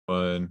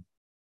Fun.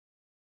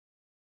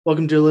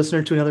 Welcome, dear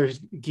listener, to another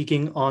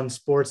Geeking on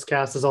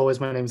SportsCast. As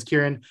always, my name is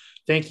Kieran.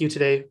 Thank you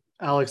today,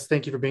 Alex.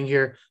 Thank you for being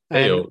here.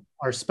 Hey, And yo.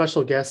 our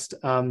special guest,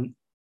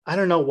 I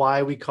don't know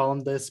why we call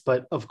him this,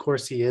 but of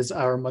course he is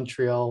our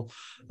Montreal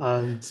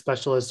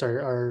specialist,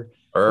 our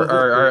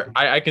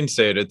I can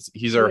say it.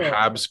 He's our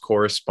yeah, Habs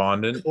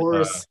correspondent.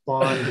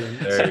 correspondent.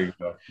 There you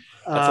go.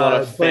 That's a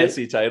lot of But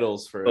fancy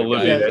titles for a guy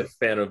Salute. who's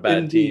a fan of bad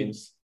indeed,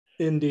 teams.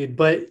 indeed.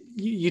 But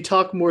you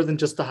talk more than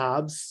just the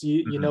Habs.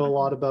 You know a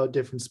lot about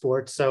different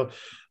sports. So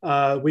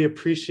we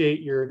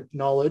appreciate your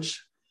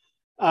knowledge.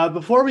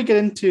 Before we get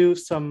into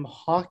some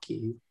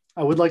hockey,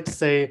 I would like to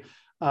say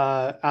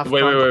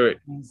AFCON.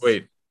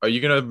 Wait. Are you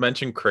gonna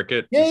mention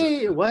cricket?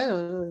 Yay!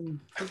 Well,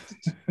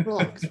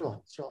 relax.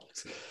 All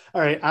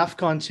right,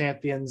 AFCON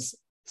champions,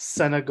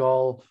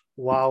 Senegal.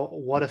 Wow,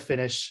 what a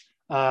finish.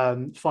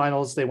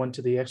 Finals, they went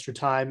to the extra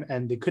time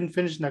and they couldn't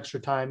finish in extra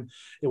time.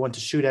 They went to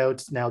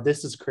shootouts. Now,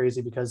 this is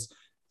crazy because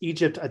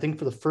Egypt, I think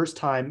for the first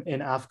time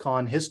in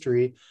AFCON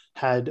history,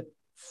 had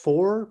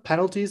 4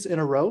 penalties in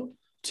a row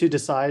to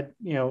decide,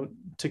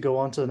 to go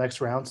on to the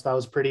next round. So that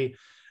was pretty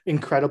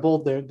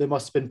incredible. They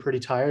must have been pretty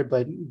tired,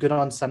 but good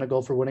on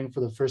Senegal for winning for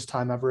the first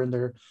time ever in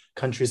their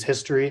country's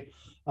history.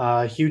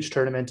 Huge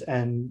tournament,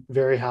 and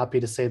very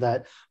happy to say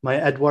that my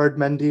Edouard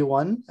Mendy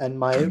won and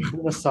my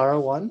Bunasara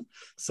won.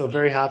 So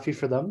very happy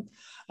for them.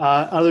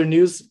 Other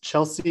news: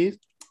 Chelsea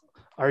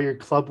are your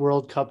Club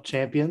World Cup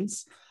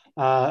champions.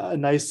 A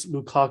nice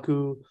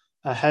Lukaku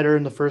header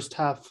in the first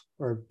half,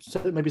 or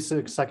maybe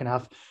second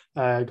half,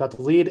 got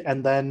the lead,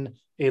 and then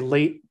a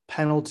late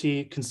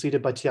penalty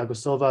conceded by Thiago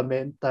Silva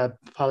made that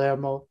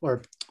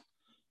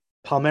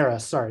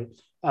Palmeiras,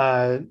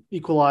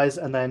 equalize,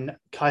 and then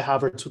Kai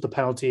Havertz with the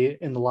penalty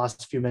in the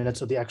last few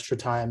minutes of the extra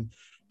time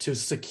to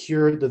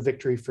secure the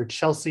victory for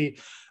Chelsea.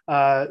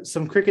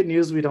 Some cricket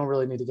news, we don't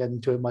really need to get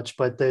into it much,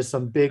 but there's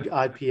some big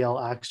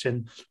IPL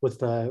action with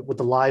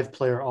the live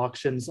player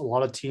auctions. A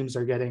lot of teams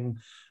are getting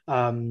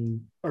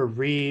or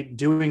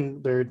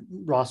redoing their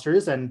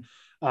rosters, and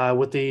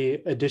with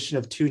the addition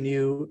of 2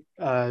 new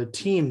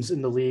teams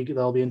in the league,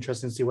 that'll be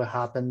interesting to see what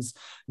happens.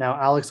 Now,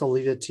 Alex, I'll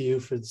leave it to you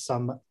for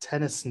some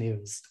tennis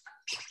news.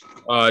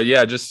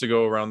 Just to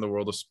go around the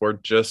world of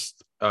sport,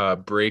 just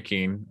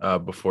breaking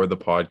before the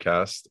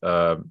podcast,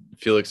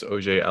 Felix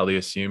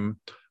Auger-Aliassime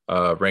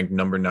ranked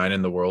number 9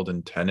 in the world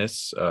in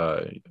tennis,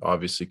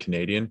 obviously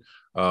Canadian,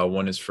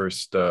 won his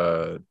first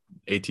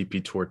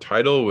ATP Tour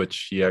title,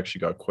 which he actually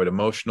got quite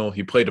emotional.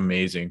 He played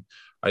amazing.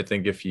 I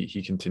think if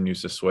he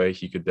continues this way,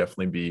 he could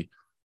definitely be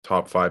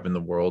top 5 in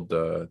the world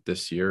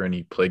this year, and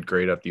he played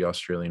great at the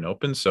Australian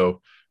Open.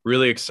 So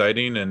really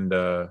exciting, and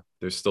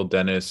there's still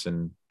Dennis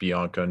and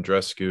Bianca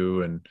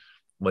Andreescu and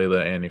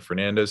Leila Annie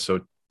Fernandez. So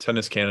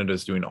Tennis Canada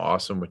is doing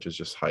awesome, which is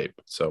just hype.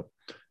 So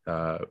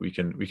we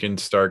can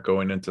start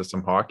going into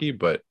some hockey,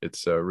 but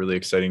it's really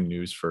exciting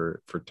news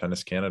for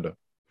Tennis Canada.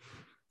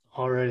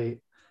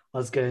 Alrighty,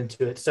 let's get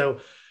into it. So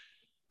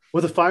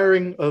with the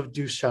firing of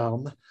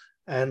Ducharme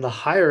and the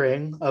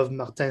hiring of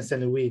Martin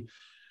Saint-Louis,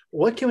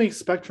 what can we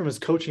expect from his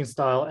coaching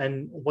style,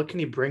 and what can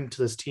he bring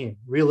to this team,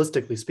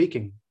 realistically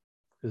speaking?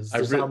 Because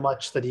there's not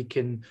much that he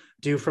can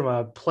do from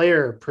a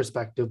player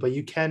perspective, but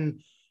you can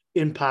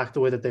impact the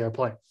way that they are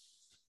playing.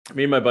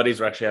 Me and my buddies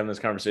were actually having this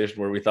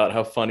conversation where we thought,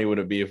 how funny would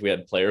it be if we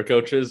had player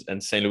coaches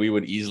and St. Louis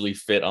would easily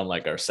fit on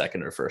like our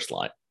second or first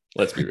line?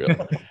 Let's be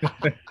real.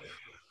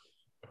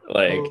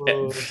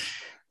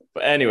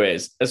 But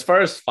anyways, as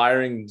far as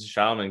firing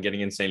Ducharme and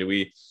getting in St.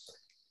 Louis,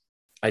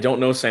 I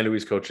don't know St.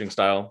 Louis' coaching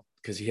style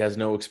because he has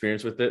no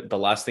experience with it. The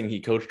last thing he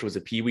coached was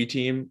a Pee Wee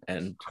team,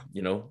 and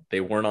they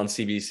weren't on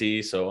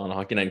CBC, so on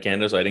Hockey Night in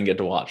Canada, so I didn't get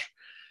to watch.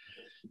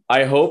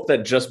 I hope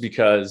that just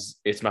because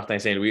it's Martin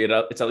St. Louis,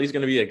 it's at least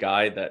going to be a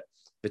guy that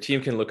the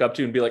team can look up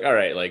to and be like, all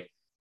right, like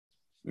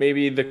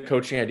maybe the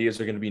coaching ideas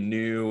are going to be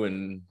new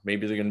and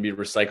maybe they're going to be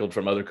recycled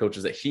from other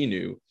coaches that he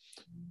knew,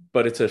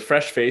 but it's a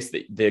fresh face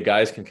that the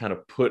guys can kind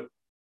of put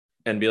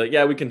and be like,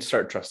 yeah, we can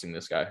start trusting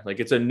this guy. Like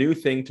it's a new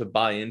thing to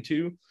buy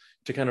into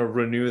to kind of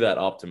renew that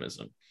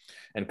optimism.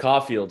 And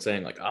Caulfield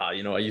saying like, I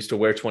used to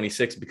wear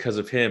 26 because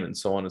of him and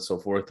so on and so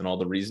forth and all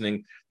the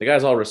reasoning. The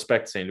guys all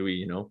respect St.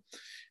 Louis,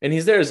 and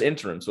he's there as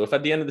interim. So if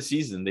at the end of the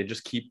season, they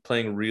just keep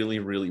playing really,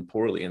 really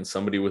poorly and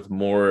somebody with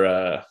more,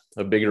 a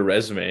bigger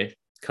resume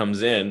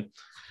comes in,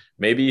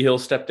 maybe he'll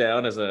step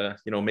down as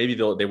maybe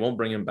they won't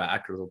bring him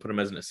back or they'll put him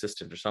as an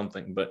assistant or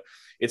something. But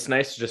it's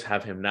nice to just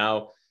have him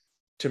now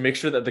to make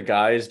sure that the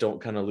guys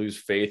don't kind of lose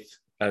faith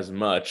as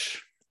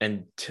much.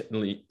 And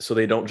so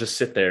they don't just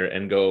sit there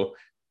and go,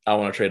 I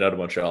want to trade out of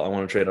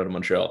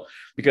Montreal.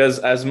 Because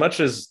as much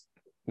as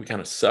we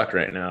kind of suck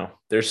right now,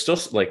 there's still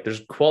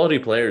there's quality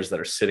players that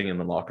are sitting in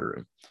the locker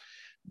room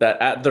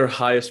that at their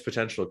highest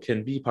potential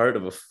can be part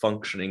of a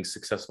functioning,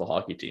 successful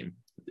hockey team.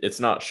 It's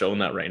not shown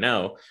that right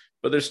now,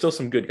 but there's still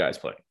some good guys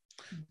playing.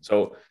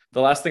 So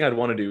the last thing I'd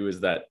want to do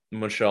is that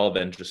Montreal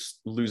then just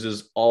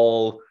loses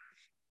all,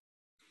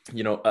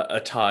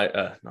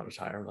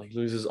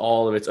 loses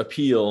all of its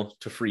appeal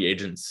to free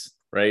agents,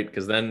 right?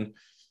 Because then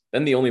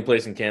the only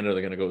place in Canada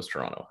they're going to go is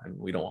Toronto, and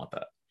we don't want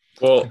that.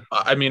 Well,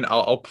 I mean,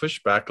 I'll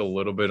push back a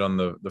little bit on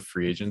the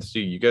free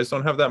agency. You guys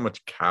don't have that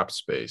much cap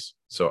space.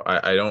 So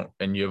I don't,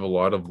 and you have a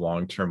lot of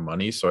long-term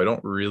money. So I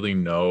don't really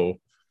know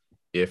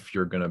if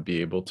you're going to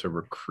be able to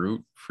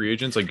recruit free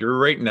agents. Like you're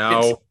right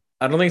now,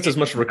 I don't think it's as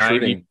much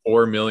recruiting.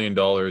 $94 million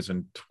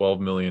and 12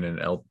 million in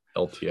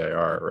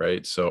LTIR,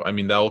 right? So, I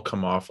mean, that'll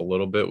come off a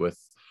little bit with,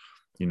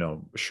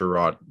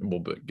 Sherratt will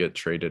get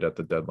traded at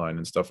the deadline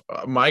and stuff.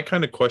 My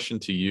kind of question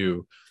to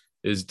you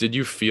is, did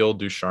you feel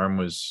Ducharme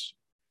was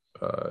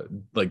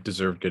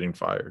deserved getting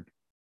fired?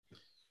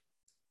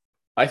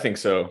 I think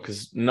so,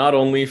 because not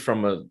only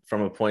from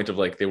a point of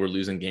like they were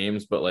losing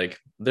games, but like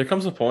there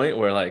comes a point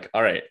where like,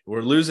 all right,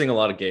 we're losing a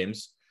lot of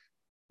games.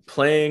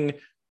 Playing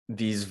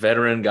these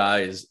veteran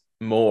guys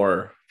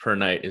more per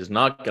night is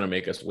not going to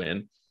make us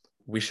win.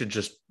 We should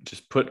just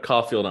put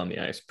Caulfield on the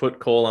ice, put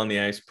Cole on the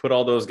ice, put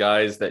all those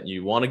guys that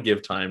you want to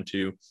give time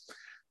to,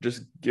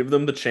 just give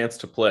them the chance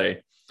to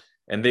play.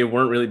 And they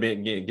weren't really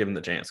being given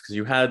the chance, because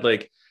you had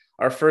like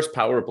our first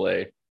power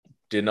play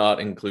did not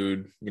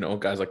include,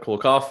 guys like Cole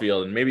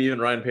Caulfield and maybe even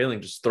Ryan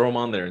Poehling. Just throw them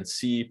on there and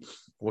see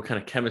what kind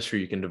of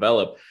chemistry you can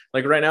develop.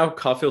 Like right now,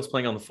 Caulfield's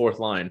playing on the fourth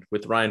line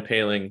with Ryan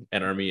Poehling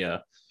and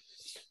Armia.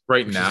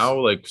 Right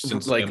now,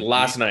 since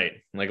last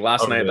night,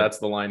 that's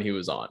the line he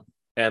was on.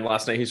 And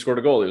last night he scored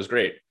a goal. It was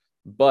great.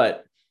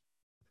 But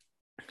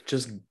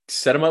just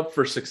set him up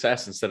for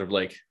success instead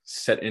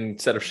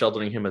of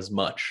sheltering him as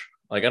much.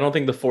 Like, I don't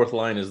think the fourth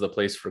line is the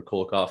place for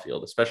Cole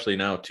Caulfield, especially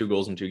now 2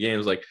 goals in 2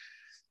 games. Like,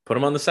 put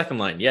him on the second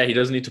line. Yeah, he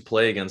doesn't need to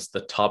play against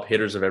the top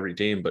hitters of every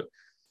team, but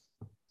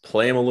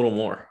play him a little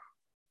more.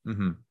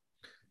 Mm-hmm.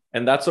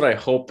 And that's what I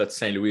hope that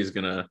St. Louis is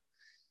going to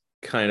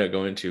kind of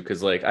go into,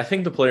 because like I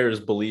think the players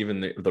believe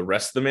in the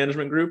rest of the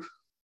management group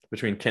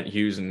between Kent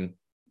Hughes and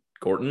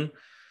Gorton.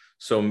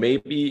 So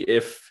maybe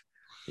if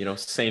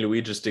St.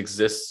 Louis just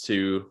exists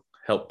to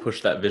help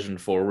push that vision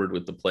forward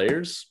with the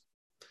players.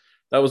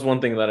 That was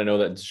one thing that I know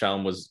that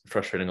Ducharme was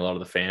frustrating a lot of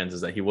the fans,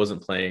 is that he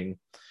wasn't playing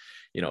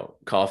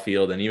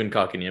Caulfield and even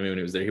Kotkaniemi when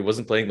he was there. He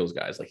wasn't playing those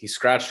guys. Like he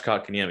scratched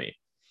Kotkaniemi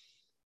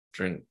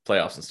during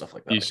playoffs and stuff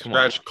like that. He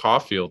scratched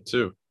Caulfield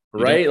too,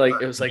 right?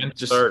 Like it was like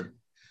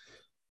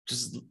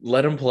just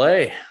let him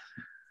play.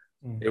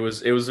 It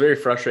was very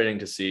frustrating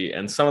to see,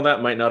 and some of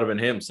that might not have been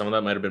him. Some of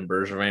that might have been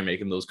Bergevin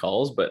making those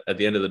calls, but at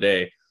the end of the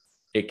day,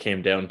 it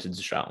came down to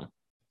Ducharme.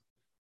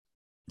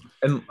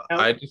 And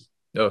I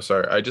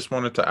just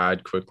wanted to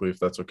add quickly, if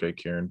that's okay,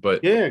 Kieran.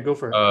 But yeah, go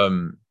for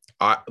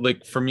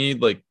it. For me,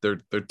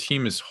 their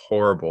team is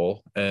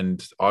horrible,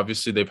 and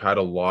obviously they've had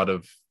a lot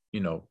of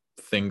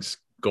things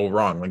go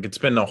wrong. Like it's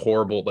been a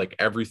horrible, like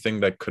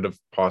everything that could have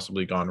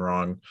possibly gone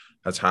wrong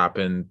has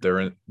happened.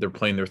 They're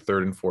playing their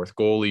third and fourth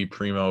goalie.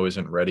 Primo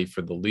isn't ready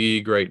for the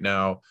league right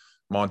now.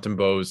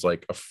 Montembeault is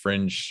like a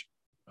fringe,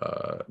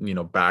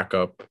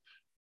 backup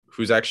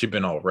who's actually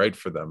been all right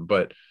for them,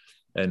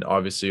 and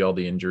obviously all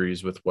the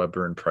injuries with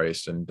Weber and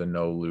Price and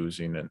Danault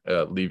losing and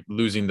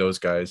losing those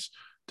guys,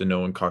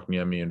 Danault and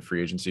Kotkaniemi in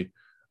free agency.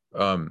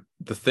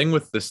 The thing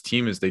with this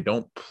team is they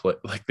don't play,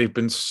 like they've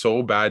been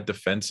so bad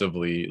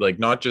defensively, like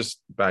not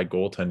just bad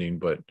goaltending,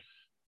 but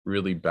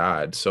really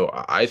bad. So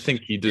I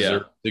think he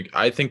deserved.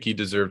 I think he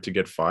deserved to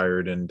get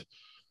fired. And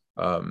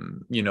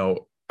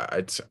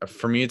it's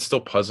for me, it's still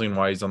puzzling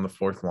why he's on the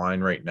fourth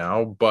line right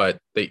now. But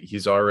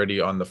he's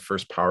already on the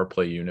first power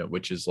play unit,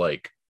 which is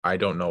like, I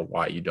don't know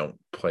why you don't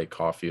play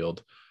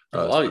Caulfield.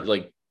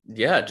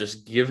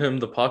 Just give him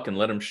the puck and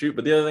let him shoot.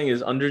 But the other thing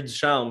is, under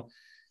Ducharme,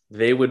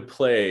 they would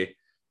play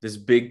this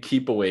big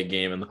keep away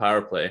game in the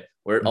power play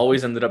where it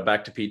always ended up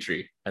back to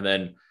Petrie. And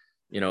then,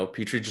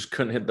 Petrie just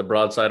couldn't hit the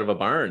broadside of a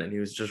barn, and he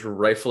was just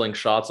rifling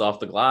shots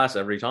off the glass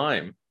every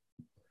time.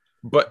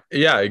 But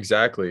yeah,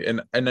 exactly.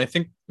 And I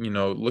think,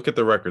 look at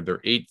the record. They're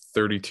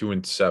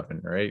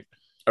 8-32-7, right?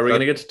 Are we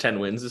going to get to 10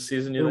 wins this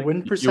season? Their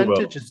win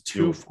percentage is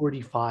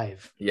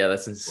 .245. Yeah,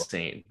 that's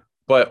insane.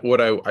 But what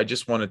I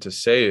just wanted to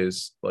say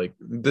is, like,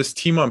 this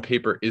team on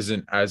paper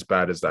isn't as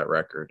bad as that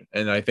record.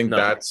 And I think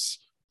that's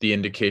the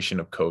indication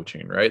of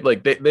coaching, right?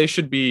 Like they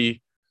should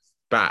be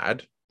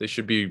bad. They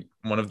should be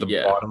one of the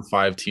bottom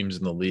 5 teams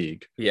in the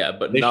league. Yeah,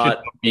 but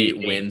not 8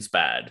 wins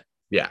bad.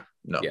 Yeah.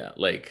 No. Yeah,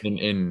 like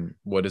in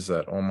what is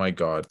that? Oh my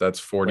God, that's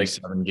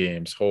 47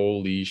 games.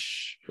 Holy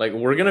like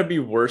we're gonna be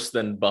worse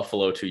than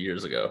Buffalo 2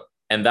 years ago,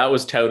 and that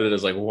was touted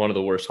as like one of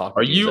the worst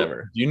hockey teams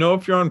ever. Do you know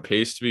if you're on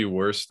pace to be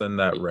worse than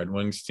that Red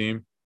Wings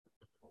team?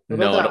 What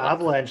about the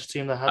Avalanche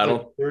team that had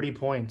like 30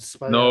 points?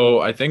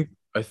 No, I think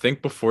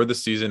before the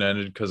season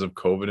ended because of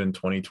COVID in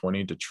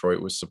 2020,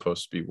 Detroit was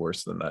supposed to be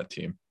worse than that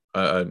team.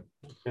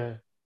 Okay.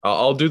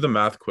 I'll do the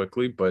math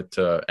quickly, but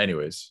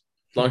anyways.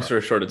 Long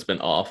story short, it's been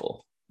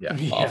awful. Yeah,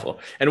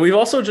 awful. And we've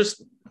also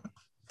just,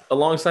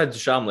 alongside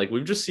Ducharme, like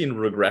we've just seen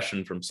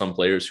regression from some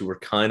players who were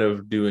kind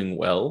of doing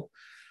well.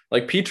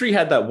 Like Petrie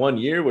had that one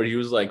year where he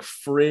was like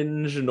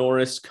fringe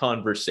Norris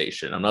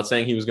conversation. I'm not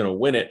saying he was going to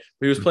win it,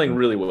 but he was playing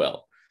really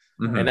well.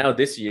 Mm-hmm. And now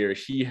this year,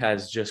 he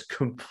has just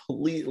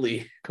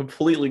completely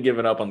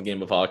given up on the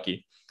game of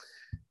hockey.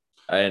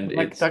 And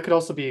like that could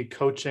also be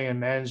coaching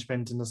and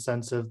management in the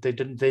sense of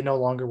they no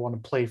longer want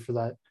to play for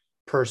that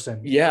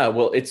person. Yeah,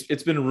 well,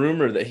 it's been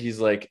rumored that he's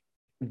like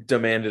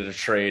demanded a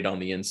trade on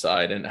the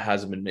inside and it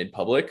hasn't been made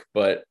public,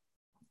 but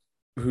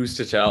who's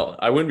to tell?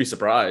 I wouldn't be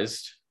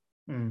surprised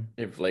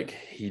if like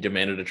he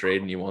demanded a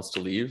trade and he wants to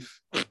leave.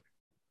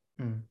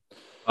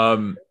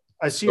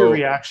 I see your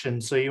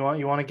reaction. So you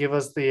want to give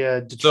us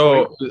the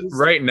Detroit? So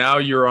right now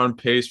you're on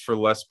pace for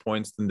less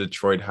points than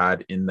Detroit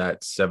had in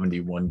that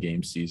 71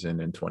 game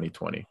season in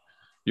 2020.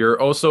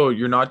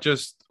 You're not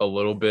just a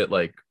little bit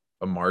like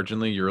a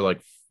marginally, you're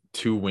like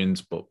 2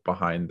 wins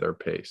behind their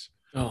pace.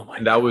 Oh my!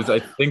 And that was, I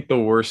think, the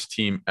worst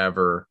team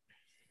ever.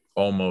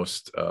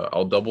 Almost.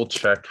 I'll double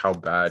check how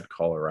bad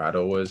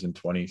Colorado was in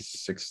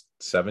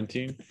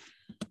 2017.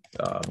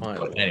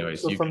 But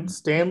anyways, so from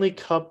Stanley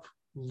Cup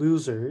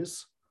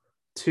losers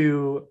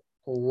to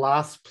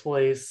last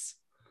place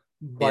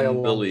by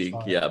in the league,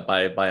 shot.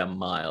 by a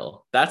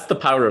mile. That's the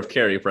power of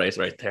Carey Price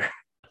right there.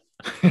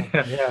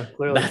 Yeah,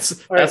 clearly.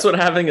 That's what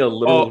having a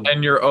little. Oh,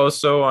 and you're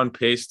also on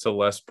pace to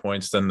less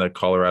points than the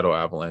Colorado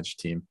Avalanche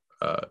team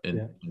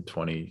in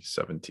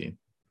 2017.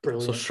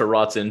 Brilliant. So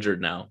Sherratt's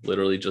injured now,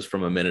 literally just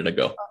from a minute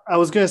ago. I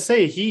was gonna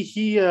say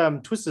he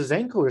twisted his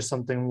ankle or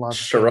something last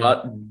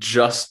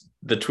Sherratt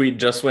the tweet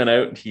just went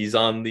out. He's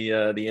on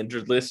the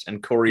injured list,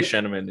 and Corey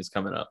Sheneman is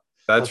coming up.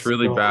 That's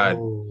really bad.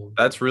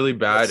 That's really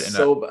bad. That's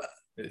so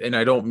bad. And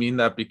I don't mean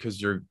that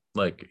because you're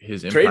like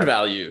his impact. Trade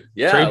value.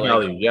 Yeah. Trade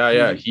value.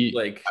 Yeah. He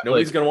like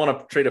nobody's gonna want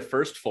to trade a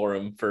first for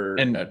him for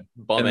a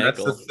bum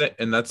ankle.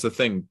 That's the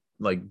thing.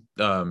 Like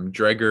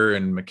Dreger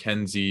and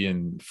McKenzie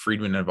and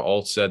Friedman have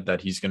all said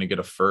that he's going to get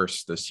a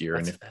first this year.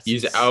 And if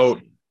he's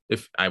insane.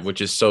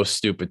 Which is so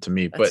stupid to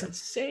me, but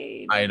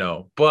insane. I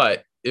know.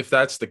 But if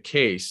that's the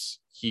case,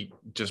 he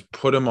just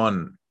put him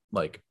on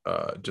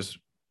just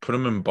put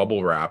him in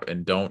bubble wrap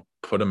and don't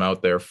put him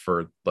out there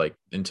for like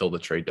until the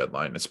trade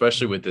deadline,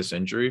 especially with this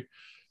injury.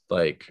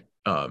 Like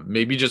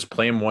maybe just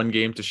play him one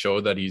game to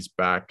show that he's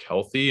back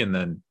healthy and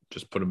then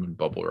just put him in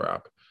bubble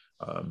wrap.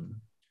 All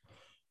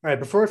right.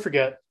 Before I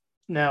forget,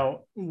 now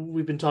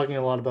we've been talking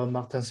a lot about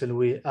Martin St.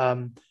 Louis.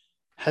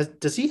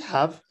 Does he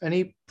have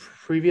any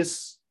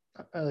previous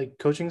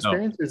coaching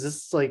experience? No. Is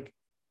this like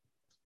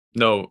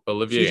no?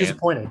 Olivier, he's just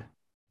appointed,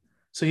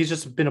 so he's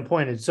just been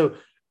appointed. So,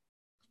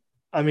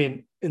 I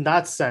mean, in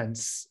that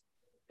sense,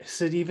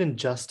 is it even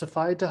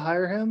justified to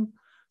hire him?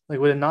 Like,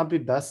 would it not be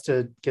best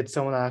to get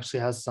someone that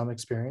actually has some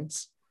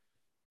experience?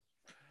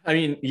 I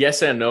mean,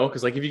 yes and no,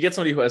 because like if you get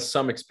somebody who has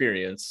some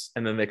experience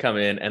and then they come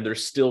in and they're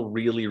still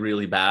really,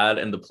 really bad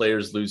and the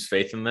players lose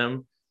faith in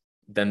them,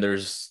 then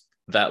there's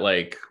that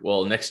like,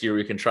 well, next year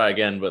we can try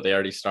again, but they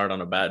already start on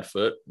a bad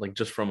foot, like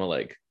just from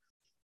a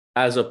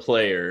as a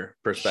player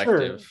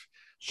perspective.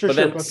 Sure.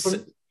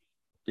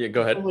 Yeah,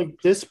 go ahead. From like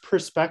this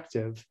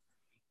perspective,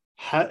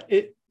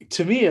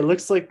 to me, it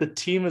looks like the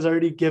team has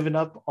already given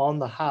up on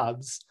the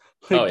Habs.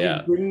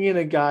 You're bringing in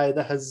a guy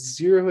that has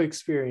zero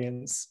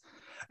experience.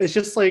 It's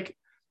just like,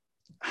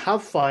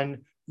 have fun.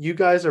 You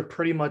guys are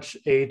pretty much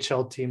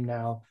AHL team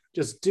now.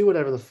 Just do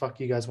whatever the fuck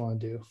you guys want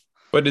to do.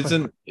 But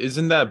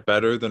isn't that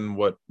better than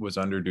what was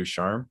under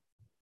Ducharme?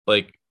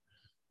 Like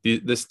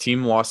this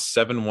team lost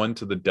 7-1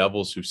 to the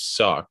Devils, who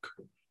suck,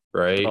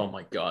 right? Oh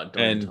my god!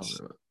 And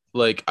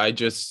like I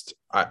just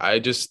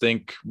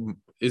think,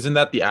 isn't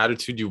that the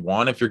attitude you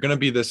want? If you're gonna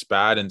be this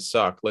bad and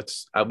suck,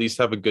 let's at least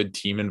have a good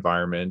team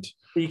environment.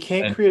 But you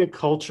can't create a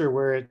culture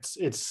where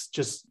it's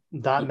just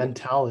that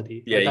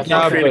mentality. Yeah, you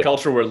can't create a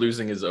culture where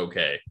losing is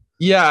okay.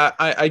 Yeah,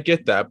 I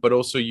get that, but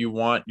also you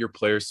want your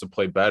players to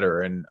play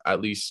better. And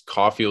at least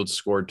Caulfield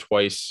scored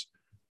twice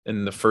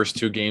in the first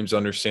 2 games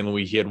under St.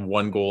 Louis. He had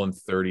 1 goal and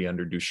 30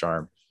 under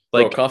Ducharme.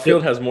 Like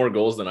Caulfield has more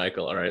goals than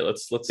Eichel. All right,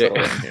 let's settle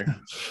in here.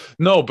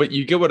 No, but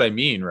you get what I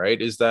mean,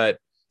 right? Is that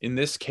in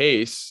this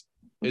case,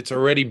 it's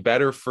already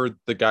better for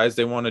the guys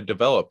they want to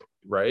develop,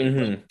 right?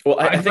 Mm-hmm. Well,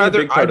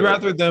 I'd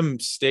rather them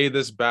stay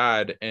this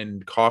bad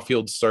and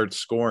Caulfield start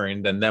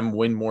scoring than them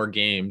win more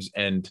games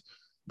and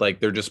like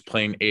they're just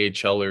playing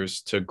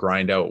AHLers to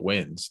grind out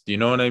wins. Do you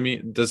know what I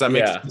mean? Does that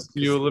make sense to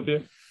you,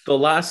 Olivia? The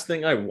last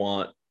thing I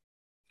want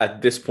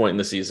at this point in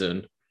the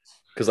season,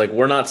 because like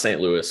we're not St.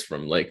 Louis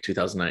from like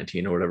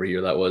 2019 or whatever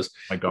year that was.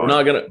 My God.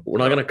 We're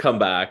not gonna come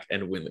back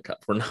and win the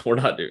cup. We're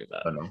not doing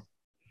that. I know.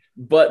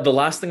 But the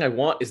last thing I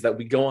want is that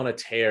we go on a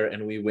tear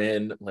and we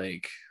win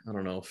like, I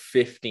don't know,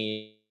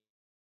 15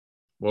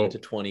 to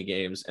 20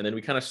 games. And then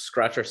we kind of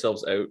scratch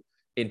ourselves out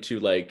into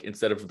like,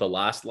 instead of the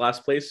last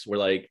place, we're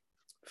like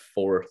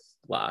 4th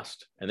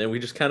last. And then we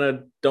just kind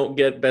of don't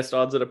get best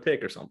odds at a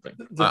pick or something.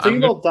 The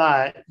thing about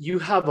that, you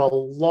have a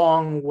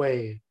long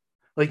way.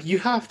 Like you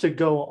have to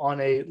go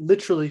on a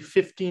literally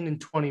 15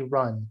 and 20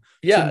 run.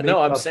 Yeah,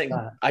 no, I'm saying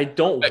that. I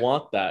don't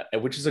want that,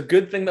 which is a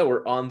good thing that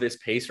we're on this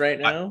pace right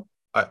now.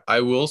 I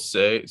will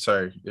say,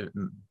 sorry,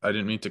 I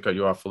didn't mean to cut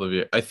you off,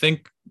 Olivia. I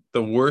think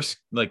the worst,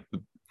 like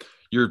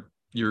you're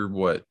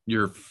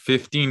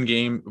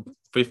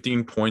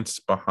 15 points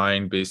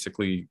behind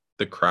basically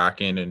the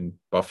Kraken and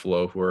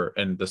Buffalo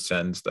and the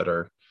Sens that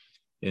are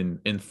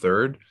in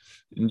third.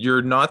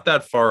 you're not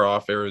that far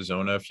off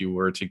Arizona if you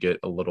were to get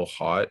a little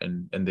hot,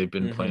 and they've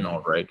been playing Mhm.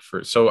 all right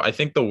for. So I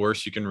think the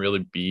worst you can really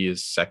be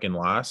is second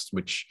last,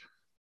 which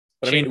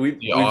But I mean, changes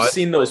the we've odds.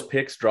 seen those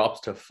picks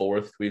drops to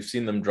fourth. We've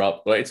seen them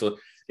drop, right? So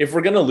if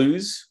we're gonna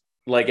lose,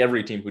 like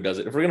every team who does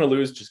it, if we're gonna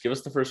lose, just give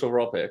us the first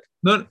overall pick.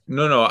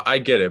 No, I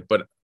get it,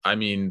 but I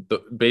mean,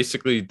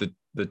 basically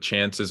the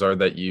chances are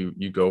that you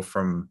go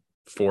from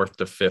fourth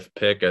to fifth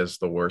pick as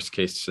the worst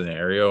case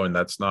scenario, and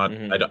that's not.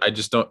 Mhm. I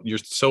just don't. You're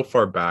so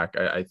far back.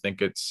 I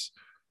think it's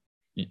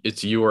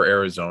you or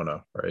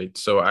Arizona, right?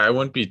 So I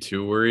wouldn't be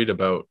too worried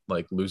about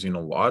like losing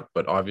a lot,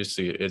 but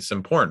obviously it's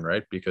important,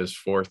 right? Because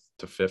fourth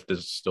to fifth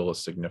is still a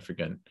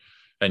significant,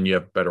 and you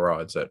have better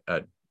odds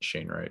at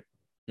Shane Wright.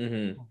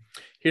 Mm-hmm.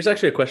 Here's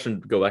actually a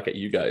question to go back at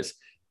you guys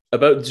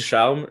about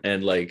Ducharme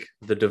and like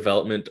the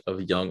development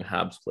of young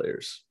Habs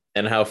players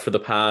and how for the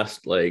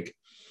past like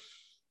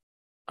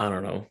I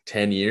don't know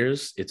 10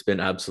 years it's been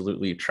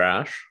absolutely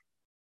trash,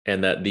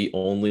 and that the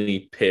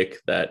only pick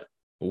that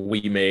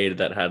we made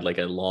that had like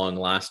a long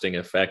lasting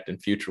effect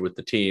and future with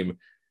the team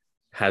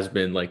has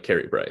been like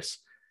Carey Price.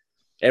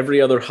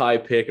 Every other high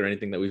pick or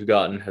anything that we've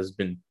gotten has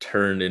been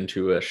turned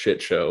into a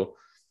shit show,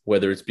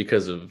 whether it's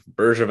because of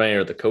Bergevin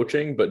or the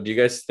coaching. But do you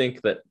guys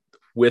think that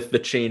with the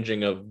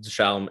changing of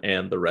Shalom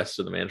and the rest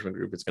of the management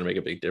group, it's going to make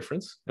a big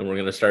difference and we're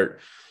going to start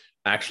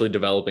actually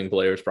developing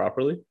players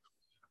properly?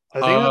 I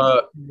think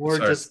that's more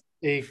Sorry. just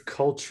a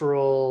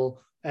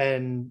cultural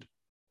and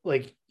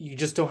like you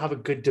just don't have a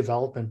good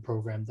development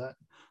program then.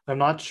 I'm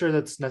not sure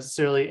that's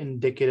necessarily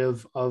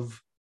indicative of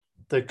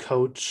the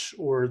coach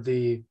or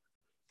the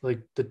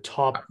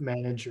top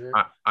manager.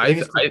 I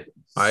think it's the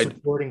I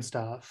supporting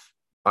staff.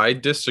 I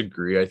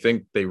disagree. I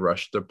think they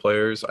rushed their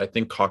players. I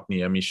think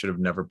Kotkaniemi should have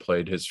never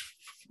played his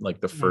like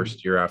the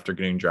first year after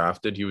getting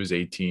drafted. He was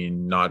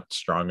 18, not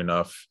strong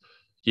enough.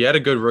 He had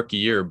a good rookie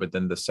year, but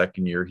then the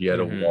second year he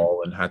had a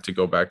wall and had to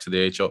go back to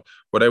the AHL.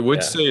 What I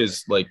would say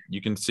is like you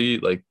can see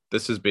like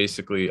this is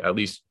basically at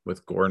least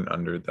with Gorton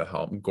under the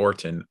helm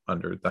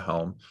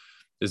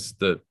is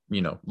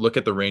look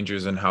at the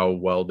Rangers and how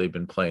well they've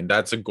been playing.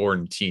 That's a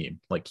Gordon team.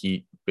 Like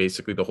he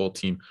basically the whole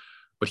team,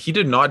 but he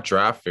did not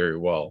draft very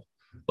well.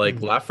 Like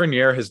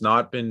Lafreniere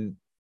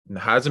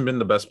hasn't been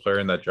the best player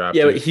in that draft.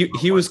 Yeah, but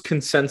he was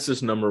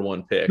consensus number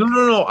one pick.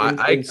 No.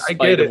 In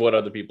spite of what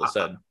other people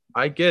said.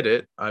 I get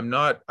it. I'm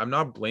not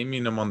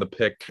blaming him on the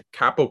pick.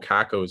 Capo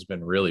Caco has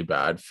been really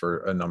bad for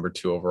a number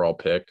 2 overall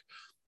pick.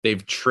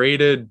 They've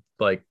traded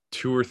like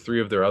 2 or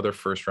 3 of their other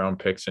first round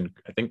picks, and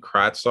I think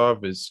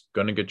Kratsov is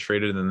going to get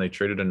traded. And then they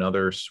traded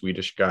another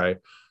Swedish guy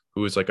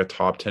who was like a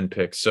top 10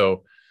 pick.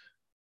 So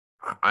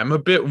I'm a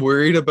bit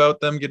worried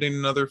about them getting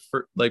another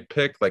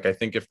pick. Like I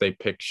think if they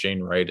pick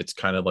Shane Wright, it's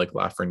kind of like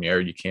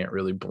Lafreniere. You can't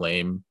really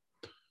blame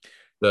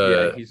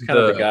he's kind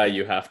of the guy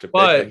you have to pick.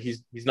 But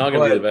he's not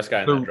going to be the best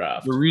guy in that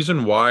draft. The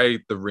reason why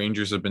the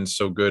Rangers have been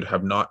so good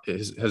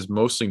has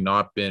mostly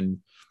not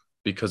been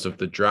because of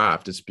the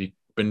draft. It's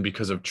been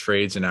because of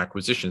trades and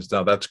acquisitions.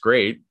 Now that's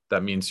great.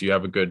 That means you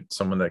have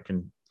someone that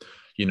can,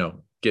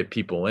 get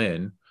people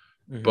in.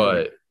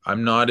 But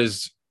I'm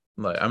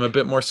a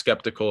bit more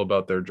skeptical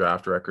about their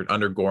draft record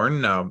under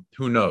Gorn. Now,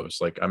 who knows?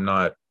 Like I'm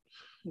not.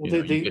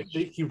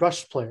 He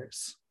rushed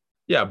players.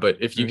 Yeah, but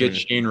if you get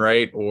Shane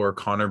Wright or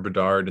Connor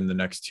Bedard in the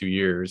next 2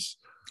 years,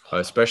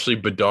 especially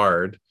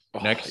Bedard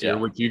next year,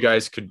 which you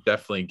guys could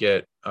definitely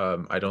get,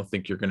 I don't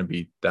think you're going to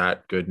be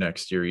that good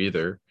next year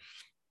either.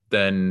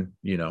 Then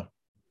you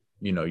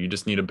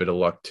just need a bit of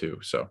luck too.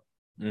 So,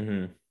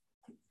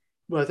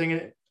 well, I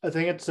think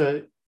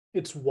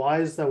it's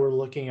wise that we're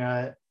looking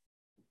at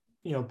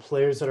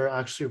players that are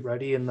actually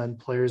ready and then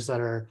players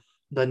that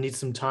need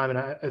some time. And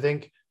I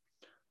think.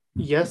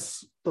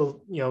 Yes, the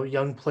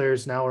young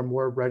players now are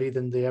more ready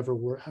than they ever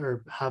were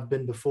or have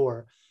been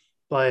before,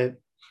 but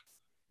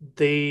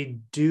they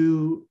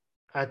do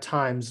at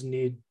times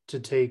need to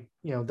take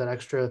that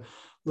extra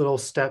little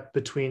step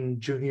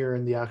between junior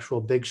and the actual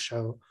big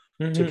show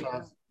to kind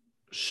of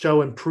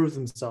show and prove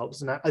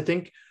themselves. And I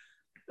think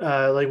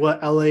like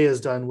what LA has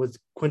done with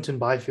Quinton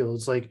Byfield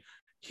is like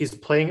he's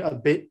playing a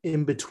bit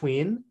in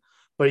between,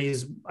 but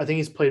I think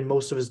he's played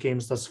most of his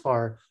games thus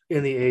far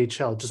in the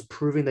AHL, just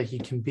proving that he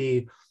can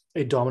be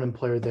a dominant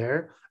player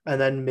there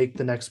and then make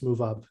the next move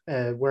up.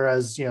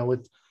 Whereas,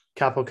 with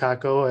Capo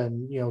Caco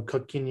and,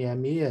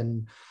 Kotkaniemi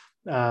and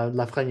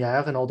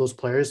Lafreniere and all those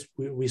players,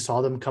 we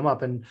saw them come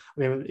up. And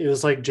I mean, it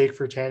was like Jake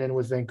Virtanen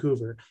with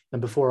Vancouver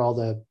and before all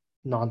the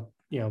but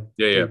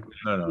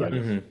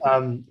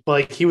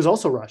like he was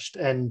also rushed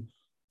and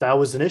that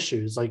was an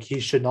issue. It's like he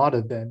should not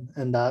have been,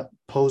 and that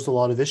posed a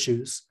lot of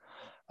issues.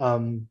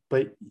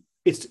 But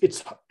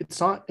it's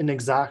not an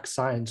exact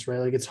science, right?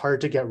 Like it's hard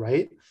to get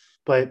right,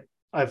 but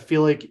I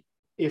feel like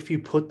if you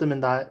put them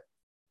in that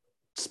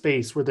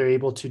space where they're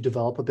able to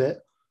develop a bit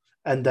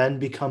and then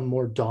become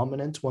more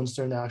dominant once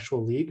they're in the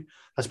actual league,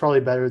 that's probably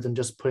better than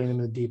just putting them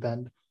in the deep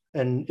end.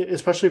 And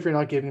especially if you're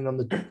not giving them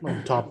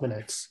the top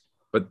minutes.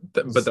 But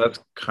that's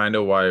kind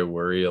of why I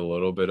worry a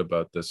little bit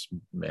about this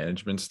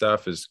management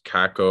stuff is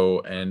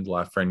Kako and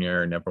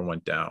Lafreniere never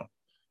went down.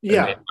 and they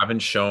Yeah. haven't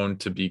shown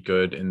to be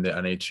good in the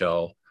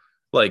NHL.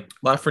 Like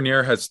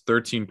Lafreniere has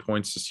 13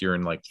 points this year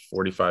in like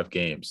 45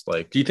 games.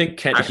 Like, Do you think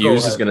Kent Echo Hughes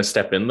is has- going to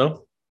step in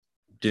though?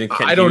 Do you think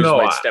Kent I don't Hughes know.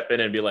 might step in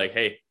and be like,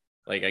 hey,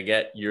 like I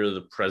get you're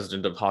the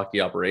president of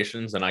hockey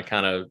operations and I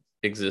kind of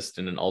exist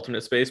in an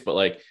alternate space, but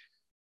like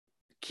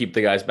keep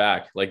the guys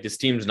back. Like this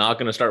team's not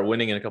going to start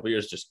winning in a couple of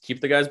years. Just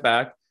keep the guys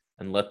back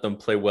and let them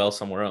play well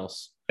somewhere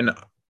else. And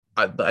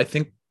I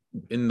think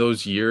in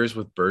those years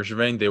with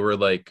Bergevin, they were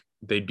like,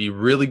 they'd be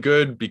really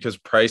good because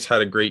Price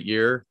had a great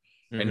year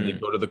and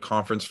they'd go to the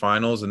conference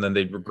finals, and then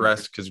they'd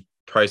regress because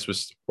Price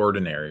was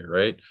ordinary,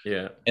 right?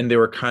 Yeah. And they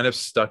were kind of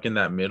stuck in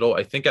that middle.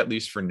 I think at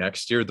least for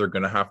next year, they're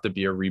going to have to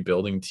be a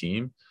rebuilding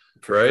team,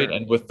 right? Sure.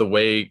 And with the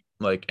way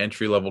like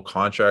entry level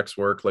contracts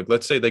work, like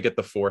let's say they get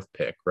the fourth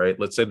pick, right?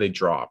 Let's say they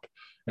drop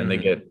and they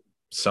get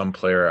some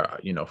player,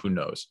 who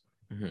knows?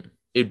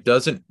 It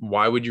doesn't.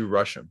 Why would you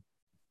rush him?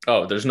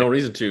 Oh, there's no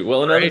reason to.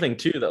 Well, another Right? thing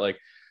too that like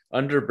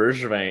under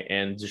Bergevin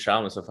and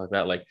Duchamp and stuff like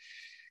that, like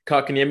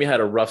Kotkaniemi had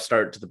a rough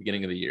start to the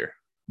beginning of the year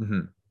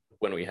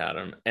when we had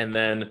him, and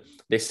then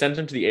they sent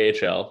him to the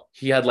AHL.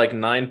 He had like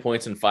 9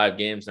 points in 5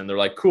 games, and they're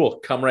like, "Cool,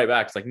 come right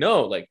back." It's like,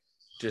 no, like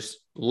just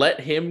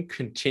let him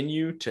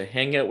continue to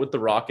hang out with the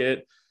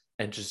Rocket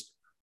and just.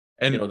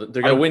 And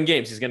they're going to win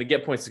games. He's going to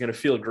get points. He's going to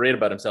feel great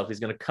about himself. He's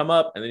going to come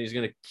up, and then he's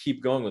going to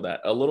keep going with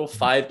that. A little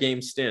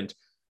 5-game stint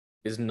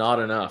is not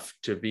enough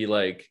to be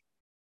like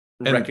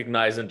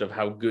recognizant of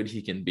how good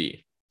he can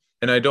be.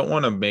 And I don't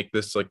want to make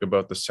this like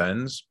about the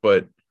Sens,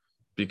 but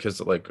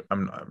because like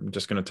I'm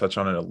just going to touch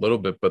on it a little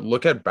bit, but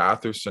look at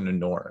Batherson and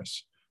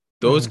Norris.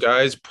 Those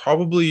guys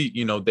probably,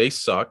 they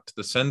sucked.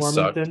 The Sens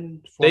sucked.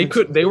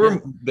 They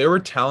were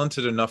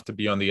talented enough to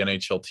be on the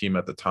NHL team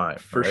at the time.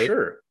 For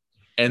sure.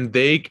 And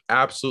they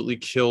absolutely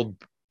killed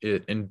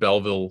it in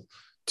Belleville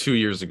 2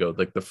 years ago,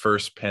 like the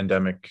first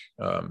pandemic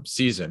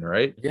season,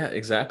 right? Yeah,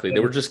 exactly.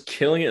 They were just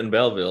killing it in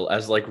Belleville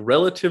as like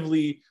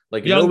relatively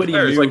like young nobody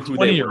players, knew like who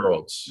they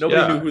were.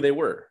 Nobody knew who they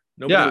were.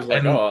 Nobody was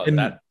like,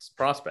 that's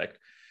prospect.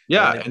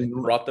 Yeah, and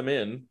brought them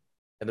in,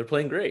 and they're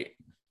playing great.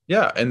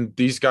 Yeah, and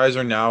these guys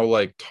are now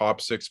like top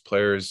 6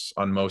 players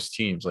on most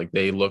teams. Like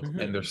they look,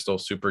 and they're still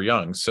super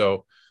young.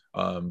 So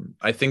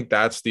I think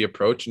that's the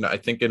approach, and I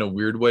think in a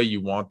weird way,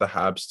 you want the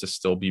Habs to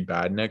still be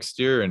bad next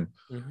year. And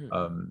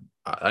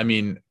I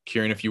mean,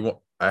 Kieran, if you want,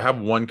 I have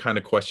one kind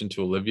of question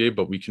to Olivier,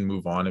 but we can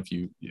move on if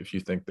you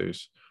think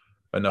there's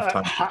enough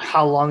time.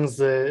 How long is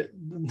the?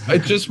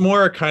 It's just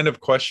more a kind of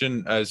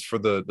question as for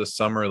the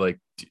summer, like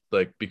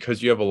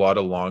because you have a lot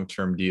of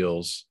long-term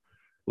deals,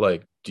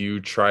 like do you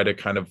try to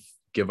kind of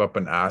give up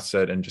an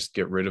asset and just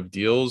get rid of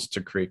deals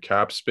to create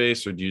cap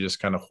space, or do you just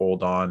kind of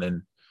hold on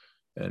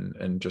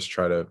and just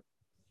try to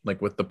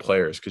like with the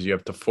players, because you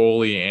have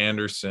Toffoli,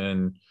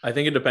 Anderson? I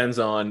think it depends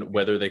on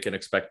whether they can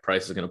expect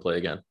Price is going to play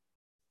again.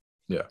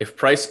 Yeah. If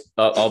Price,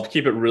 I'll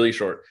keep it really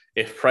short.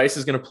 If Price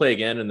is going to play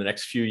again in the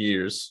next few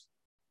years,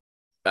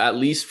 at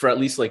least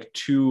like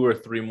 2 or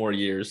 3 more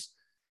years,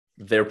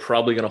 they're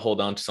probably going to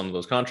hold on to some of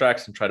those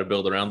contracts and try to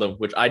build around them,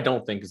 which I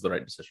don't think is the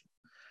right decision.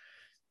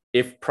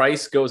 If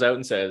Price goes out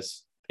and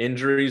says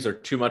injuries are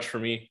too much for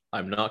me,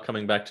 I'm not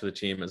coming back to the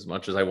team as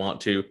much as I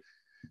want to,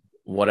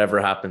 whatever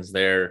happens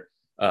there,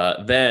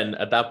 then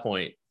at that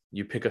point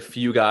you pick a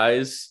few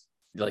guys,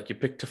 like you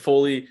pick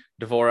Toffoli,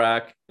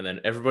 Dvorak, and then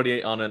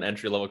everybody on an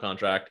entry level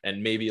contract,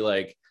 and maybe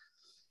like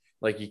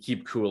you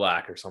keep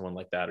Kulak or someone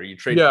like that, or you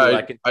trade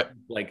Kulak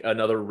like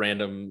another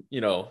random,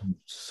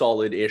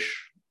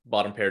 solid-ish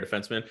bottom pair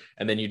defenseman,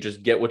 and then you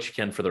just get what you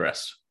can for the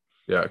rest.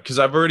 Yeah, because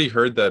I've already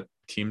heard that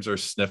teams are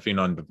sniffing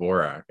on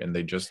Dvorak, and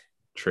they just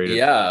traded.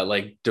 Yeah,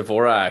 like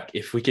Dvorak,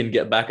 if we can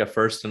get back a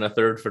first and a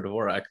third for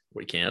Dvorak,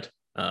 we can't.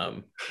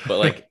 But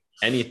like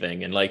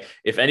anything, and like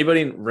if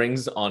anybody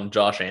rings on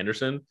Josh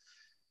Anderson,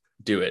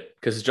 do it,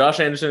 because Josh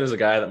Anderson is a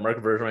guy that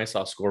Marc Bergevin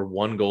saw score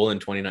 1 goal in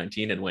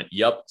 2019 and went,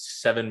 "Yup,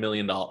 $7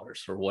 million or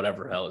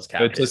whatever hell is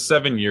cap." It's a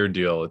 7-year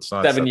deal. It's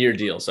not 7-year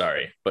deal.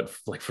 Sorry, but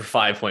like for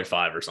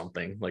 5.5 or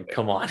something. Like,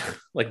 come on,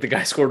 like the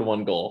guy scored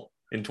 1 goal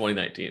in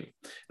 2019. And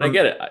I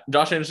get it.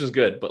 Josh Anderson's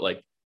good, but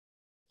like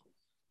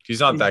he's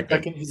not that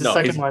good. He's a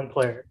second line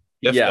player.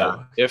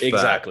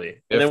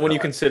 Exactly. And then when you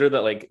consider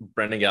that like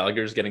Brendan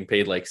Gallagher is getting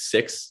paid like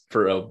 6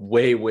 for a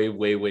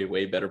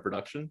way better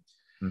production.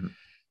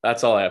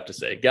 That's all I have to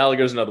say.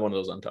 Gallagher's another one of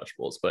those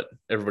untouchables, but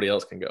everybody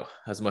else can go.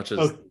 As much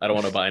as I don't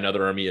want to buy another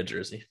Armia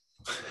jersey.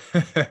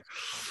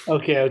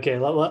 Okay.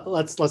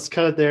 Let's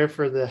cut it there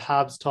for the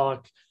Habs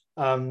talk.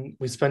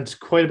 We spent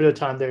quite a bit of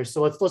time there,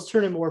 so let's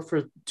turn it more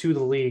to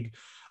the league.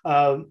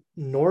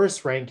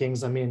 Norris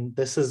rankings. I mean,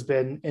 this has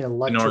been an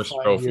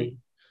electrifying year.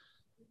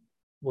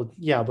 Well,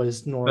 yeah, but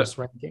it's Norris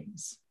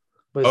rankings.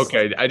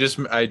 Okay, I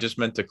just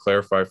meant to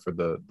clarify for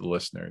the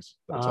listeners.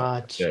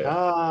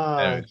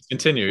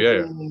 Continue.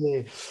 Yeah.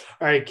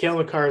 All right, Cale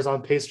Makar is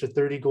on pace for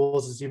 30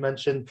 goals, as you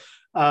mentioned.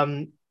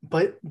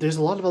 But there's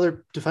a lot of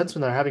other defensemen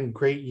that are having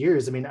great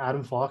years. I mean,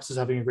 Adam Fox is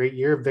having a great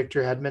year.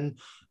 Victor Hedman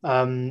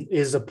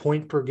is a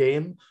point per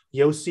game.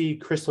 Yossi,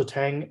 Chris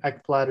Letang,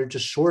 Ekblad are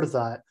just short of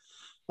that.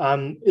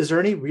 Is there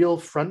any real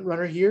front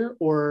runner here,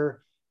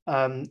 or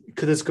Could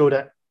this go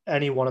to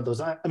any one of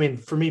those? I mean,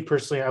 for me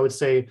personally, I would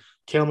say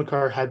Cale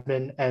Makar,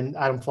 Hedman, and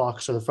Adam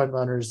Fox are the front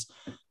runners,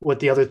 with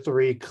the other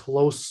three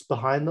close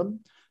behind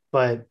them.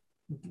 But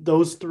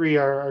those three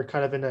are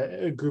kind of in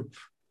a group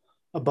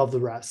above the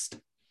rest.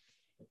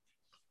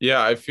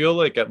 Yeah, I feel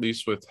like at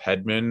least with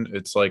Hedman,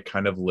 it's like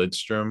kind of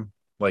Lidstrom.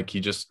 Like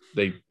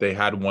they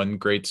had one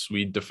great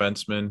Swede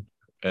defenseman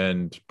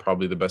and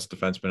probably the best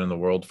defenseman in the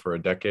world for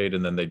a decade,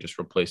 and then they just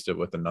replaced it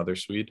with another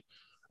Swede.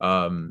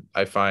 I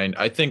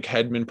think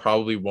Hedman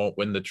probably won't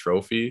win the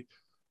trophy,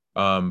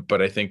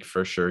 but I think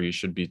for sure he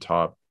should be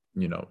top,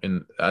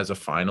 in as a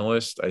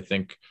finalist. I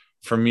think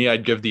for me,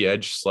 I'd give the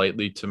edge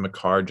slightly to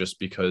Makar just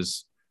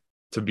because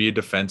to be a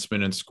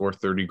defenseman and score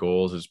 30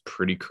 goals is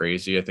pretty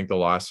crazy. I think the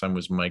last time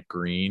was Mike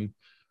Green.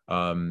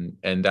 And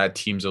that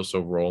team's also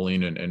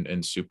rolling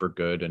and super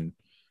good. And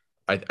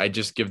I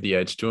just give the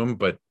edge to him,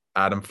 but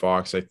Adam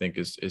Fox, I think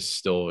is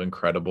still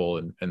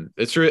incredible. And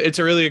it's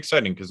really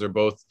exciting because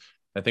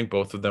I think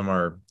both of them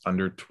are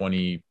under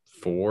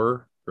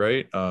 24,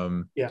 right?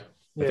 Yeah.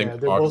 I think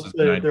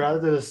they're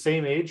either the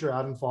same age or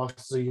Adam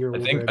Fox is a year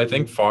older. I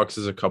think Fox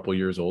is a couple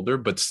years older,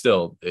 but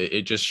still,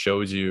 it just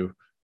shows you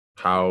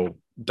how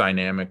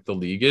dynamic the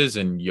league is,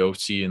 and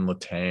Yossi and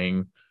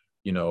Letang,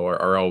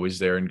 are always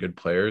there and good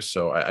players.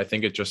 So I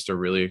think it's just a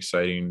really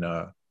exciting,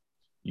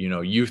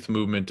 youth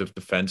movement of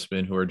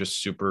defensemen who are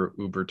just super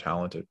uber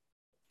talented.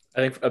 I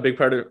think a big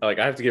part of I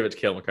have to give it to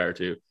Cale Makar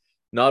too.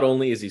 Not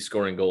only is he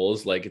scoring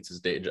goals like it's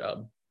his day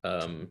job,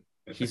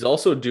 he's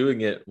also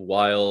doing it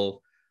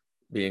while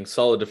being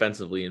solid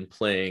defensively and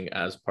playing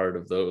as part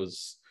of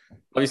those.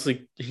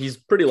 Obviously, he's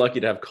pretty lucky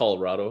to have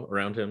Colorado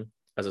around him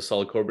as a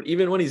solid core, but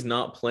even when he's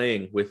not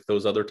playing with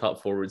those other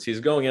top forwards,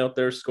 he's going out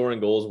there scoring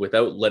goals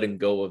without letting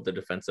go of the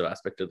defensive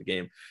aspect of the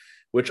game,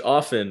 which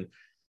often,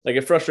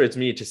 it frustrates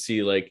me to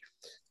see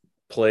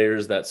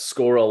players that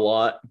score a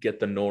lot get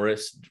the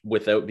Norris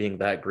without being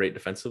that great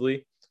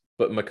defensively.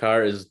 But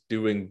Makar is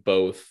doing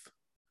both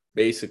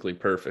basically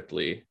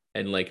perfectly.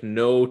 And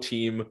no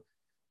team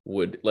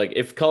would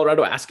if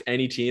Colorado asked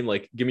any team,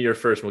 give me your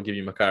first, we'll give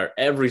you Makar.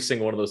 Every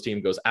single one of those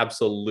teams goes,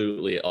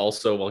 absolutely.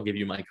 Also, I'll give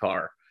you my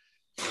car.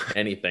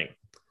 Anything.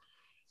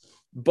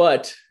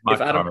 But my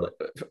if Adam,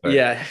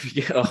 yeah,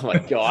 oh my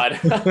God,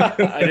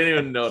 I didn't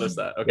even notice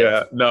that. Okay,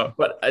 yeah, no,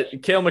 but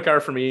Cale Makar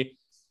for me.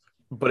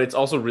 But it's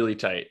also really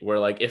tight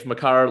where if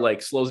Makar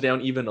slows down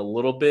even a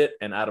little bit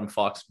and Adam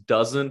Fox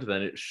doesn't,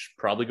 then it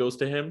probably goes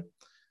to him.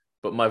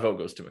 But my vote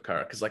goes to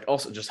Makar because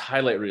also just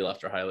highlight reel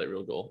after highlight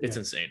reel goal. It's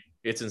insane.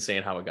 It's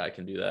insane how a guy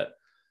can do that.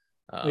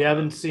 We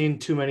haven't seen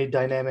too many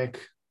dynamic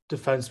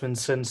defensemen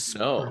since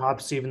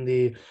perhaps even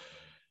the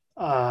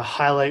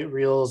highlight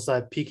reels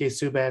that PK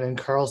Subban and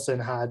Carlson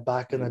had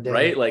back in the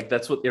day. Right?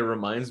 That's what it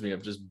reminds me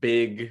of, just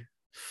big,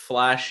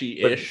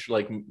 flashy-ish,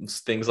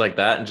 things like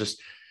that. And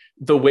just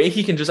the way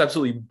he can just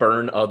absolutely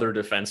burn other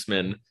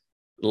defensemen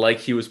like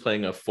he was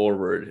playing a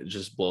forward, it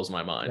just blows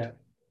my mind. Yeah.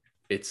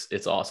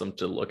 It's awesome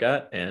to look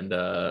at. And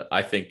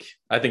I think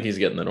he's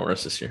getting the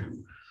Norris this year.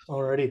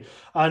 Alrighty.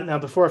 Now,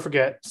 before I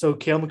forget, so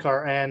Cale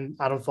Makar and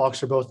Adam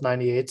Fox are both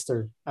 98s.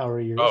 They're our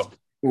years.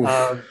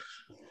 Oh.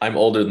 I'm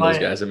older than those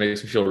guys. It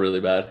makes me feel really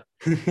bad.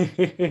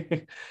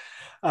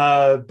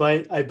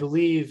 But I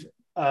believe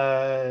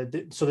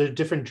so they're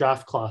different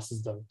draft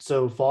classes though.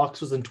 So Fox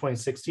was in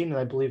 2016 and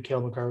I believe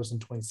Cale Makar was in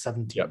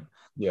 2017.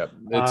 Yep.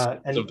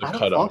 And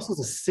Adam Fox was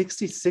a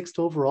 66th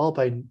overall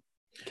by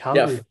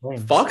Calgary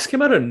Flames. Fox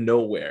came out of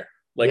nowhere.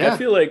 I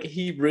feel like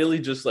he really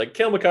just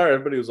Cale Makar,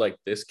 everybody was like,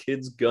 this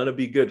kid's gonna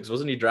be good. Because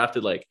wasn't he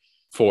drafted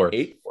fourth?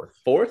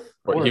 Fourth?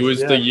 He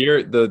was the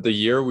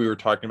year we were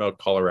talking about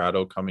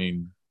Colorado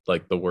coming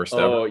the worst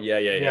ever. Oh,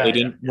 yeah. They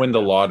didn't win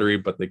the lottery,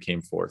 but they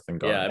came fourth and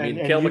got. Yeah, I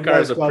mean, Cale Makar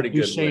is a pretty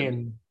good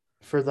win.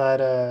 For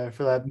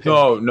that pick.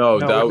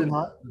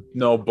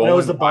 No, Bowen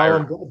was the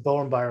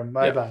Bowen Byram.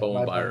 My bad.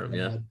 Bowen Byram,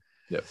 yeah.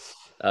 Yep.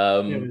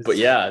 But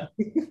yeah,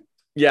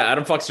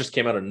 Adam Fox just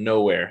came out of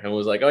nowhere and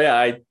was like, oh yeah,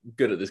 I'm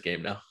good at this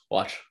game now.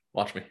 Watch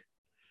me.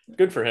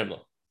 Good for him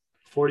though.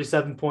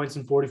 47 points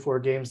in 44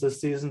 games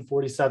this season,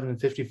 47 and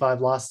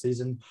 55 last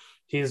season.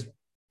 He's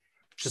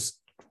just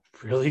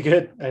really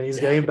good and he's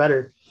getting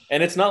better.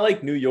 And it's not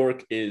like New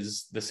York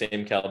is the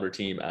same caliber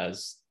team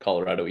as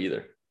Colorado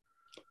either.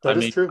 That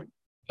is true.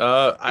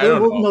 I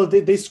don't know. No,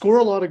 they score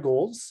a lot of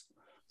goals,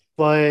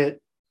 but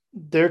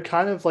they're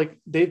kind of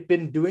they've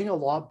been doing a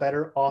lot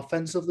better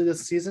offensively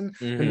this season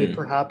than they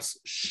perhaps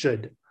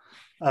should.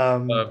 I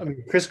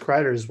mean, Chris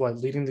Kreider is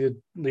leading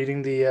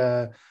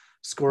the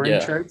scoring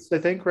charts, I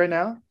think, right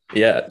now.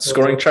 Yeah,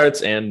 scoring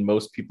charts and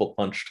most people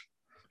punched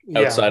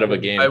outside of a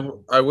game.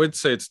 I would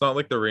say it's not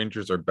like the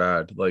Rangers are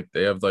bad.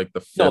 They have the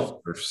fifth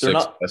or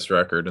sixth best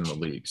record in the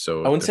league.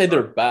 So I wouldn't say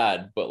they're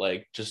bad, but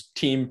just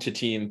team to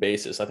team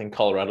basis, I think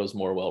Colorado's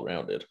more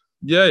well-rounded.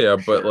 Yeah,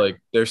 but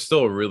they're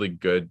still a really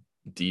good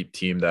deep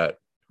team that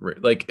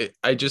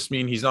I just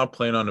mean he's not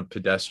playing on a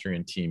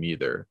pedestrian team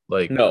either.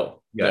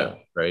 No.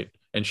 Right.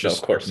 And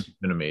just of course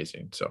been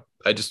amazing. So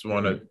I just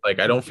want to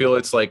I don't feel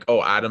it's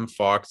Adam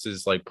Fox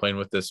is playing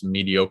with this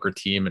mediocre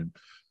team and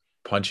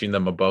punching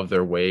them above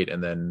their weight,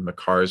 and then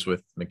Makar's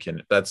with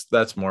McKinnon.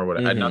 That's more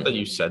what I not that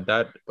you said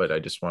that, but I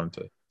just wanted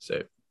to say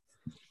it.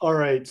 All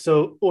right.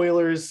 So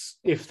Oilers,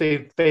 if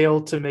they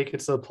fail to make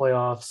it to the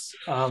playoffs,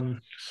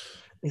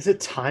 is it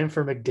time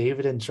for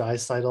McDavid and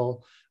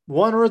Draisaitl,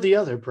 one or the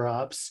other,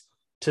 perhaps,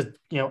 to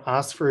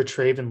ask for a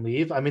trade and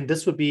leave? I mean, they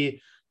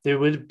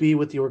would be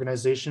with the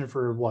organization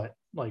for what,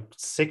 like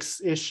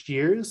 6-ish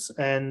years,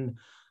 and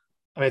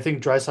I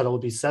think Draisaitl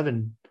would be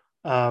 7.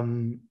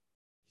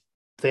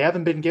 They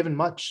haven't been given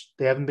much.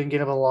 They haven't been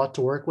given a lot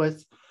to work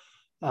with.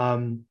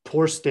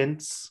 Poor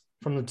stints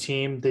from the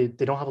team. They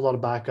don't have a lot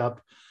of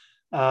backup.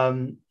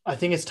 I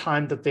think it's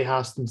time that they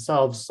ask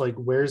themselves, like,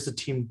 where's the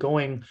team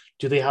going?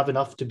 Do they have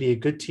enough to be a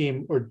good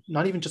team, or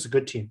not even just a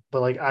good team,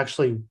 but like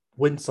actually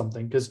win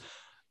something? Because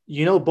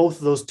both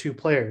of those two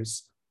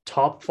players,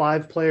 top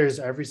 5 players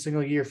every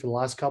single year for the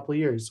last couple of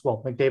years.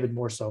 Well, McDavid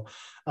more so.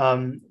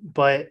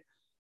 But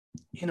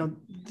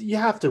you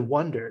have to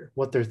wonder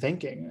what they're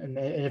thinking, and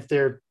if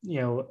they're,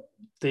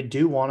 they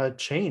do want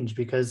to change,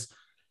 because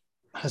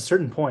at a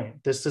certain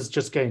point, this is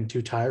just getting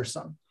too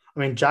tiresome. I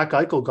mean, Jack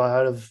Eichel got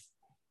out of,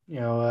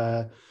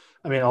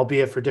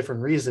 albeit for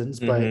different reasons,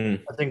 but I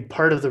think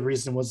part of the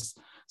reason was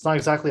it's not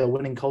exactly a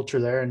winning culture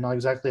there, and not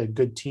exactly a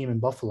good team in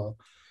Buffalo.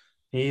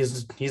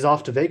 He's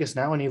off to Vegas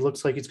now, and he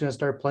looks like he's going to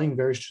start playing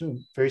very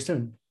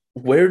soon.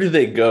 Where do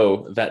they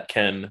go that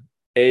can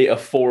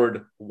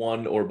afford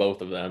one or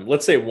both of them?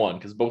 Let's say one,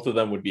 because both of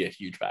them would be a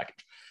huge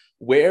package.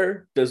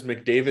 Where does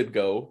McDavid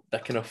go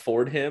that can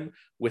afford him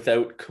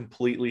without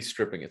completely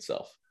stripping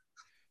itself?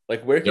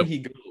 Like, where can he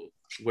go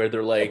where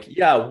they're like,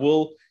 yeah,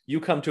 you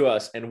come to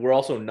us, and we're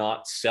also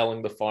not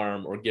selling the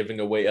farm or giving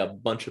away a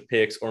bunch of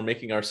picks or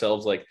making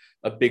ourselves like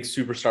a big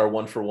superstar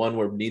 1-for-1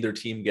 where neither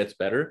team gets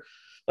better.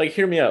 Like,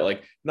 hear me out.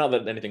 Like, not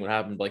that anything would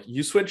happen. Like,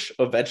 you switch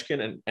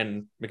Ovechkin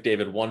and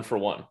McDavid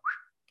 1-for-1.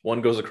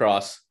 One goes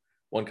across,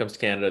 one comes to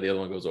Canada, the other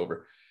one goes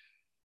over.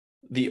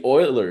 The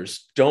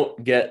Oilers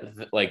don't get,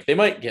 like, they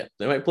might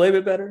play a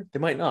bit better. They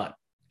might not.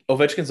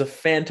 Ovechkin's a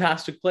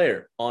fantastic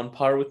player, on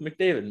par with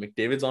McDavid.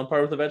 McDavid's on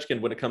par with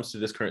Ovechkin when it comes to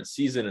this current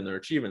season and their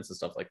achievements and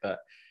stuff like that.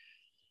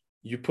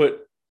 You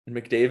put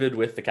McDavid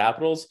with the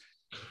Capitals,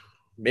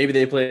 maybe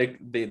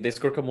they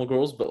score a couple more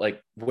goals, but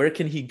like, where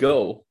can he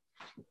go?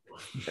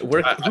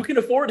 Who can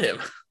afford him?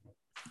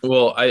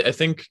 Well, I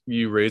think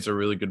you raise a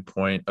really good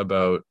point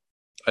about,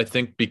 I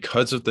think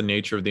because of the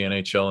nature of the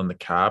NHL and the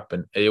cap,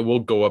 and it will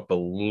go up a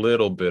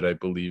little bit, I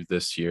believe,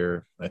 this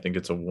year. I think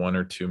it's a $1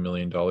 or $2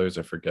 million,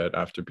 I forget,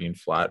 after being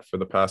flat for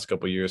the past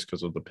couple of years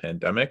because of the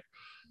pandemic.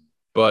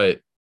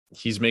 But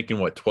he's making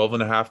what,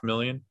 $12.5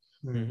 million?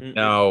 Mm-hmm.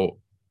 Now,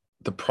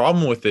 the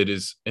problem with it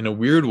is, in a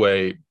weird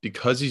way,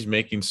 because he's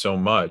making so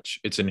much,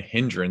 it's an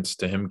hindrance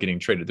to him getting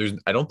traded.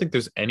 I don't think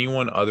there's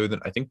anyone other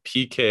than, I think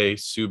PK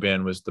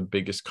Subban was the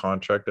biggest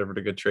contract ever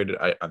to get traded.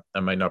 I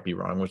might not be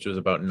wrong, which was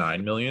about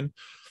 $9 million.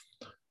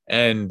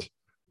 And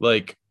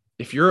like,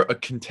 if you're a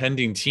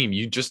contending team,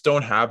 you just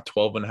don't have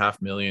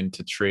 $12.5 million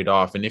to trade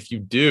off. And if you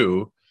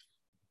do,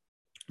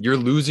 you're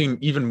losing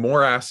even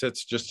more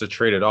assets just to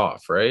trade it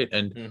off, right?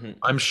 And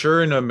I'm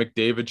sure in a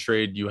McDavid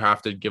trade, you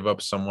have to give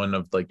up someone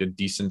of like a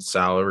decent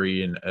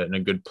salary and a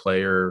good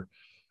player.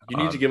 You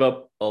need to give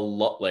up a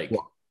lot,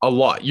 a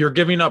lot. You're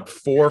giving up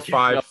 4 or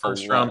 5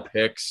 first-round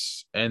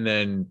picks, and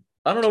then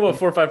I don't know about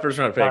 4 or 5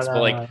 first-round picks, but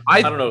like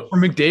I don't know. For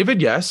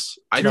McDavid, yes.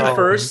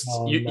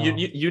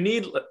 You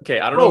need. Okay,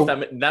 I don't know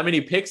if that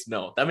many picks.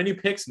 No, that many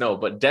picks. No,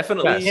 but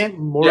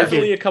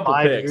definitely a couple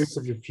 5 picks. years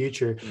of your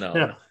future.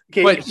 No.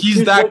 Okay, but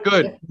he's that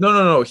good.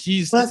 No.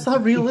 That's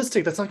not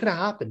realistic. That's not going to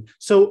happen.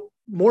 So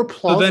more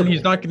plausible. So then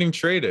he's not getting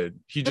traded.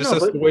 He just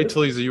has to wait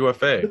till he's a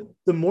UFA.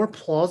 The more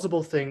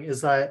plausible thing is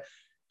that,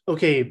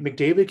 okay,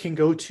 McDavid can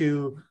go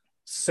to,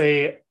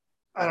 say,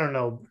 I don't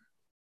know,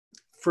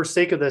 for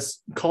sake of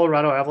this,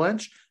 Colorado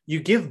Avalanche. You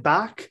give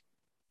back,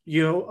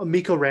 a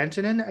Mikko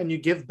Rantanen, and you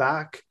give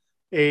back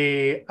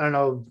a, I don't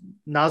know,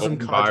 Nazem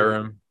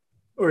Kadri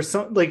or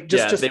something like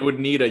just. They would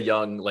need a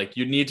young, like,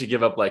 you need to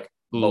give up like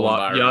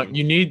young.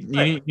 You need.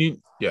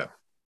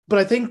 But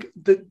I think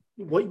that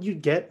what you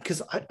get,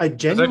 because I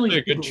genuinely, that's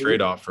actually a good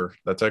trade offer.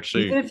 That's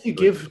actually, even if you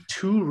give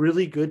 2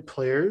 really good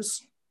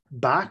players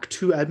back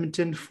to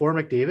Edmonton for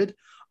McDavid,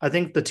 I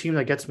think the team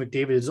that gets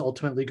McDavid is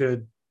ultimately going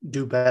to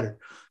do better,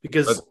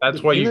 because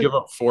that's why you give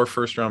up 4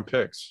 first-round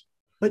picks.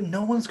 But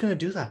no one's going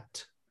to do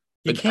that.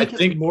 I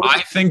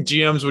think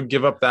GMs would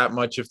give up that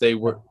much if they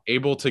were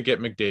able to get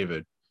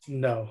McDavid.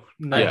 No.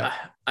 Yeah.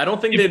 I don't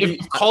think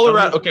if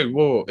Colorado. Okay,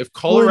 whoa. If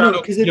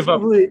Colorado give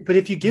up, but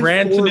if you give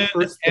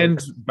Rantanen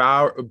and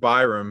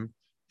Byram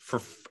for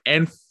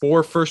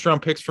 4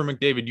 first-round picks for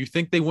McDavid, you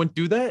think they wouldn't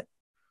do that?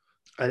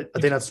 I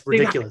think that's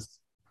ridiculous.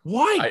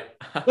 Why?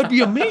 That'd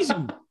be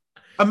amazing.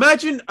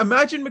 Imagine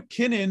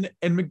McKinnon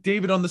and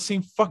McDavid on the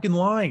same fucking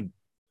line.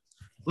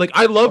 Like,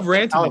 I love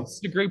Rantanen.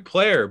 He's a great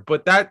player,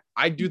 but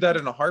I'd do that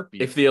in a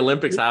heartbeat. If the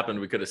Olympics happened,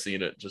 we could have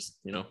seen it. Just,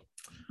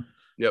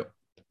 Yep.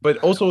 But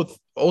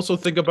also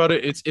think about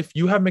it. It's, if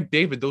you have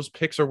McDavid, those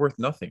picks are worth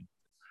nothing.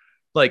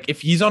 Like,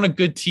 if he's on a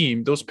good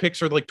team, those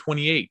picks are like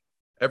 28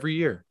 every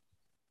year.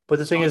 But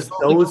the thing is,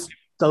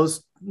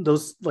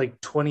 those like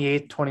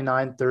 28,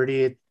 29,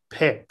 38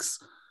 picks,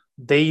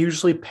 they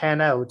usually pan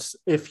out.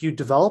 If you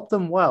develop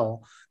them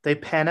well, they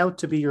pan out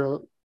to be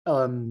your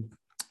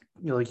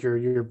like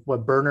your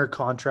what burner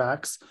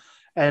contracts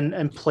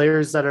and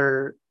players that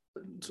are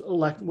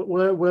like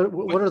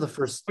what are the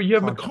first? But you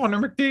have Connor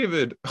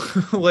McDavid.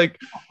 like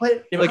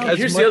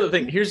here's the other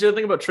thing. Here's the other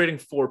thing about trading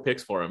 4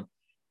 picks for him.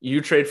 You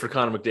trade for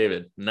Connor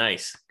McDavid.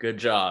 Nice. Good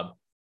job.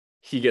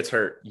 He gets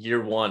hurt. Year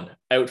 1,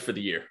 out for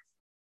the year.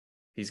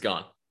 He's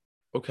gone.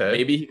 Okay.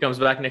 Maybe he comes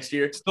back next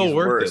year. Still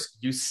worth it.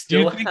 You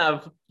still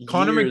have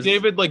Connor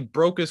McDavid like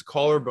broke his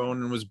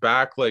collarbone and was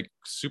back like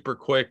super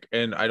quick.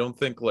 And I don't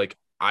think like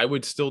I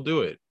would still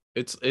do it.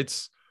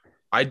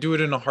 I do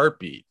it in a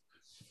heartbeat.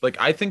 Like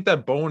I think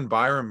that Bowen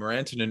Byram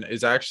Rantanen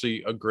is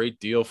actually a great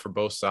deal for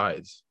both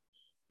sides.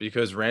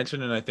 Because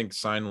Rantanen, I think,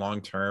 signed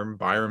long-term.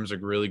 Byram's a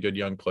really good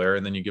young player,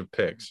 and then you give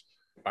picks.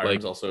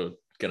 Byram's also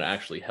going to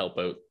actually help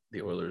out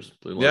the Oilers.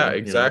 Blue line, yeah,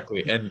 exactly.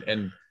 You know?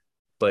 And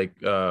like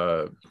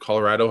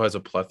Colorado has a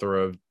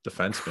plethora of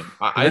defensemen.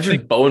 I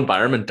think Bowen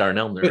Byram and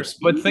Darnell Nurse.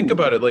 But think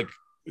about it. Like,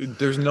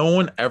 there's no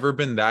one ever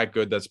been that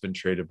good that's been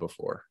traded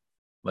before.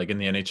 Like in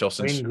the NHL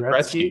since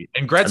Gretzky.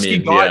 And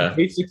Gretzky got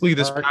basically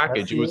this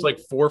package. It was like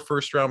 4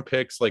 first-round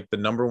picks, like the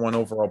number 1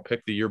 overall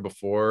pick the year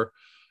before.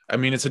 I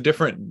mean, it's a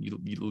different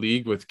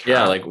league with cap.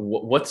 Yeah, like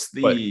what's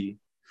the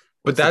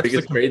that's the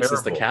biggest trade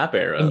since the cap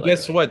era? And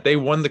guess what? They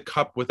won the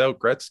cup without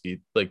Gretzky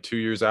like 2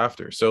 years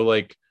after. So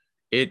like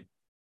it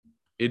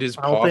is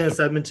possible. I don't think this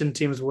Edmonton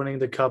team's winning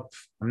the cup.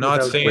 I'm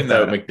not saying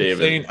that.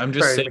 McDavid. I'm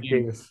just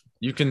saying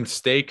you can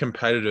stay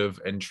competitive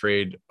and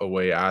trade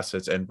away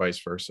assets and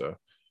vice versa.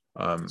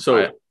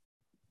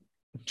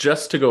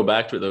 Just to go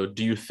back to it though,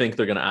 do you think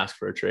they're going to ask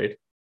for a trade?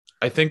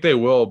 I think they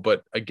will,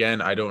 but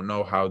again, I don't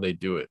know how they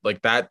do it.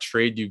 Like that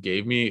trade you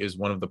gave me is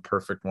one of the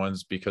perfect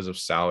ones because of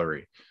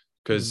salary.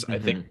 Because I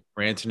think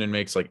Rantanen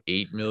makes like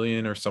 $8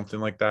 million or something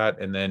like that,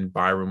 and then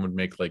Byram would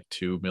make like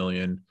 $2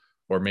 million,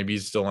 or maybe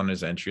he's still on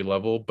his entry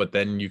level. But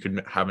then you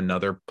could have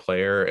another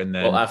player, and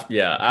then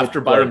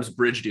after Byram's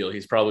bridge deal,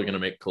 he's probably going to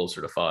make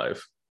closer to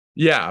 5.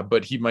 Yeah,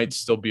 but he might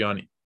still be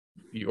on.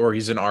 Or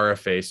he's an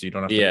RFA, so you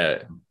don't have to.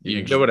 Yeah,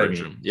 you get what I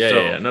mean.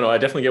 Yeah. No, I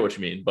definitely get what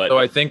you mean. But so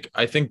I think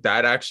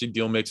that actually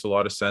deal makes a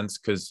lot of sense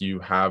because you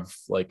have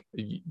like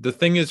the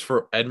thing is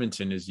for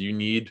Edmonton is you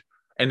need,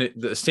 and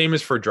the same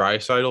is for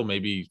Draisaitl,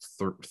 maybe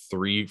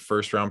 3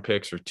 first-round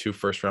picks or 2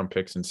 first-round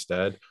picks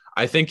instead.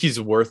 I think he's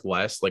worth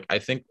less. Like I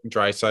think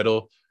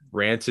Draisaitl,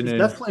 Rantanen, he's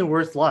definitely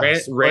worth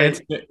less.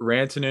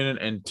 Rantanen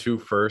and 2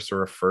 firsts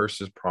or a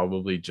first is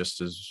probably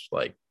just as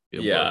like.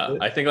 Yeah,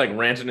 I think like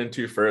Rantanen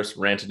 2 first,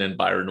 Rantanen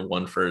Byron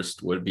 1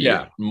 first would be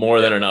more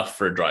than enough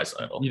for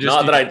Draisaitl.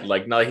 Not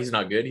that he's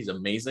not good, he's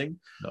amazing.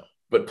 No.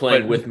 But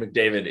playing with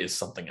McDavid is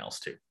something else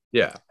too.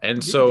 Yeah.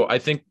 And so I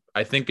think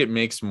it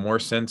makes more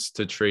sense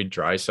to trade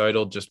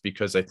Draisaitl just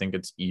because I think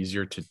it's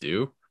easier to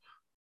do.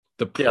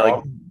 The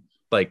problem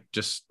the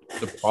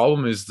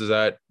problem is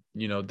that,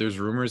 you know, there's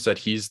rumors that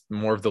he's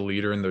more of the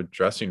leader in the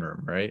dressing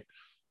room, right?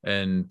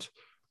 And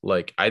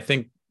like I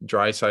think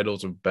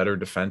Draisaitl's a better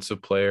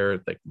defensive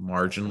player, like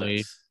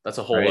marginally. That's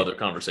a whole other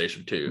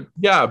conversation too.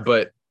 Yeah,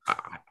 but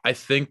I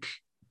think.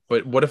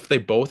 But what if they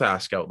both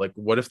ask out? Like,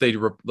 what if they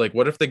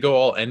go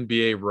all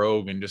NBA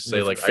rogue and just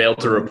say like fail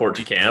to report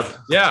to camp?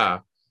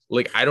 Yeah,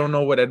 like I don't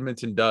know what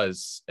Edmonton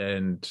does,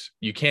 and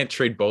you can't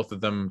trade both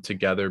of them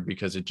together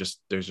because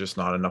there's just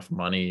not enough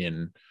money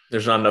and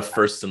there's not enough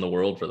firsts in the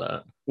world for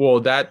that. Well,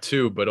 that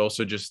too, but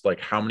also just like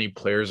how many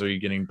players are you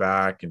getting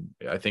back? And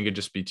I think it'd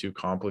just be too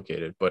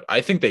complicated. But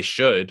I think they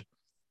should.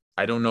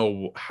 I don't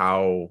know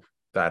how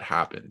that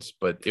happens,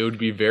 but it would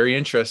be very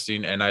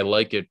interesting, and I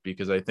like it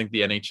because I think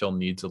the NHL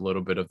needs a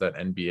little bit of that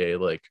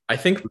NBA. Like I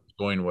think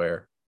going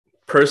where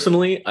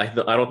personally, I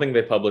don't think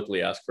they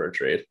publicly ask for a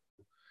trade.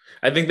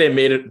 I think they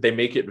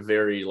make it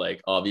very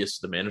like obvious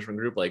to the management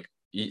group, like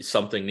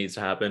something needs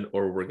to happen,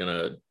 or we're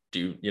gonna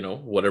do, you know,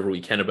 whatever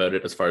we can about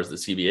it as far as the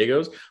CBA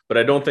goes. But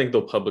I don't think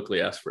they'll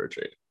publicly ask for a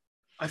trade.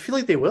 I feel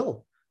like they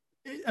will.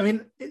 I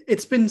mean,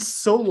 it's been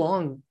so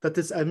long that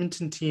this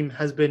Edmonton team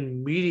has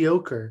been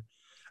mediocre.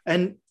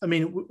 And I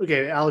mean,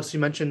 okay, Alex, you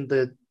mentioned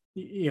that,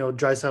 you know,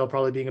 Draisaitl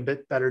probably being a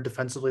bit better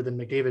defensively than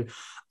McDavid.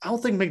 I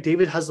don't think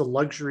McDavid has the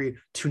luxury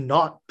to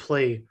not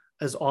play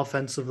as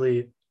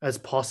offensively as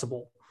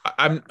possible.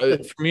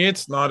 For me,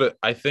 it's not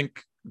I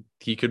think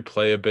he could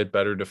play a bit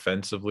better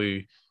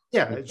defensively.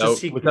 Yeah,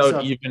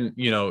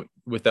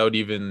 without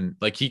even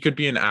like he could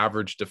be an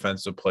average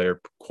defensive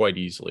player quite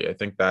easily. I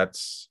think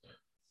that's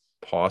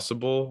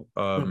possible.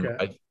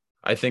 Okay.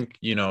 I think,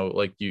 you know,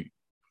 like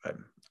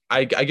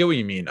I get what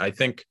you mean. I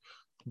think,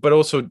 but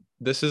also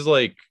this is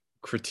like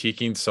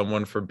critiquing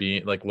someone for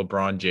being like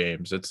LeBron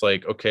James. It's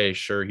like, okay,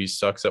 sure, he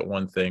sucks at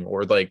one thing,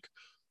 or like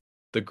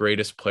the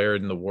greatest player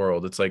in the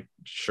world. It's like,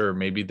 sure,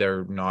 maybe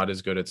they're not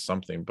as good at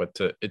something, but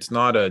it's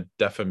not a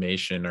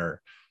defamation,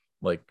 or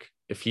like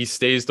if he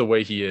stays the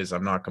way he is,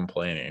 I'm not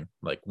complaining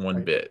like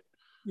one bit.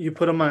 You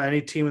put him on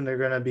any team and they're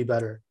going to be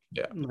better.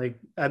 Yeah. Like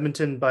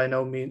Edmonton by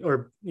no means,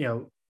 or, you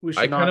know,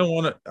 I kind of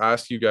want to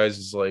ask you guys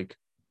is like,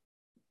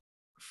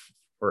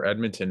 or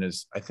Edmonton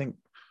is, I think,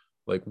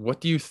 like,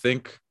 what do you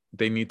think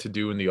they need to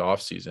do in the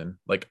offseason?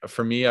 Like,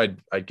 for me,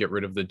 I'd get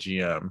rid of the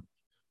GM.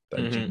 That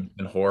GM's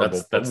been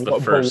horrible. That's the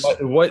But first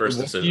what do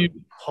you,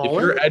 decision.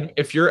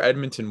 if you're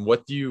Edmonton,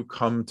 what do you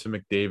come to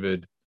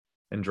McDavid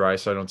and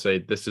Draisaitl and say,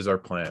 this is our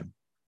plan?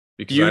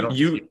 Because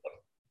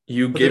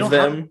you give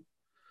them,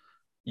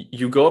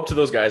 you go up to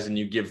those guys and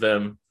you give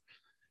them,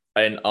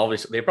 and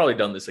obviously they've probably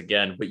done this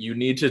again, but you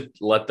need to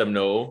let them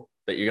know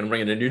that you're going to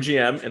bring in a new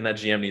GM and that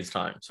GM needs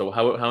time. So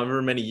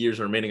however many years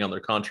are remaining on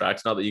their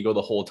contracts, not that you go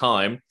the whole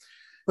time,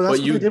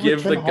 but you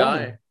give the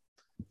guy.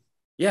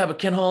 Yeah, but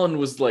Ken Holland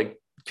was like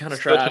kind of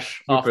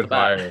trash off the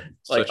bat.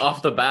 Like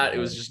off the bat, it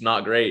was just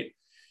not great.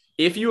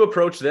 If you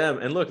approach them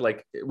and look,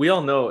 like we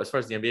all know, as far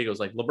as the NBA goes,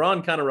 like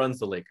LeBron kind of runs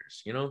the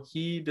Lakers. You know,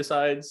 he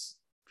decides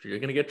if you're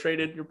going to get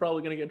traded, you're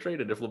probably going to get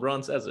traded if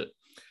LeBron says it.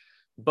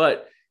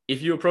 But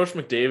if you approach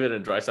McDavid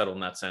and Draisaitl in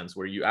that sense,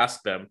 where you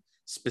ask them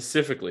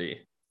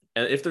specifically,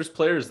 and if there's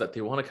players that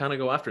they want to kind of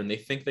go after and they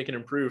think they can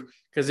improve,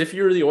 because if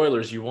you're the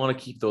Oilers, you want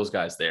to keep those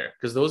guys there,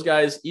 because those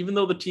guys, even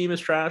though the team is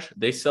trash,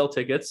 they sell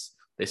tickets,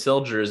 they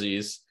sell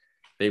jerseys,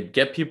 they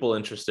get people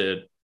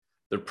interested.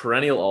 They're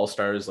perennial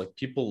all-stars. Like,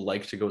 people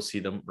like to go see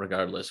them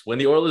regardless. When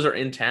the Oilers are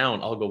in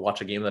town, I'll go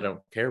watch a game that I don't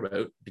care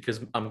about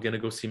because I'm going to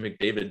go see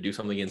McDavid do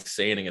something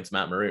insane against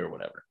Matt Murray or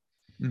whatever.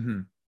 Mm-hmm.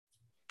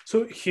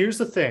 So here's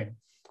the thing.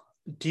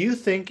 Do you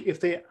think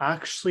if they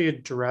actually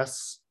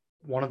address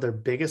one of their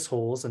biggest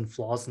holes and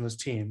flaws in this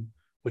team,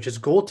 which is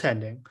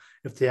goaltending,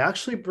 if they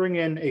actually bring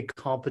in a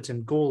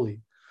competent goalie,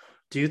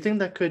 do you think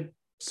that could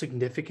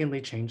significantly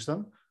change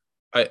them?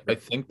 I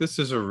think this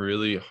is a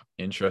really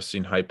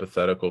interesting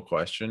hypothetical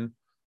question,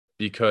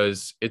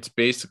 because it's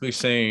basically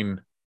saying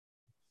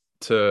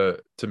to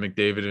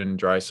McDavid and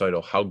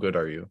Draisaitl, how good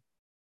are you?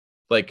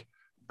 Like,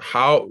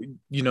 how,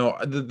 you know,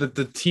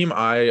 the team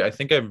I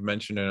think I've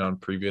mentioned it on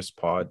previous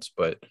pods,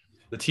 but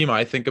the team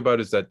I think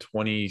about is that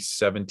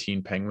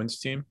 2017 Penguins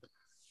team.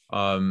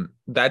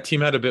 That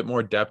team had a bit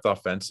more depth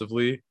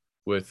offensively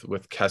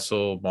with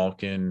Kessel,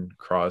 Malkin,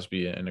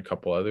 Crosby, and a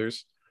couple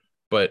others,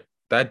 but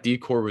that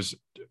decor was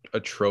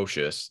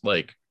atrocious.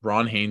 Like,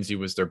 Ron Hainsey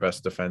was their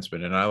best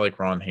defenseman, and I like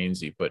Ron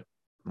Hainsey, but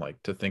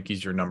like, to think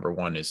he's your number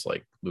one is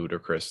like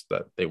ludicrous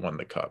that they won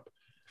the cup.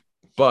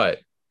 But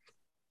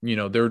you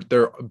know,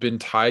 they're been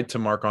tied to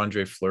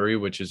Marc-Andre Fleury,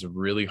 which is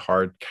really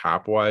hard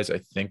cap wise. I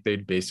think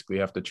they'd basically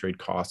have to trade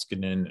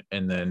Koskinen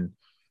and then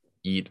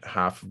eat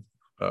half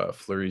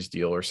Fleury's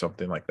deal or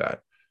something like that.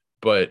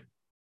 But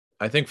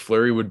I think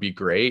Fleury would be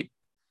great.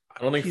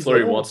 I don't think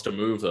Fleury wants to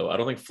move, though. I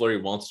don't think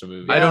Fleury wants to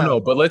move. I don't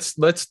know, but let's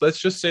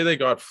just say they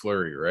got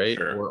Fleury, right?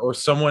 Sure. Or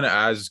someone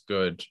as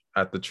good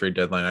at the trade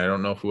deadline. I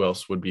don't know who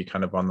else would be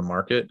kind of on the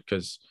market,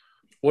 because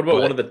what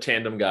about one of the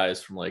tandem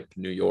guys from like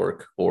New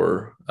York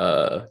or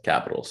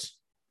Capitals?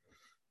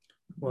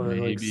 Well,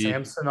 like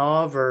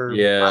Samsonov or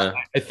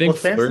I think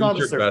Samsonov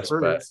is their best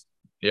bet.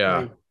 Yeah.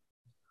 Like,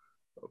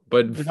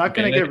 but they're not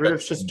going to get rid of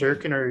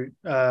Shesterkin or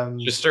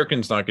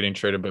Shesterkin's not getting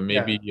traded, but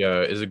maybe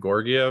is it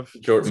Georgiev?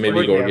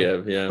 Maybe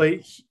Georgiev, yeah.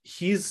 But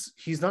he's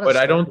not. But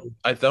I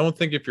don't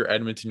think if you're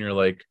Edmonton, you're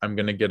like, I'm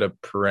going to get a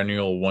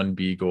perennial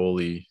 1B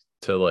goalie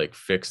to like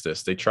fix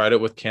this. They tried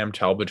it with Cam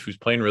Talbot, who's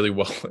playing really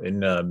well in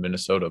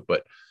Minnesota,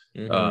 but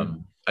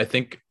I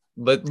think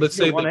let's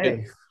say they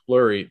get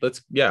Fleury.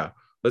 Let's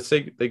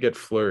say they get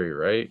Fleury,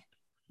 right?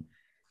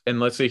 And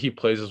let's say he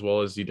plays as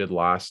well as he did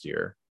last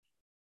year.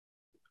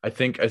 I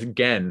think,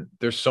 again,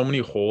 there's so many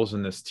holes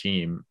in this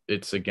team.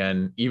 It's,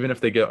 again, even if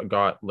they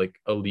got like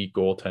elite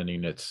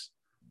goaltending, it's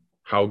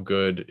how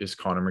good is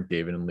Connor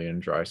McDavid and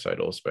Leon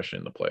Draisaitl, especially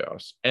in the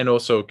playoffs? And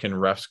also, can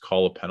refs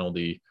call a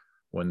penalty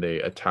when they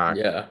attack?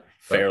 Yeah,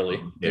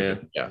 fairly. Yeah.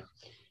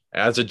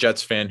 As a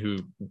Jets fan who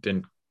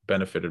didn't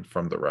benefited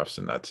from the refs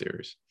in that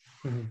series.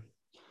 Mm-hmm.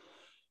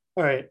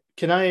 All right.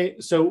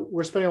 So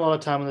we're spending a lot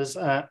of time on this.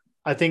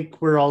 I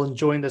think we're all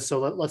enjoying this. So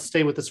let's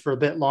stay with this for a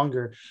bit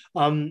longer.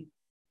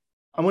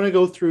 I'm going to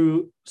go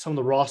through some of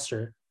the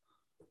roster,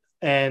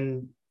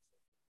 and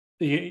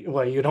you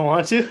don't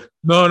want to?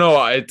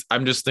 No,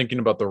 I'm just thinking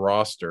about the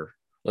roster.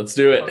 Let's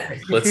do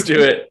it. Let's do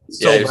it.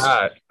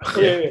 Bad.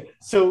 Okay.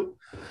 So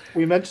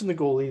we mentioned the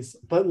goalies,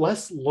 but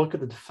let's look at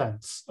the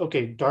defense.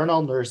 Okay.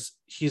 Darnell Nurse,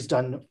 he's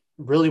done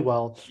really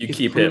well. He's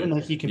keep him.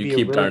 That he can you be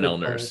keep a really Darnell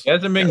Nurse. He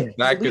hasn't been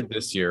that good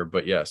this year,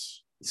 but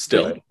yes. He's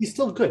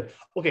still good.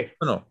 Okay.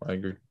 No, I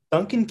agree.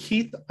 Duncan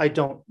Keith, I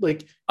don't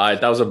like.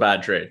 That was a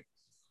bad trade.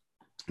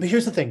 But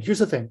here's the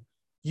thing.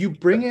 You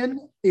bring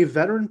in a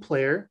veteran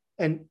player,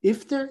 and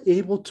if they're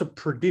able to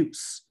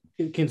produce,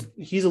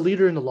 he's a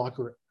leader in the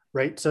locker room,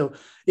 right? So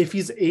if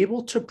he's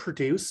able to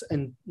produce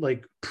and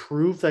like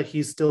prove that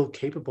he's still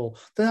capable,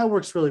 then that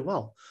works really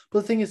well.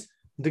 But the thing is,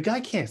 the guy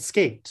can't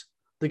skate.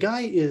 The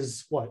guy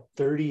is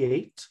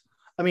 38.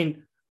 I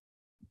mean,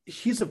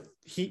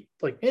 he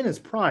like in his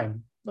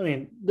prime. I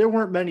mean, there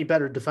weren't many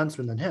better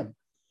defensemen than him,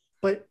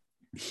 but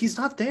he's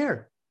not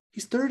there.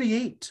 He's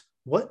 38.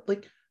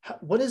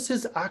 What is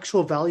his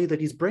actual value that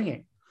he's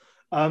bringing?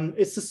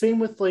 It's the same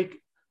with like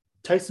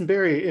Tyson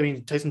Barrie. I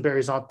mean, Tyson Barrie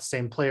is not the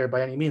same player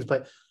by any means,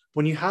 but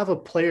when you have a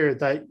player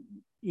that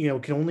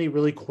can only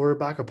really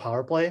quarterback a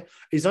power play.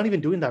 He's not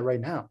even doing that right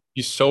now.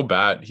 He's so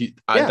bad.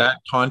 That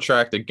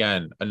contract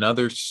again,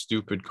 another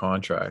stupid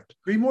contract.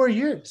 3 more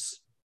years.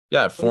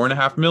 Yeah,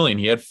 $4.5 million.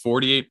 He had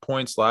 48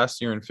 points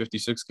last year in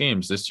 56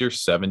 games. This year,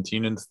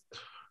 17 and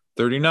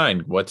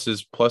 39. What's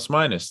his plus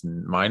minus?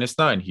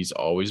 -9. He's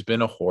always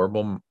been a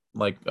horrible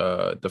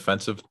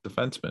defensive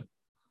defenseman.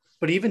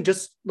 But even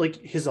just like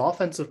his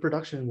offensive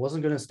production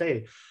wasn't going to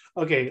stay.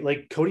 Okay,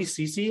 like Cody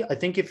Ceci, I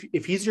think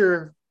if he's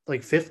your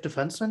like 5th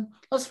defenseman,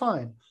 that's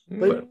fine.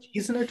 But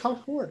he's in their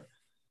top 4.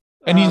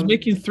 And he's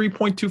making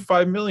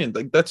 $3.25 million.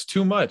 Like that's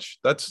too much.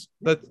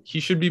 That he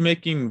should be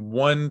making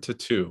 1 to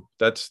 2.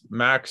 That's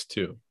max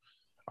 2.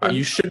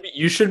 You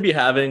should be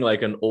having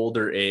like an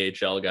older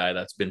AHL guy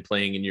that's been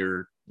playing in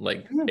your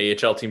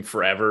AHL team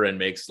forever and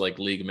makes like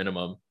league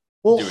minimum.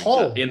 Well,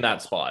 Hall in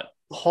that spot.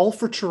 Hall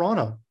for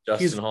Toronto.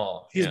 Justin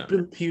Hall.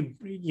 He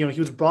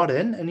was brought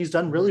in and he's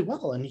done really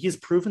well, and he's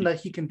proven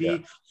that he can be. Yeah.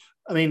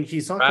 I mean,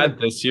 he's not bad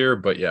this year,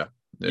 but yeah.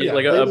 Yeah,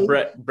 like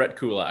a Brett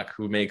Kulak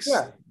who makes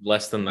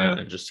less than that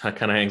and just kind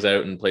of hangs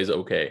out and plays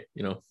okay,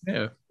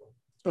 Yeah.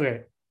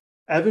 Okay.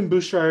 Evan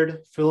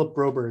Bouchard, Philip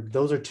Broberg.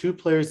 Those are 2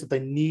 players that they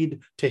need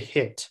to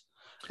hit.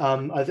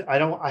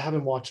 I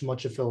haven't watched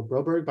much of Philip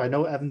Broberg, but I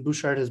know Evan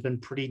Bouchard has been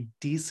pretty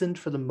decent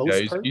for the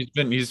most part.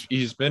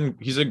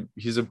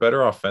 He's a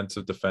better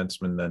offensive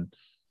defenseman than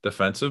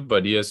defensive,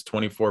 but he has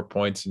 24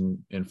 points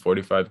in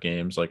 45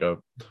 games, like a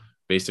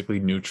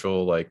basically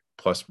neutral, like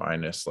plus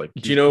minus. Like,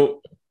 do you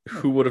know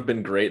who would have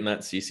been great in that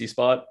CC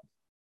spot?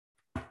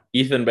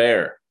 Ethan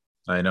Bear.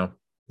 I know.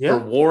 Yeah.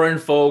 For Warren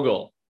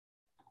Fogle.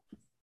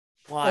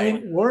 Why? I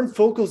mean, Warren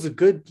Fogel's a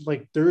good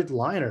like 3rd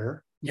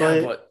liner.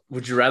 Yeah, but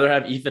would you rather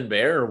have Ethan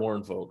Bear or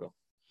Warren Fogle?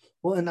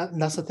 Well, and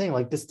that's the thing.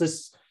 Like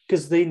this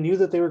because they knew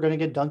that they were going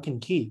to get Duncan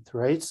Keith,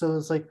 right? So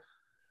it's like,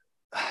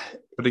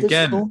 but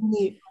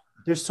again,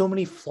 there's so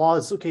many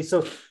flaws. Okay,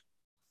 so,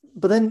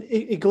 but then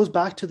it goes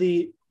back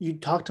to you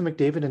talk to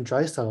McDavid and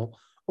Draisaitl.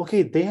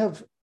 Okay, they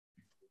have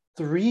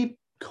 3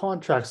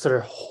 contracts that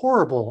are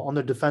horrible on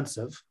their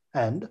defensive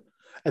end,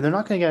 and they're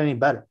not going to get any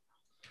better.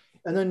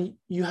 And then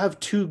you have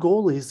 2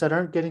 goalies that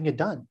aren't getting it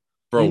done.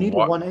 Bro, you need a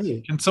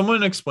 1A. Can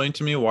someone explain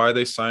to me why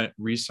they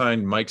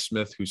re-signed Mike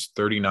Smith, who's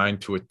 39,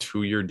 to a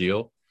 2-year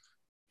deal?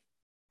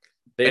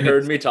 They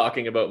heard me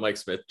talking about Mike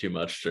Smith too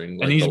much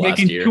during and he's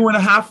making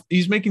 2.5.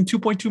 He's making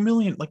 $2.2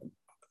 million. Like,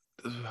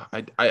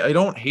 I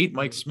don't hate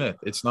Mike Smith.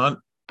 It's not,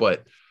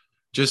 but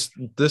just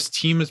this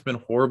team has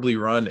been horribly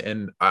run,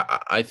 and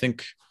I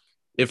think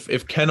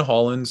if Ken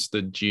Holland's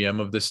the GM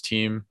of this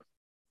team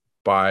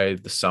by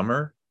the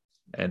summer.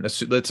 And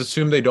let's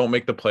assume they don't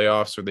make the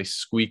playoffs or they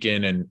squeak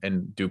in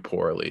and do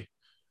poorly.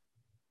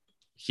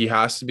 He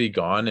has to be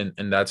gone.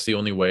 And that's the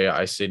only way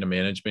I say to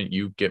management,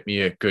 you get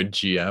me a good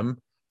GM.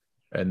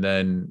 I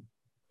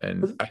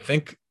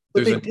think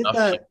there's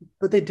enough.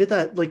 But they did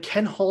that. Like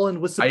Ken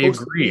Holland was supposed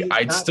to be.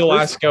 I'd still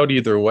ask out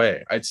either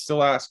way. Right.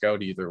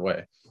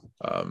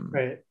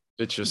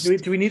 It's just.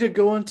 Do we need to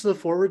go into the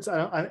forwards?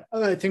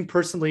 I think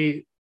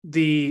personally,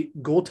 the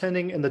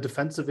goaltending and the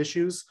defensive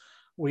issues,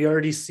 we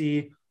already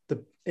see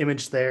the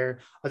image there.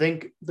 I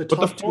think the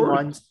top 2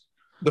 lines,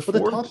 the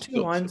top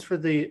 2 lines for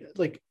the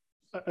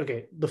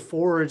the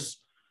forwards.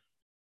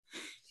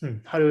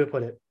 How do I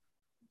put it?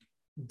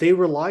 They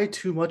rely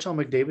too much on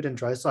McDavid and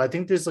Draisaitl. I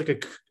think there's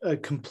like a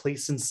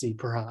complacency,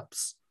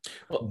 perhaps.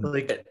 Well,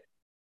 like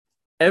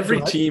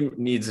every team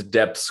needs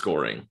depth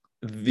scoring.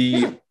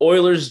 The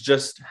Oilers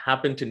just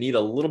happen to need a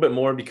little bit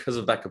more because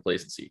of that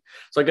complacency.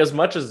 So, like, as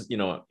much as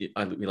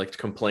we like to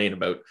complain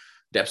about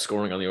depth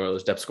scoring on the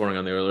Oilers,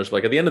 but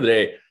like at the end of the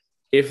day,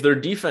 if their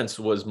defense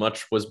was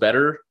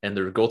better and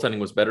their goaltending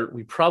was better,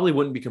 we probably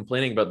wouldn't be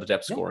complaining about the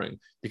depth scoring,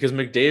 because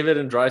McDavid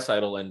and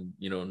Draisaitl and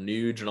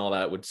Nuge and all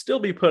that would still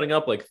be putting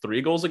up like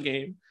 3 goals a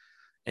game.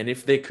 And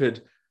if they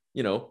could,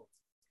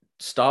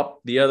 stop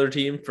the other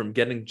team from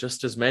getting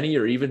just as many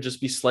or even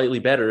just be slightly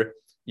better,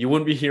 you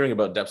wouldn't be hearing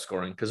about depth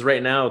scoring, because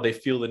right now they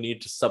feel the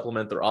need to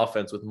supplement their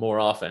offense with more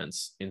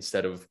offense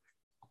instead of.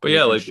 But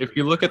yeah, like if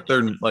you look at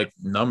their like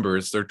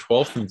numbers, they're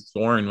 12th in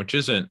scoring, which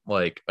isn't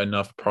like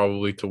enough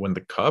probably to win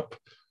the cup,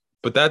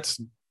 but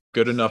that's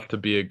good enough to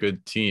be a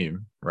good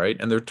team, right?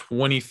 And they're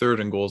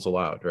 23rd in goals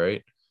allowed,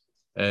 right?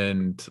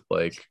 And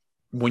like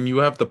when you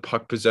have the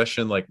puck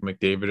possession like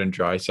McDavid and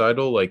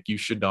Draisaitl, like you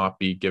should not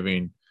be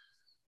giving.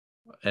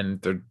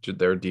 And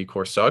their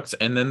decor sucks,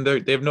 and then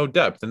they have no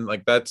depth, and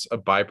like that's a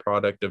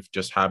byproduct of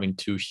just having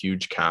 2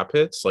 huge cap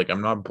hits. Like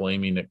I'm not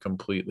blaming it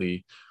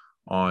completely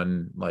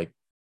on like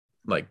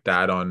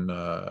that on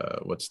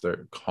what's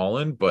their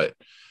Colin, but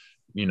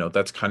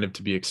that's kind of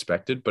to be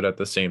expected. But at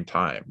the same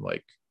time,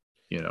 like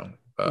and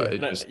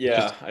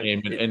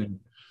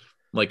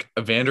like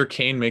Evander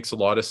Kane makes a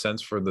lot of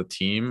sense for the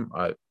team.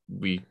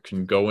 We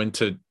can go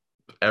into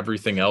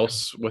everything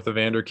else with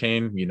Evander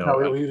Kane. We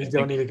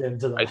don't need to get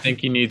into that. I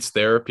think he needs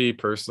therapy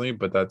personally,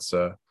 but that's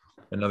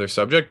another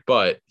subject.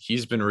 But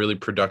he's been really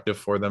productive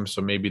for them,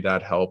 so maybe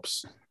that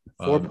helps.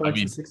 4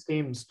 points in 6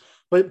 games.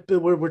 But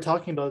we're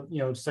talking about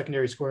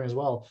secondary scoring as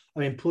well. I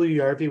mean,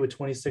 Puljujärvi with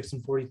 26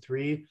 and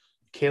 43.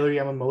 Kaylor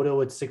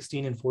Yamamoto at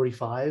 16 and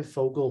 45,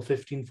 Fogle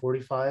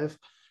 15-45.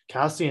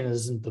 Cassian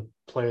isn't the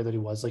player that he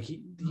was. Like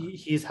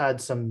he's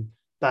had some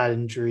bad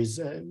injuries,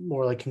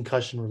 more like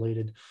concussion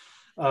related.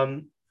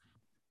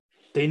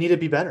 They need to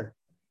be better.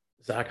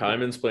 Zach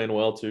Hyman's playing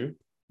well too.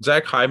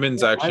 Zach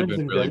Hyman's actually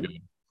been really good.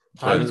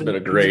 Hyman's been a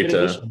great,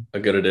 a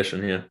good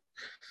addition. Yeah.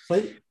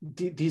 But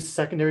these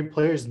secondary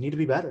players need to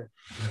be better.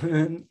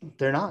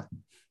 They're not.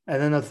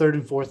 And then the third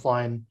and fourth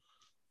line,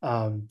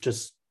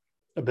 just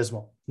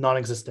abysmal,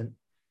 non-existent.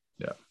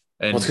 Yeah.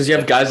 And it's because you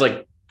have guys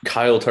like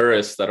Kyle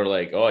Turris that are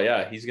like, oh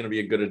yeah, he's going to be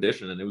a good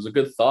addition. And it was a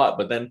good thought,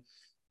 but then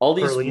all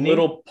these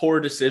little poor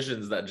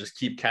decisions that just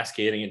keep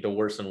cascading into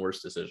worse and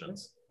worse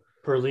decisions.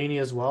 Perlini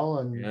as well.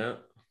 And yeah,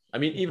 I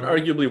mean, even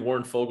arguably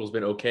Warren Fogel's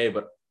been okay,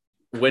 but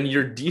when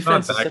your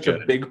defense is such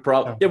a big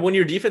problem, when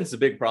your defense is a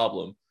big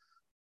problem,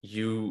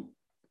 you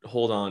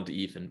hold on to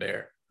Ethan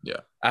Bear.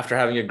 Yeah. After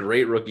having a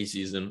great rookie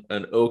season,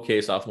 an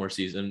okay sophomore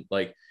season,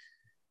 like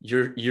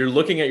you're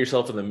looking at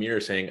yourself in the mirror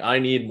saying, I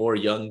need more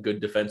young,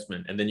 good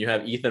defensemen. And then you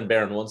have Ethan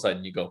Bear on one side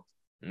and you go,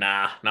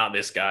 nah, not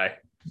this guy.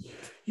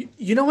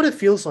 You know what it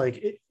feels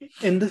like?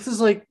 And this is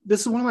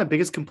one of my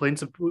biggest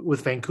complaints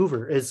with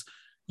Vancouver is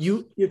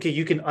you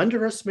can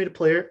underestimate a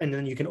player and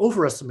then you can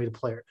overestimate a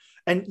player.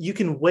 And you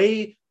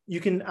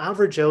can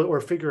average out or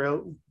figure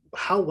out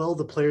how well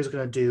the player is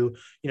going to do,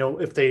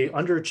 if they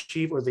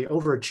underachieve or they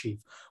overachieve.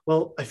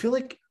 Well, I feel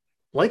like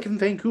in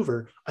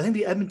Vancouver, I think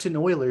the Edmonton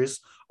Oilers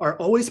are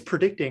always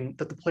predicting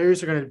that the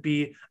players are going to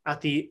be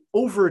at the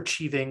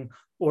overachieving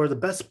or the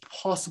best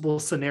possible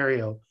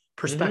scenario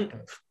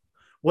perspective,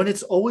 when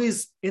it's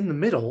always in the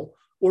middle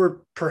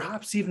or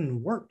perhaps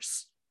even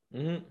worse.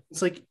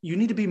 It's like you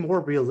need to be more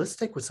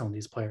realistic with some of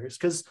these players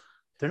because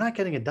they're not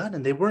getting it done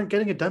and they weren't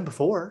getting it done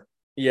before.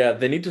 Yeah,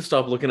 they need to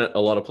stop looking at a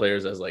lot of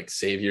players as like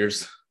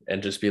saviors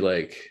and just be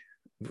like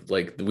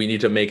we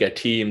need to make a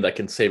team that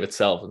can save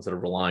itself instead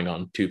of relying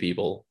on two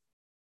people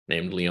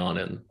named Leon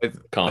and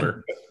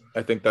Connor.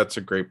 I think that's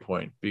a great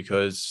point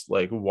because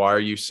why are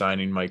you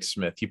signing Mike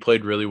Smith? He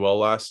played really well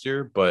last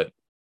year, but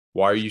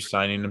why are you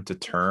signing him to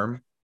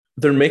term?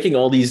 They're making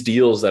all these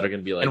deals that are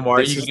going to be like, and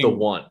this is the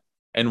one.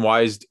 And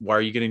why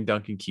are you getting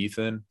Duncan Keith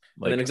in?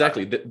 And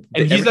exactly.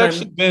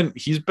 And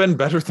he's been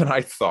better than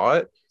I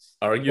thought.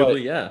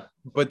 Arguably, yeah.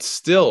 But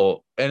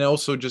still, and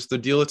also just the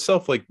deal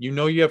itself,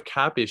 you have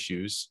cap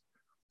issues.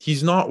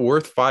 He's not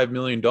worth $5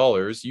 million.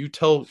 You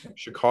tell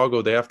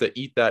Chicago they have to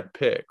eat that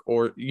pick,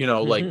 or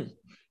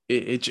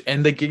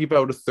and they gave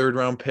out a third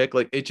round pick.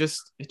 It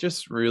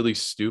just really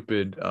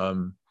stupid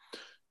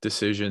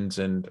decisions,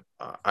 and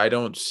I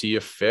don't see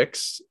a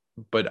fix.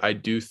 But I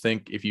do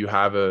think if you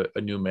have a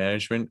new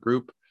management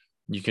group,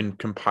 you can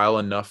compile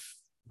enough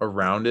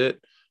around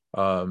it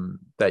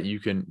that you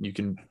can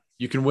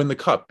win the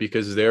cup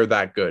because they're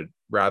that good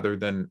rather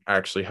than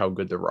actually how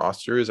good the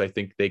roster is. I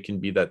think they can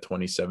be that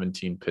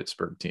 2017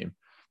 Pittsburgh team.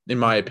 In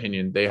my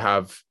opinion, they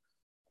have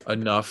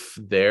enough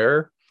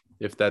there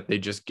if that they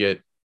just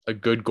get a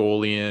good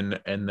goalie in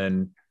and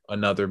then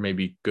another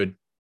maybe good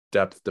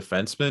depth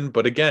defenseman.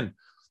 But again,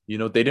 they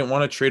didn't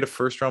want to trade a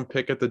first round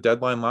pick at the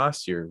deadline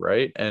last year.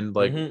 Right. And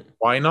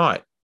why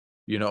not?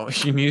 You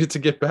needed to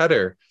get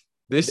better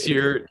this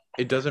year.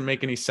 It doesn't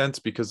make any sense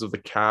because of the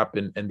cap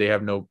and they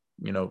have no,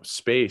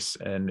 space.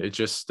 And it's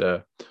just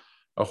a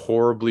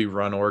horribly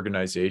run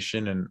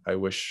organization. And I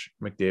wish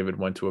McDavid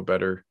went to a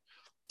better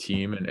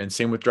team and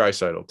same with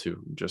Draisaitl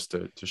too, just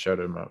to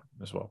shout him out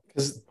as well.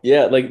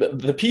 Yeah.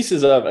 The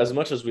pieces of, as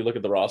much as we look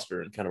at the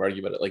roster and kind of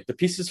argue about it, the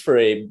pieces for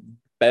a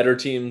better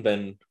team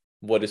than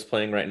what is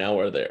playing right now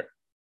are there.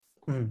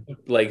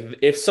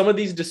 If some of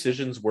these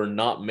decisions were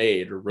not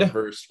made or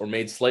reversed or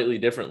made slightly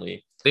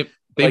differently, I'm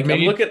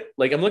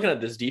looking at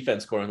this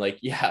defense core and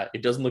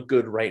it doesn't look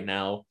good right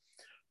now,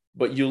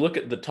 but you look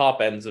at the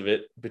top ends of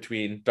it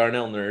between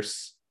Darnell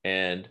Nurse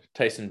and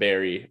Tyson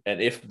Barrie,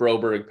 and if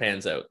Broberg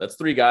pans out, that's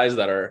three guys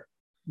that are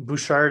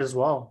Bouchard as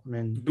well.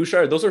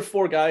 Bouchard, those are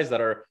four guys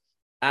that are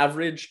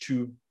average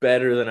to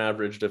better than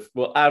average.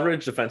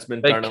 Average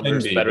defenseman, Darnell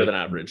Nurse better than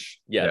average.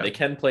 Yeah, they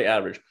can play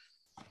average.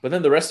 But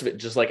then the rest of it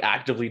just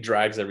actively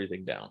drags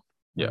everything down.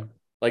 Yeah.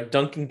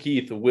 Duncan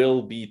Keith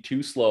will be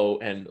too slow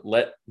and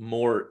let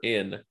more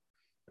in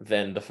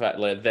than the fact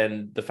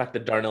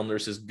that Darnell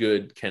Nurse is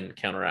good can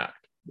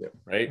counteract. Yeah.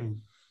 Right.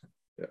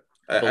 Yeah.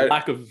 The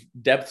lack of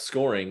depth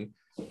scoring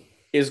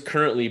is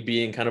currently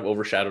being kind of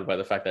overshadowed by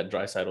the fact that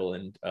Draisaitl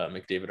and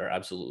McDavid are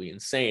absolutely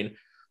insane.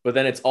 But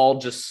then it's all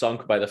just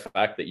sunk by the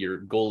fact that your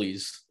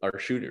goalies are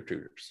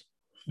shooter-tooters.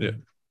 Yeah.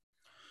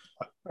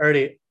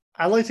 Alrighty.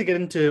 I'd like to get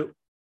into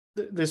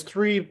there's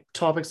three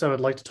topics I would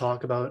like to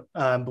talk about,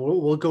 but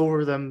we'll go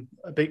over them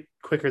a bit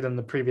quicker than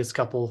the previous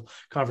couple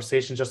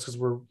conversations just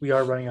because we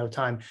are running out of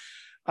time.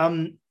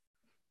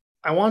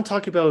 I want to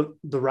talk about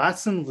the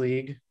Rats in the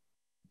League,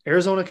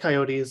 Arizona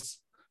Coyotes,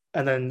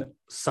 and then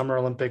Summer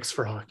Olympics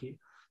for hockey.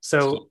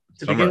 So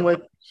to begin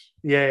with,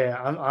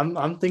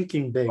 I'm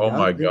thinking big. Oh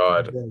my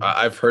God.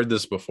 I've heard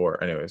this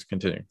before. Anyways,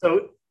 continue.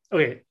 So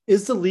Okay,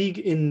 is the league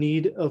in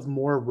need of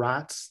more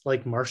rats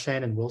like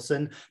Marchand and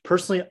Wilson?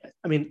 Personally,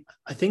 I mean,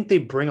 I think they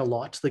bring a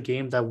lot to the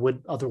game that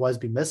would otherwise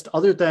be missed,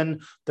 other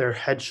than their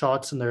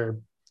headshots and their,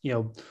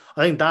 I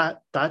think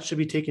that should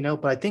be taken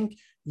out. But I think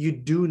you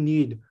do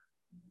need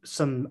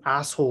some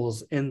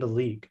assholes in the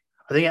league.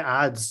 I think it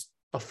adds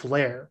a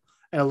flair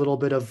and a little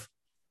bit of,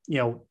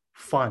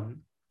 fun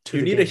to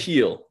You the need game. a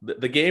heel.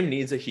 The game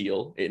needs a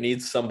heel. It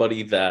needs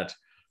somebody that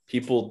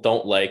people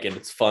don't like and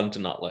it's fun to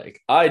not like.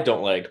 I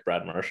don't like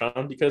Brad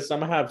Marchand because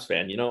I'm a Habs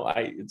fan.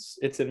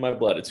 It's in my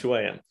blood. It's who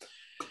I am.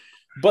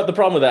 But the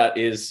problem with that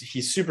is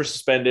he's super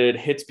suspended,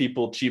 hits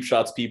people, cheap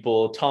shots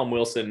people. Tom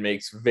Wilson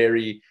makes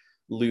very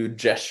lewd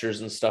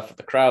gestures and stuff with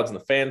the crowds and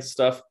the fans and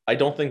stuff. I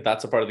don't think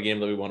that's a part of the game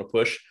that we want to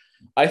push.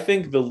 I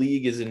think the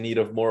league is in need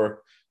of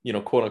more,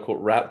 quote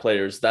unquote rat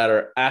players that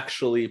are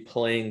actually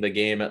playing the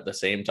game at the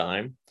same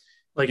time.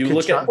 Like you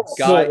look at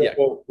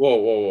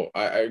whoa.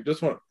 I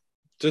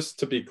just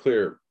to be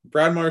clear,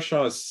 Brad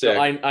Marchand is sick.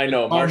 So I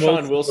know Tom Marchand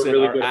and Wilson's a Wilson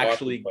really are good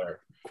actually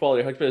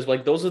quality hockey players.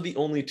 Like those are the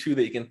only two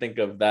that you can think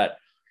of that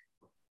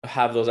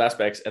have those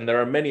aspects. And there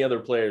are many other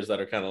players that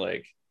are kind of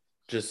like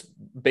just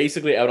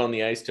basically out on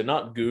the ice to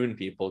not goon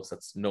people because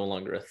that's no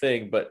longer a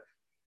thing, but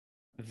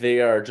they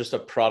are just a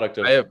product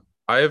of.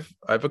 I have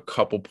a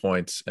couple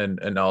points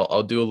and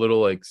I'll do a little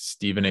like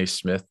Stephen A.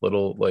 Smith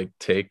little like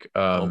take.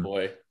 Oh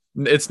boy.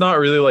 It's not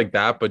really like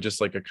that, but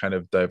just like a kind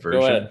of diversion.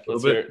 Go ahead.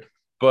 Let's hear it.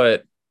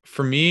 But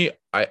for me,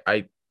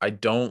 I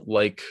don't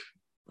like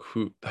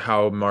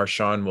how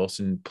Marchand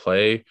Wilson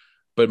play,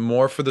 but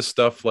more for the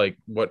stuff like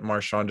what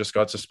Marchand just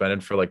got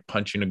suspended for, like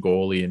punching a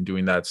goalie and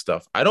doing that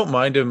stuff. I don't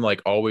mind him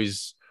like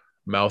always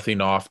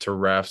mouthing off to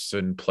refs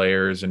and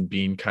players and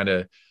being kind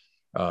of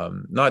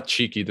not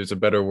cheeky. There's a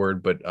better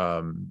word, but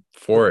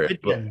for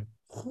it. But,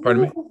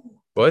 pardon me.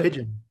 What?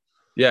 Pigeon.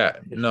 Yeah.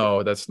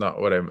 No, that's not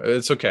what I'm.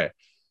 It's okay.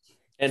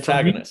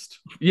 Antagonist.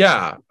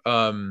 Yeah.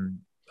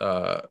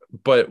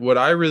 But what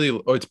I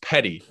really, it's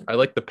petty. I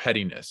like the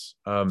pettiness.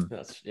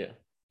 Yeah.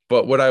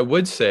 But what I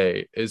would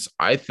say is,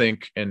 I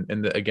think,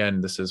 and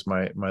again, this is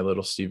my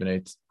little Stephen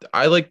A.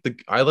 I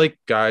like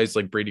guys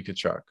like Brady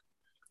Tkachuk.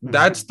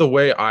 That's the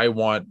way I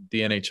want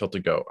the NHL to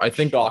go. I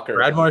think Shocker.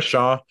 Brad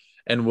Marchand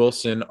and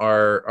Wilson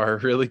are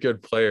really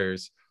good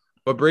players,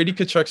 but Brady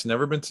Tkachuk's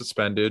never been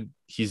suspended.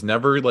 He's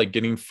never like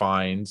getting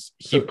fines.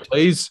 He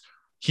plays.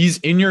 He's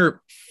in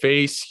your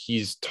face.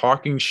 He's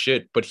talking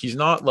shit, but he's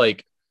not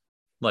like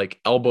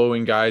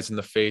elbowing guys in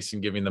the face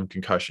and giving them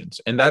concussions.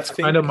 And that's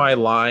kind of my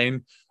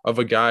line of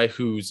a guy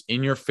who's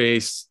in your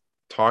face,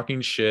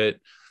 talking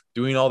shit,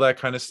 doing all that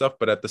kind of stuff,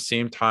 but at the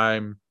same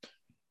time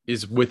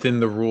is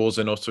within the rules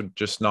and also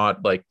just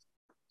not like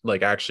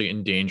actually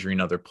endangering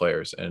other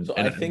players. And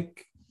I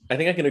think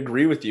I can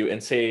agree with you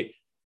and say,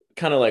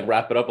 kind of like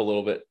wrap it up a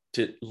little bit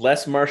to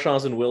less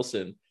Marchands and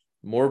Wilson,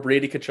 more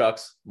Brady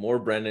Tkachuks, more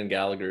Brendan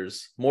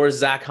Gallagher's, more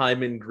Zach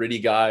Hyman, gritty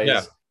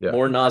guys,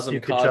 more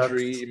Nazem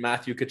Kadri,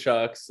 Matthew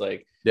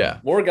Tkachuks,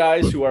 more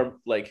guys who are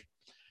like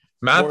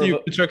Matthew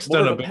Tkachuk's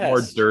done a bit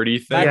more dirty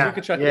thing.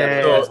 Matthew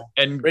Tkachuk,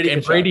 and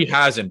Brady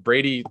hasn't.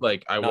 Brady,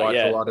 like I watch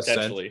a lot of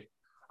sense.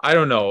 I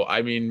don't know.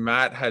 I mean,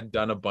 Matt had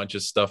done a bunch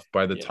of stuff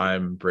by the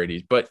time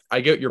Brady, but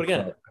I get your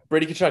point.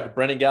 Brady Tkachuk,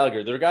 Brendan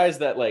Gallagher, they're guys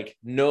that like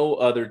no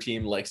other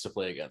team likes to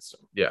play against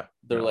them. Yeah.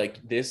 They're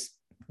like, this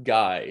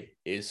guy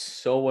is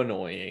so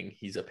annoying.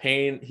 He's a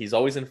pain. He's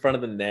always in front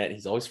of the net.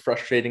 He's always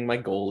frustrating my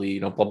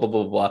goalie, blah, blah,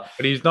 blah, blah.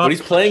 But he's not. But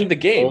he's playing the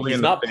game. He's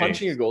not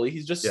punching your goalie.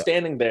 He's just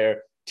standing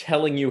there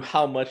telling you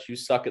how much you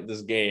suck at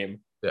this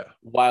game. Yeah.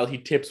 While he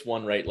tips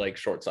one right leg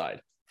short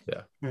side.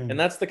 Yeah. And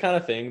that's the kind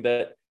of thing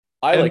that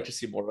I like to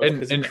see more of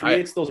because it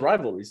creates those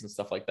rivalries and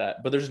stuff like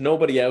that. But there's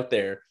nobody out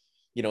there,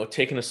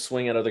 taking a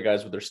swing at other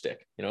guys with their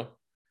stick,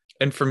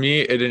 And for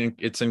me,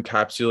 it's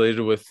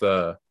encapsulated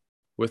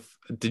with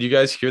did you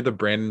guys hear the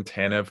Brandon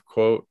Tanev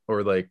quote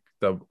or like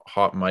the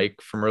hot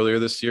mic from earlier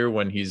this year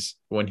when he's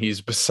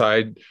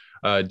beside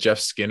Jeff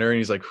Skinner and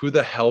he's like, who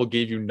the hell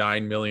gave you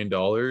 $9 million?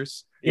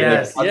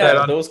 Yes,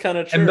 those kind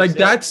of and like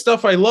that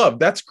stuff I love.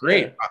 That's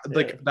great.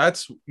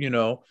 That's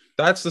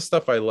that's the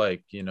stuff I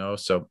like,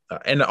 So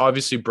and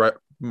obviously Brett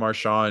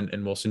Marchand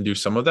and Wilson do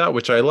some of that,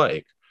 which I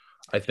like.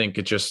 I think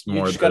it's just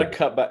more. You just got to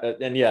cut back,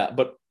 and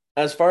but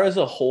as far as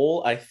a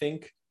whole, I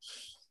think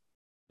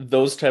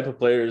those type of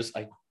players,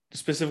 I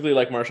specifically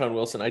like Marchand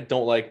Wilson, I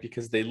don't like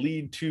because they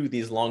lead to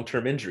these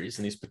long-term injuries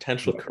and these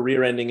potential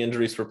career-ending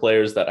injuries for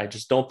players that I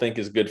just don't think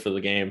is good for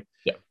the game.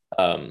 Yeah.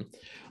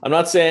 I'm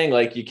not saying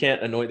like you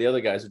can't annoy the other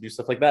guys or do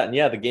stuff like that.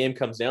 And the game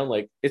comes down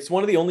like it's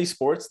one of the only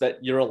sports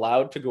that you're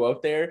allowed to go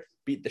out there,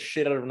 beat the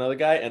shit out of another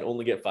guy and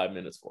only get 5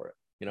 minutes for it.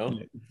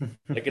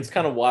 Like it's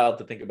kind of wild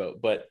to think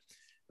about, but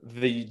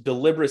the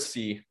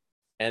deliberacy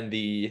and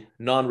the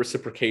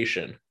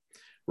non-reciprocation,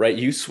 right?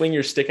 You swing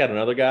your stick at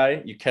another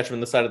guy, you catch him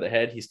in the side of the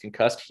head, he's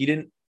concussed.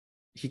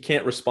 He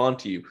can't respond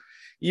to you.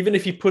 Even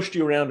if he pushed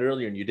you around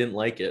earlier and you didn't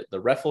like it, the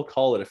ref will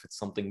call it if it's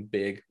something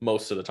big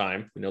most of the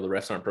time. The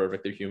refs aren't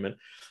perfect, they're human.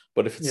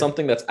 But if it's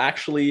something that's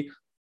actually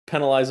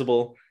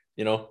penalizable,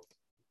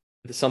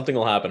 something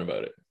will happen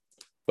about it.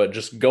 But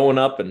just going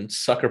up and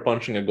sucker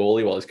punching a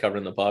goalie while he's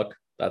covering the puck,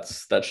 that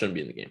shouldn't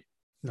be in the game.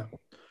 No.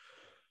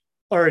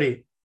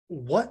 Alrighty,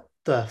 what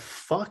the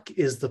fuck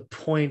is the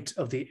point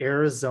of the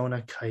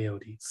Arizona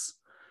Coyotes?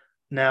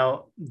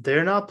 Now,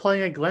 they're not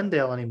playing at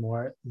Glendale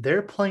anymore.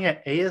 They're playing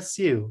at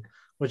ASU,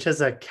 which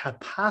has a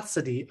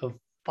capacity of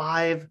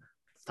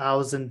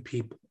 5,000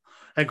 people.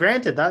 And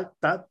granted,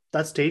 that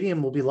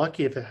stadium will be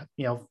lucky if it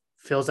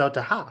fills out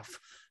to half.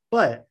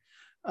 But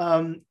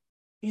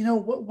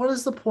what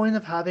is the point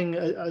of having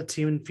a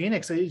team in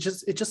Phoenix? It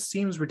just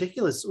seems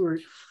ridiculous. Or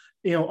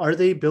are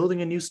they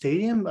building a new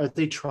stadium? Are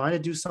they trying to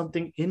do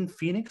something in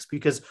Phoenix?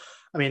 Because,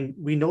 I mean,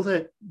 we know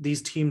that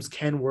these teams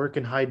can work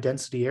in high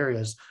density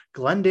areas.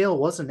 Glendale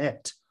wasn't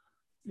it.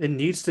 It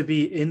needs to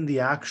be in the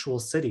actual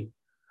city.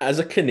 As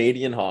a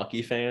Canadian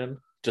hockey fan,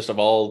 just of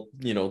all,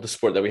 the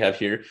sport that we have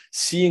here,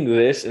 seeing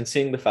this and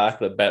seeing the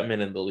fact that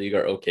Bettman and the league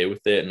are okay with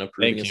it and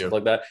approving and stuff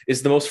like that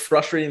is the most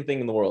frustrating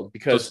thing in the world,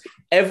 because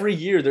every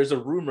year there's a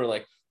rumor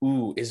like,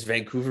 ooh, is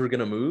Vancouver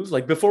going to move?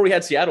 Like before we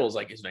had Seattle, it was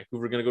like, is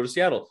Vancouver going to go to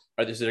Seattle?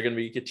 Is there going to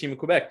be a team in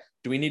Quebec?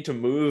 Do we need to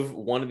move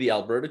one of the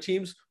Alberta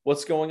teams?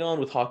 What's going on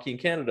with hockey in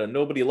Canada?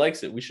 Nobody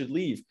likes it. We should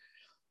leave.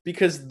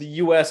 Because the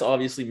US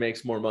obviously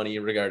makes more money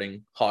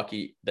regarding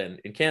hockey than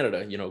in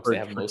Canada, because they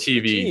have most of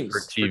the teams for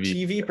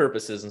TV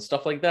purposes and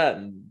stuff like that.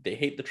 And they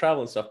hate the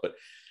travel and stuff. But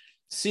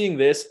seeing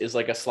this is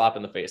like a slap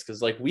in the face,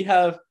 because like we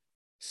have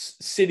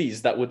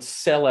cities that would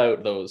sell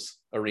out those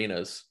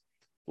arenas.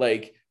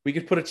 Like we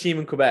could put a team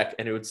in Quebec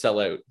and it would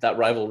sell out. That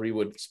rivalry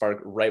would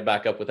spark right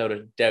back up without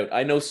a doubt.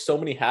 I know so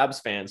many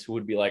Habs fans who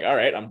would be like, all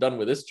right, I'm done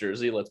with this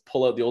jersey. Let's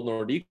pull out the old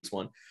Nordiques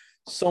one.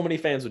 So many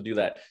fans would do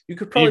that. You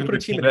could probably put a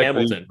team in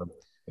Hamilton.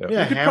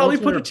 Yeah, you could probably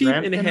put a team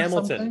in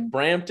Hamilton,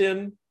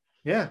 Brampton.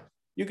 Yeah.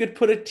 You could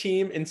put a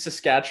team in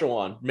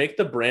Saskatchewan. Make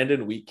the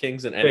Brandon Wheat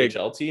Kings an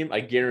NHL team.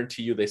 I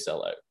guarantee you they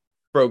sell out.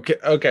 Bro,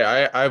 okay,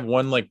 I have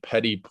one like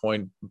petty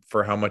point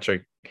for how much I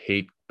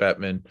hate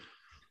Bettman.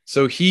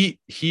 So he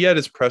had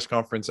his press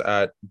conference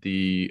at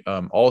the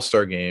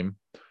All-Star game,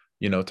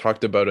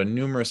 talked about a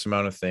numerous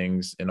amount of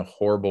things in a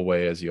horrible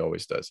way, as he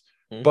always does.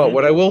 Mm-hmm. But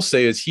what I will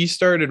say is he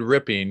started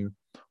ripping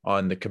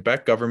on the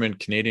Quebec government,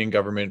 Canadian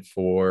government,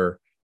 for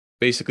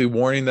basically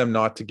warning them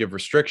not to give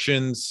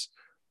restrictions,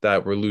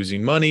 that we're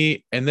losing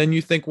money. And then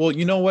you think, well,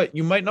 you know what?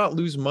 You might not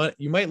lose money.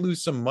 You might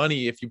lose some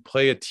money if you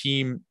play a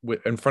team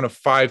in front of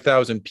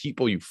 5,000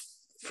 people, you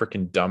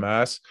freaking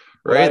dumbass,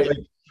 right? Like,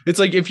 it's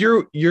like if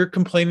you're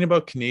complaining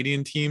about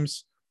Canadian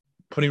teams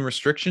putting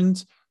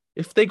restrictions,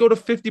 if they go to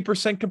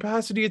 50%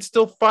 capacity, it's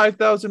still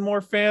 5,000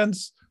 more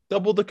fans,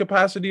 double the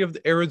capacity of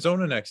the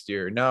Arizona next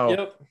year.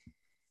 Now,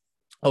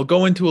 I'll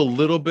go into a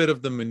little bit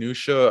of the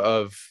minutia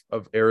of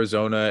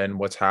Arizona and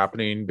what's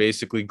happening.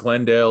 Basically,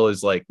 Glendale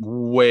is like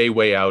way,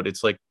 way out.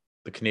 It's like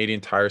the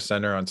Canadian Tire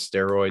Center on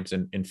steroids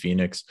in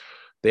Phoenix.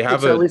 They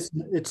have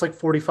it's like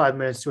 45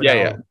 minutes to an hour.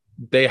 Yeah.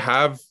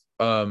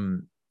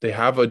 They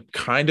have a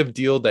kind of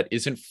deal that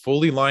isn't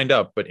fully lined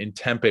up, but in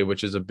Tempe,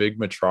 which is a big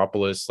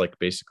metropolis, like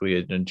basically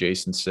an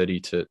adjacent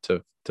city to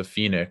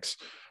Phoenix,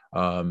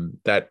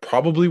 that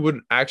probably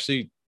would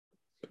actually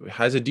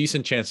has a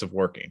decent chance of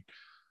working.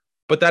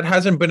 But that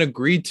hasn't been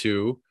agreed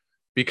to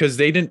because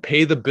they didn't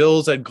pay the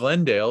bills at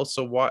Glendale.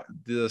 So what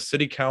the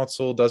city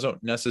council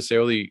doesn't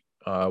necessarily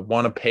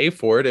want to pay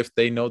for it if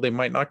they know they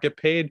might not get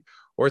paid,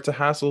 or it's a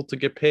hassle to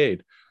get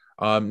paid.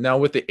 Now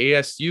with the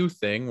ASU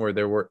thing where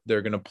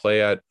they're going to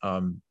play at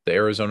the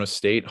Arizona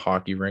State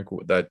hockey rink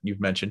that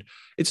you've mentioned,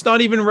 it's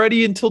not even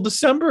ready until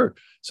December.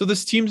 So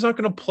this team's not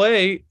going to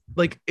play.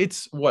 Like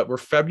we're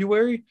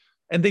February.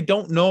 And they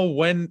don't know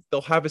when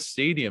they'll have a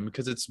stadium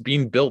because it's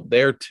being built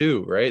there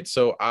too, right?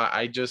 So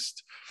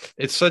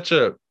it's such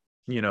a,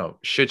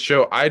 shit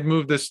show. I'd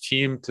move this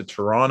team to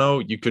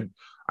Toronto.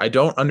 I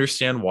don't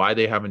understand why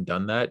they haven't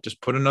done that. Just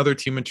put another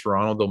team in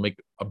Toronto. They'll make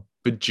a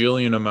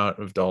bajillion amount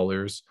of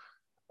dollars.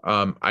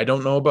 I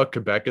don't know about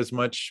Quebec as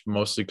much,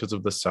 mostly because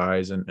of the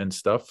size and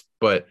stuff,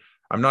 but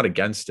I'm not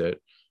against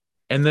it.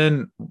 And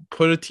then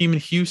put a team in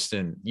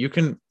Houston. You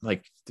can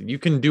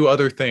do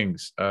other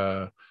things.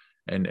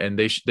 And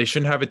they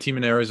shouldn't have a team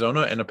in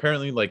Arizona. And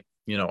apparently,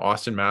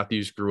 Austin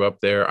Matthews grew up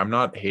there. I'm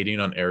not hating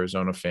on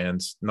Arizona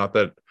fans. Not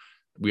that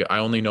I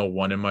only know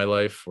one in my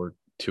life, or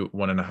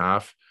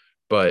 1.5,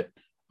 but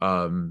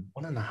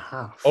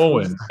 1.5.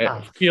 Owen,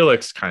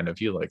 Felix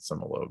he likes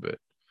them a little bit.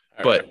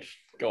 All but right.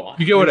 Go on.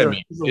 You get what I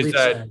mean?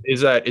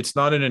 Is that it's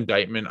not an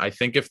indictment. I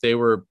think if they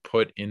were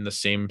put in the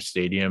same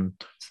stadium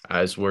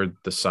as where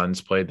the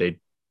Suns play, they'd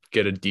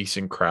get a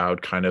decent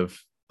crowd. Kind of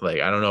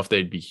like, I don't know if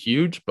they'd be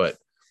huge, but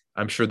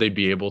I'm sure they'd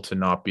be able to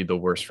not be the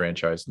worst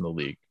franchise in the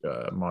league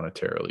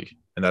monetarily.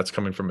 And that's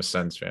coming from a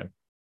Sens fan.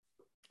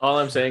 All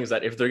I'm saying is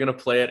that if they're going to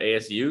play at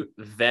ASU,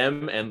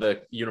 them and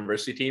the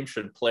university team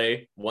should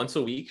play once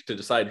a week to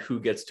decide who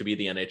gets to be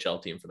the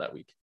NHL team for that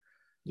week.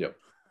 Yep.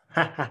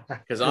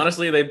 Because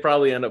honestly, they'd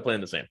probably end up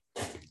playing the same.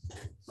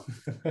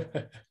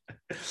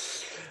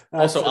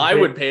 Also, I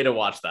would pay to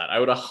watch that. I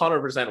would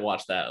 100%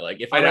 watch that. Like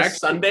if on a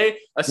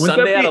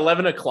Sunday at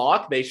 11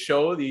 o'clock, they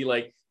show the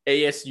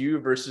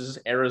ASU versus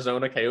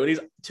Arizona Coyotes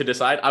to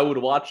decide, I would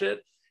watch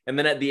it. and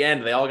then at the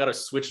end they all got to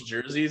switch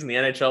jerseys and the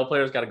NHL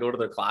players got to go to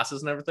their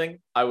classes and everything,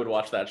 I would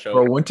watch that show.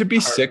 Bro, wouldn't it be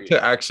sick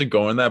to actually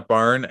go in that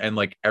barn and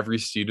like every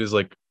seat is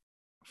like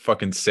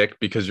fucking sick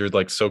because you're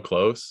like so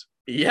close?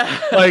 Yeah.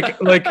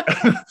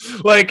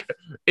 like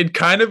it'd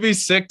kind of be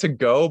sick to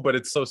go, but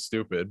it's so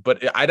stupid.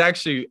 But I'd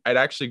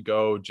actually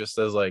go just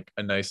as like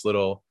a nice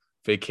little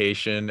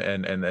vacation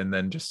and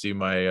then just see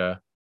my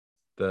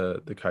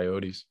the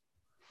Coyotes.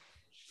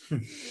 A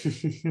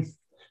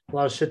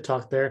lot of shit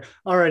talk there.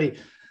 Alrighty.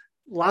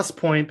 Last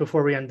point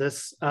before we end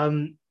this.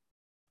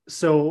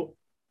 So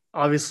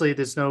obviously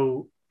there's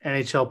no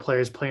NHL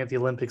players playing at the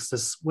Olympics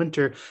this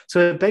winter.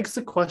 So it begs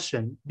the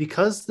question,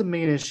 because the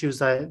main issues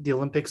that the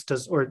Olympics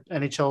does, or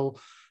NHL,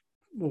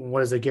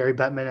 what is it, Gary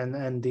Bettman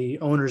and the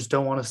owners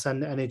don't want to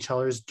send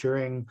NHLers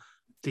during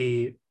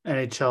the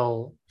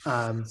NHL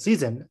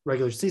season,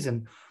 regular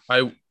season.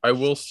 I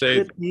will say,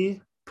 should it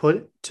be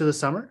put to the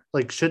summer?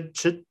 Like should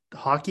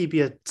hockey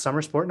be a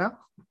summer sport now?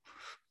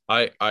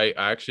 I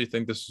actually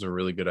think this is a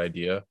really good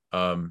idea.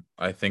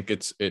 I think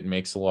it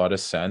makes a lot of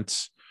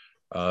sense.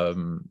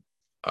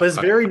 But it's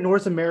very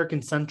North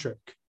American centric.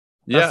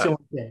 That's the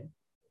only thing.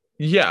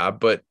 Yeah,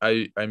 but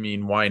I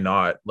mean, why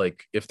not?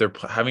 Like, if they're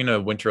having a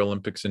Winter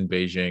Olympics in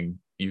Beijing,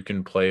 you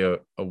can play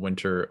a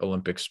Winter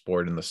Olympic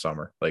sport in the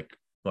summer. Like,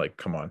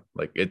 come on.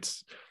 Like,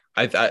 it's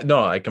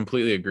no, I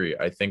completely agree.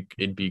 I think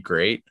it'd be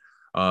great.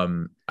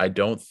 I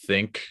don't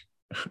think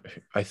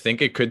I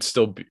think it could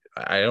still be.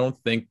 I don't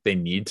think they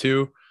need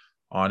to.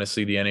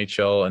 Honestly, the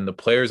NHL and the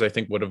players, I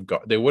think would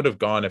have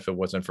gone if it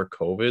wasn't for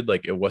COVID.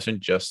 Like, it wasn't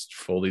just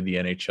fully the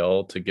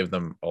NHL, to give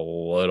them a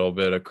little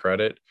bit of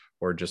credit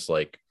or just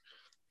like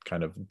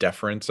kind of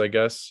deference, I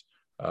guess.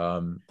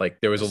 Like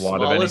there was a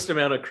lot of smallest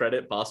amount of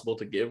credit possible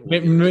to give.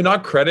 Maybe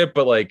not credit,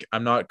 but like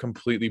I'm not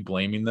completely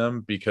blaming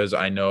them, because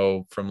I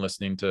know from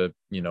listening to,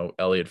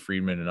 Elliot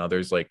Friedman and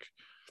others, like,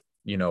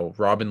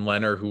 Robin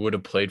Lehner, who would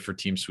have played for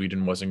Team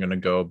Sweden, wasn't going to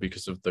go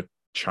because of the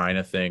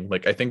China thing.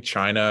 Like, I think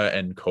China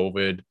and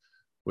COVID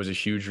was a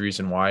huge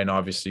reason why. And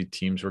obviously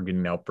teams were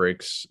getting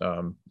outbreaks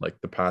like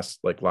the past,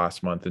 like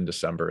last month in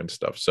December and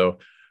stuff. So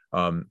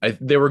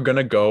they were going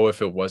to go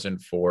if it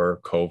wasn't for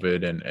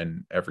COVID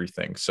and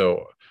everything.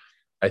 So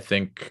I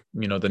think,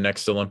 the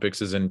next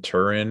Olympics is in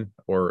Turin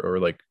or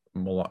like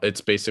Milan.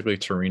 It's basically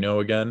Torino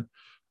again.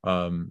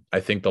 I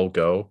think they'll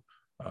go.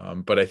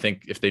 But I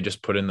think if they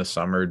just put in the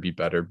summer, it'd be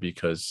better,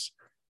 because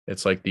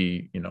it's like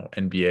the,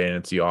 NBA and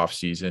it's the off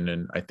season.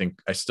 And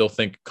I still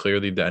think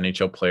clearly the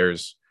NHL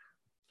players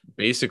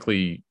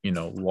basically,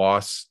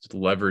 lost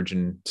leverage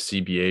in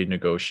CBA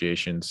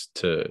negotiations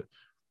to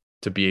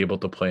be able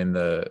to play in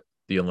the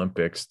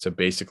Olympics, to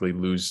basically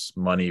lose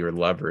money or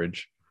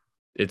leverage.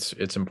 It's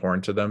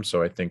important to them.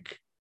 So I think,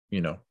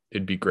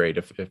 it'd be great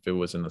if it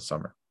was in the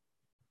summer.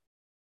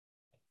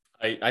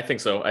 I think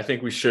so. I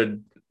think we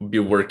should be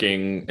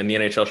working, and the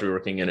NHL should be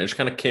working, and it just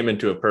kind of came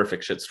into a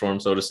perfect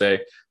shitstorm, so to say,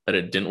 that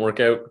it didn't work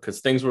out,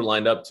 because things were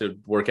lined up to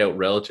work out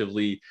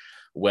relatively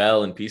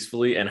well and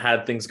peacefully. And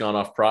had things gone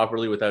off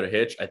properly without a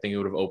hitch, I think it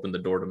would have opened the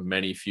door to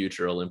many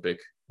future Olympic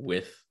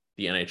with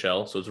the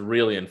NHL. So it's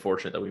really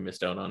unfortunate that we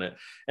missed out on it.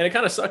 And it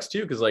kind of sucks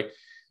too, because like,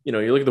 you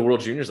look at the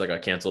World Juniors that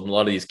got canceled, and a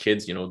lot of these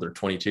kids, they're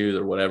 22,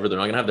 they're whatever, they're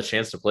not going to have the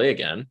chance to play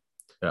again.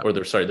 Yeah. Or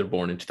they're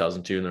born in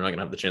 2002 and they're not going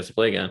to have the chance to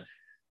play again.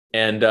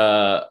 And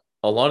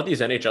a lot of these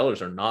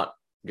NHLers are not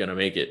going to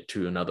make it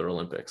to another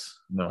Olympics.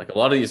 No. Like a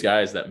lot of these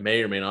guys that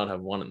may or may not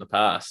have won in the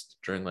past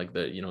during like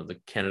the, the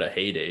Canada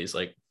heydays,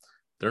 like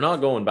they're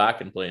not going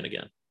back and playing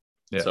again.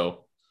 Yeah.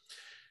 So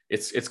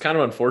it's kind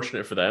of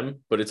unfortunate for them,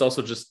 but it's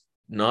also just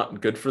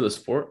not good for the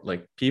sport.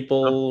 Like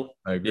people,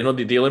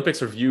 the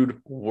Olympics are viewed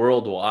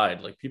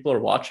worldwide. Like people are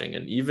watching.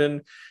 And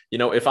even,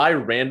 if I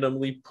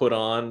randomly put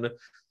on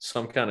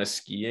some kind of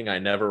skiing I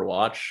never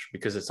watch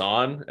because it's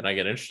on and I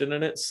get interested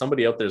in it,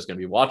 somebody out there is going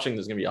to be watching.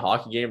 There's going to be a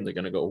hockey game. They're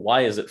going to go,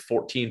 why is it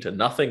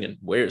 14-0? And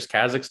where's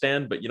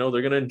Kazakhstan? But, they're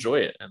going to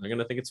enjoy it and they're going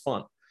to think it's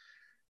fun.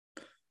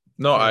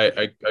 No,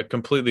 I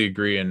completely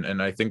agree.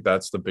 And I think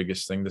that's the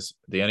biggest thing.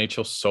 The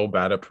NHL is so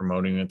bad at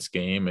promoting its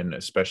game, and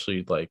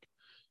especially like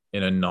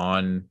in a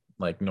non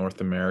like North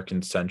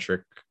American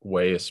centric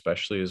way,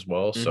 especially as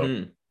well.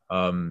 So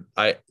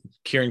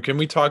Kieran, can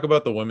we talk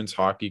about the women's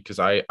hockey? Because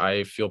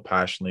I feel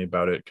passionately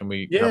about it. Can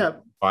we have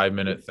a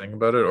 5-minute thing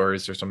about it, or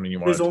is there something you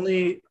want?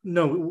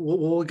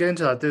 We'll get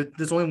into that.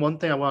 There's only one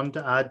thing I wanted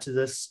to add to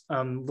this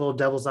little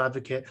devil's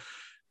advocate,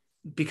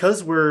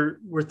 because we're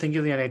thinking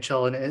of the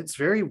NHL and it's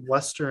very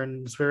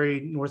Western, it's very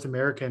North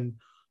American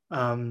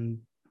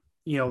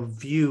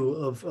view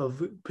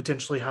of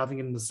potentially having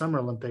it in the Summer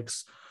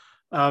Olympics.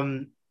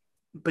 But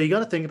you got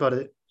to think about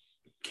it.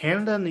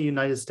 Canada and the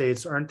United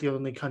States aren't the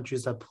only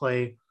countries that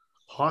play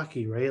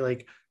hockey, right?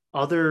 Like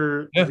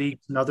other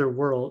leagues in other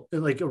world,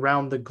 like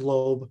around the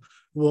globe,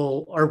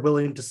 are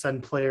willing to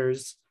send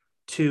players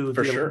to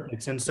the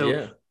Olympics. And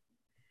so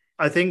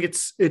I think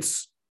it's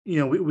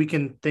we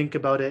can think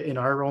about it in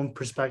our own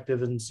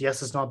perspective. And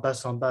yes, it's not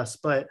best on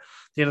best, but at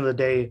the end of the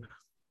day,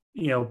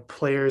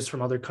 players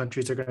from other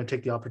countries are going to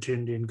take the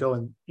opportunity and go.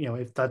 And,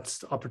 if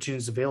that's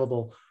opportunities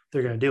available,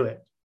 they're going to do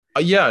it.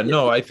 Yeah,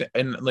 no, I think,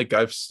 and like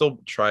I've still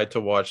tried to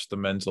watch the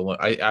men's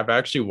I've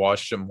actually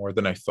watched it more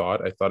than I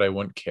thought. I thought I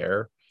wouldn't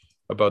care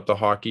about the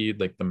hockey,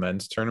 like the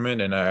men's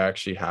tournament, and I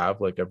actually have.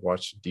 Like I've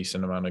watched a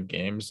decent amount of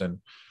games, and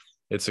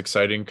it's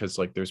exciting because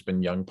like there's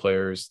been young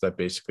players that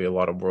basically a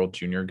lot of world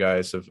junior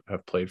guys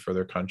have played for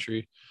their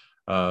country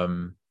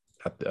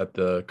at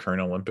the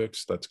current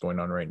Olympics that's going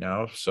on right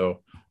now.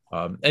 So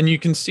and you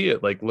can see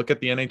it, like look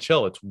at the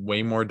NHL, it's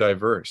way more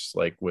diverse,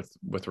 like with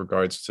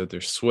regards to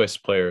there's Swiss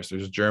players,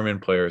 there's German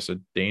players, there's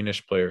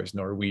Danish players,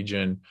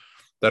 Norwegian,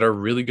 that are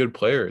really good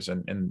players.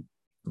 And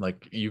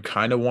like you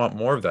kind of want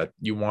more of that.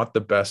 You want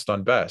the best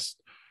on best.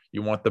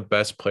 You want the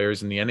best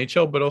players in the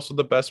NHL, but also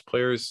the best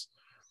players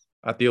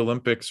at the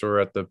Olympics or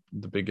at the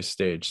biggest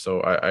stage.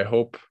 So I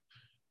hope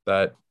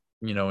that,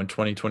 you know, in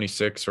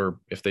 2026, or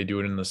if they do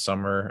it in the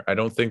summer, I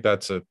don't think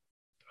that's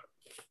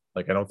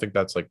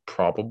like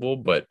probable,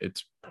 but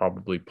it's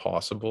probably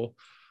possible.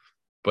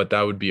 But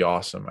that would be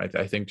awesome.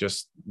 I think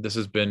just this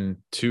has been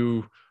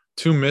two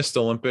missed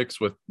Olympics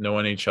with no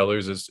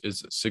NHLers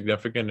is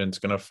significant, and it's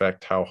going to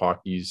affect how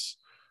hockey's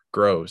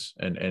grows,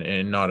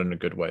 and not in a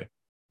good way.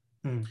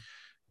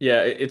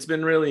 Yeah, it's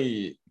been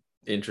really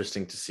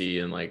interesting to see,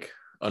 and like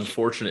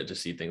unfortunate to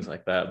see things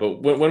like that.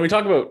 But when we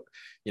talk about,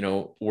 you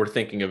know, we're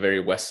thinking a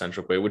very West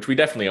centric way, which we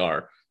definitely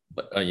are.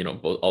 You know,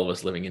 both, all of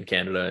us living in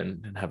Canada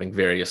and having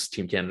various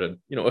Team Canada,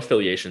 you know,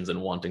 affiliations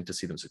and wanting to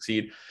see them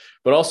succeed,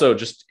 but also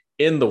just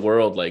in the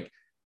world, like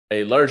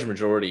a large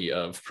majority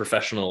of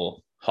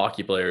professional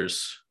hockey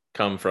players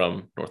come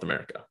from North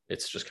America.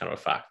 It's just kind of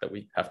a fact that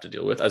we have to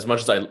deal with. As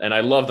much as I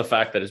love the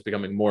fact that it's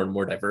becoming more and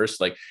more diverse.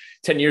 Like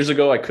 10 years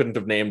ago, I couldn't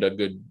have named a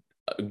good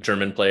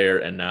German player,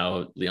 and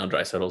now Leon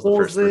Draisaitl is the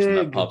first person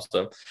that pops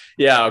up.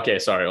 Yeah, okay,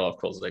 sorry, I'll have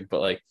Kolzig,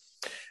 but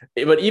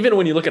even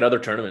when you look at other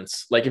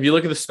tournaments, like if you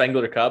look at the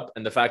Spengler Cup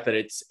and the fact that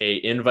it's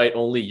a invite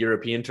only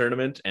European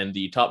tournament and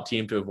the top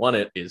team to have won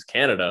it is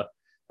Canada,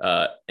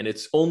 and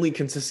it's only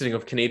consisting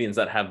of Canadians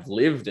that have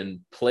lived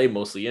and play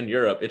mostly in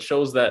Europe, it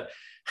shows that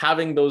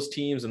having those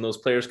teams and those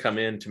players come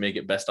in to make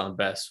it best on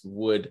best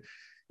would,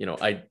 you know,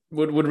 I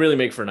would really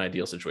make for an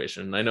ideal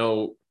situation. I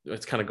know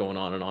it's kind of going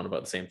on and on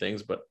about the same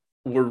things, but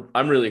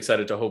I'm really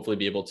excited to hopefully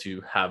be able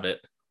to have it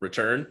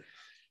return.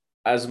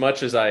 As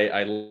much as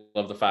I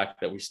love the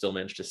fact that we still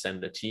managed to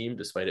send a team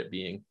despite it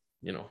being,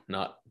 you know,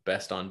 not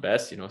best on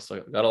best, you know, so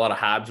got a lot of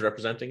Habs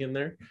representing in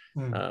there.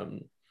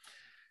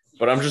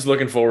 But I'm just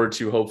looking forward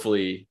to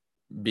hopefully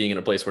being in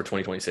a place where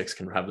 2026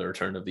 can have the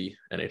return of the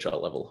NHL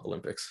level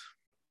Olympics.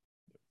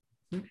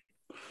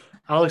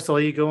 Alex, I'll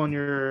let you go on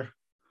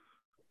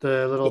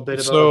the little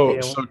bit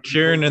about so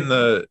Kieran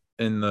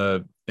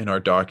in our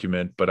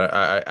document, but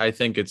I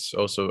think it's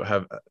also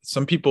have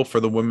some people for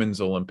the women's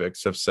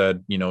Olympics have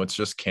said, you know, it's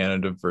just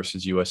Canada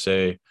versus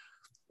USA.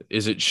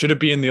 Should it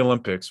be in the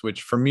Olympics?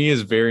 Which for me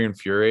is very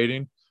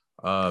infuriating.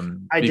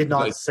 I did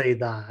not say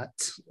that.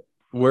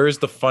 Where's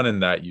the fun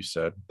in that? You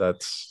said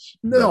that's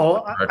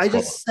I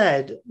just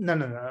said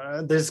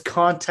no. There's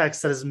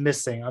context that is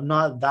missing. I'm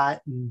not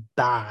that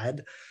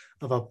bad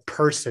of a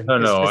person.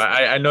 No,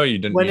 I know you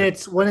didn't. When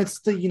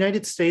it's the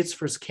United States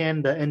versus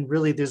Canada, and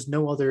really there's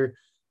no other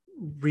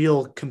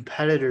real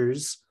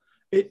competitors,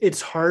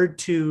 it's hard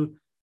to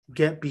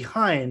get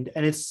behind,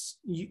 and it's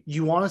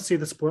you want to see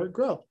the sport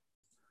grow.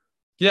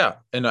 Yeah,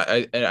 and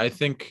I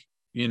think,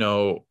 you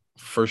know,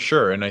 for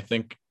sure, and I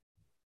think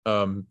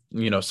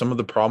you know, some of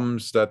the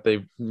problems that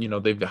they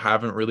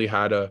haven't really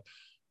had a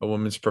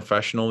women's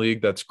professional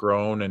league that's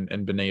grown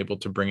and been able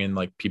to bring in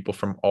like people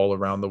from all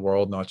around the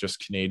world, not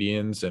just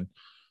Canadians.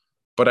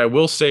 But I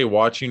will say,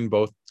 watching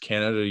both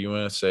Canada,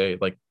 USA,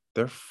 like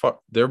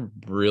they're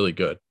really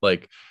good.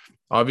 Like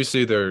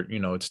obviously they're, you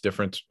know, it's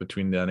different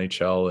between the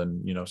NHL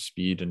and, you know,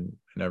 speed and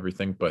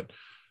everything, but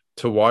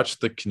to watch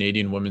the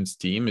Canadian women's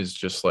team is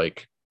just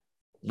like,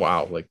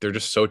 wow, like they're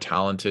just so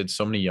talented.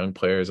 So many young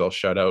players. I'll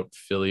shout out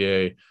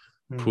Fillier,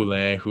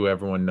 Poulin, who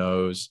everyone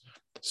knows,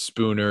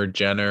 Spooner,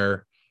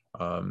 Jenner,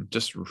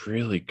 just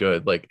really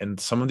good. Like, and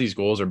some of these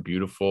goals are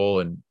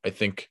beautiful. And I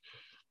think,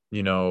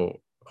 you know,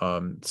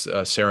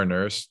 Sarah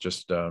Nurse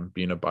just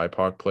being a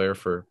BIPOC player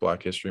for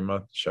Black History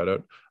Month, shout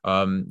out.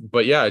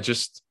 But yeah,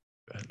 just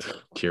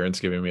Kieran's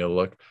giving me a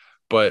look.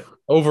 But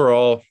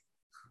overall,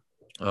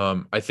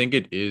 I think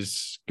it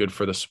is good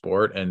for the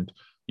sport. And,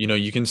 you know,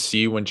 you can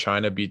see when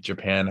China beat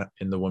Japan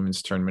in the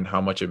women's tournament,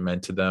 how much it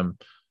meant to them.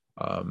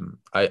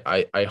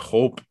 I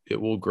hope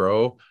it will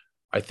grow.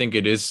 I think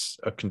it is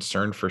a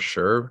concern for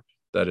sure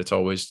that it's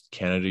always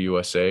Canada,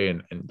 USA.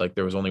 And like,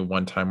 there was only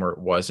one time where it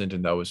wasn't,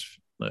 and that was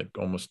like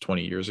almost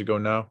 20 years ago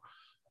now.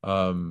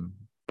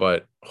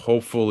 But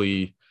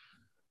hopefully,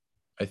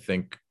 I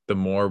think the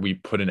more we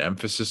put an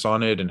emphasis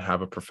on it and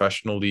have a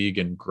professional league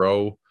and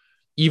grow,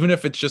 even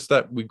if it's just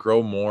that we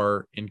grow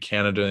more in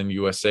Canada and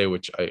USA,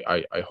 which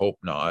I hope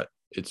not,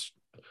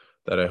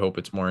 I hope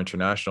it's more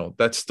international.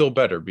 That's still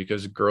better,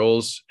 because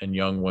girls and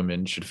young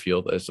women should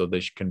feel as though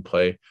they can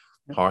play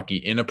hockey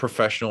in a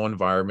professional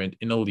environment,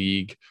 in a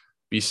league,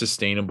 be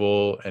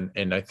sustainable.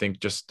 And I think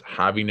just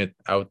having it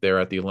out there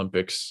at the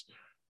Olympics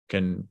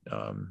can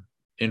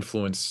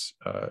influence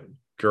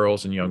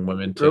girls and young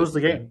women grows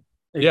the game.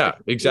 Yeah,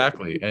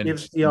 exactly. And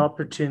gives the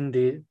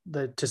opportunity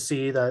to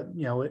see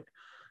that,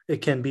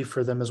 it can be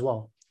for them as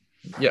well.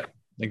 Yeah,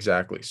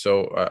 exactly.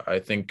 So I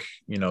think,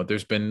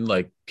 there's been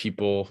like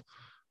people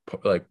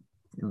like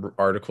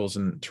articles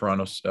in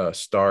Toronto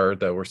Star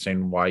that were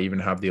saying, why even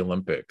have the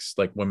Olympics,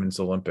 like women's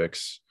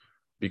Olympics,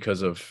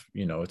 because of,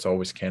 it's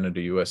always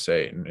Canada,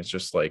 USA. And it's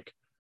just like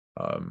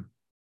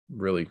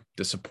really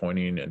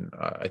disappointing. And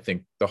I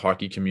think the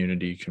hockey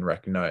community can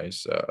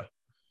recognize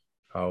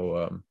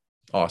how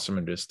awesome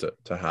it is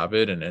to have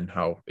it, and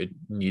how it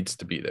needs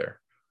to be there.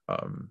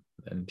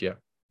 And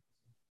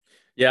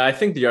Yeah, I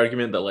think the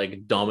argument that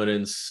like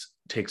dominance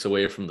takes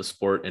away from the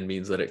sport and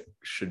means that it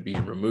should be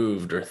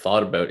removed or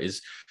thought about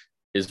is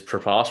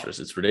preposterous.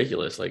 It's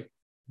ridiculous. Like,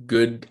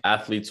 good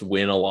athletes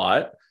win a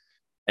lot,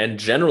 and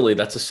generally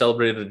that's a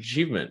celebrated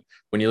achievement.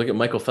 When you look at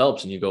Michael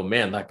Phelps and you go,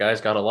 man, that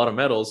guy's got a lot of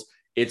medals,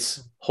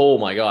 it's, oh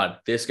my God,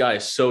 this guy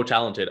is so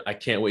talented. I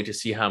can't wait to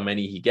see how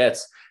many he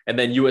gets. And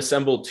then you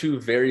assemble two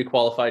very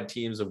qualified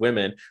teams of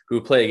women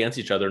who play against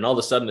each other, and all of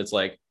a sudden it's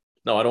like,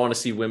 no, I don't want to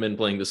see women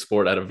playing the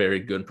sport at a very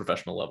good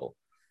professional level.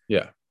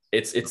 Yeah.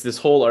 It's this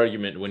whole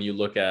argument when you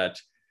look at,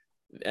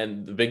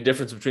 and the big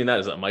difference between that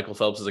is that Michael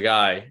Phelps is a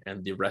guy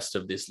and the rest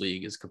of this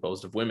league is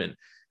composed of women.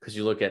 Because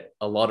you look at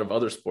a lot of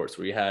other sports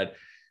where you had,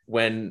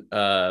 when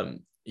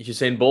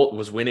Usain Bolt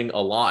was winning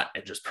a lot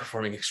and just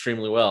performing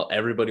extremely well,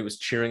 everybody was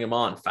cheering him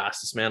on,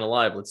 fastest man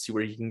alive, let's see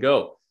where he can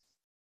go.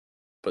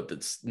 But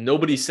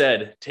nobody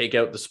said take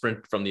out the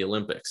sprint from the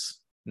Olympics.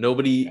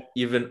 Nobody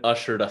even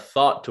ushered a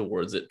thought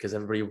towards it, because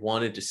everybody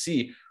wanted to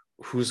see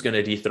who's going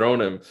to dethrone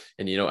him.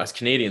 And, as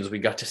Canadians, we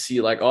got to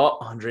see like, oh,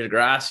 Andre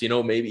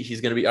DeGrasse, maybe he's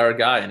going to be our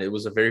guy. And it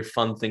was a very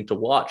fun thing to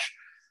watch.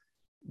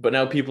 But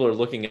now people are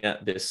looking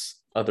at this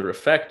other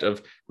effect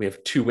of, we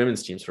have two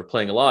women's teams for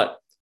playing a lot.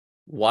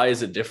 Why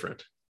is it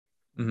different?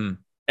 Mm-hmm.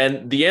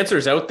 And the answer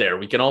is out there.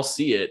 We can all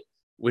see it,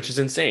 which is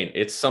insane.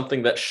 It's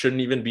something that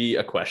shouldn't even be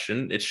a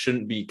question. It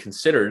shouldn't be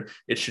considered.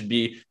 It should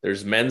be,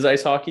 there's men's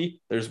ice hockey,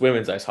 there's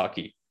women's ice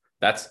hockey.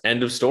 That's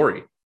end of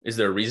story. Is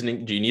there a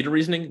reasoning? Do you need a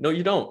reasoning? No,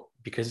 you don't,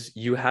 because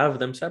you have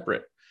them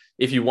separate.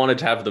 If you wanted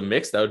to have them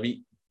mixed, that would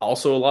be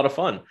also a lot of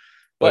fun.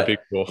 But that'd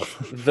be cool.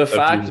 the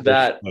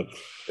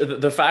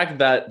fact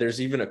that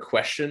there's even a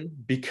question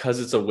because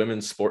it's a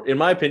women's sport, in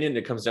my opinion,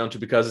 it comes down to,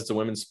 because it's a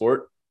women's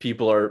sport,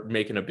 people are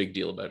making a big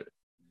deal about it.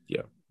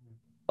 Yeah.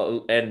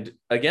 And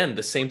again,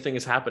 the same thing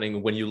is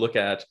happening when you look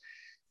at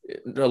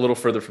a little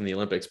further from the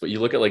Olympics, but you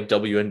look at like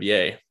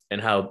WNBA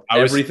and how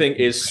everything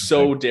is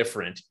so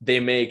different. They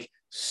make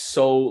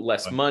so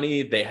less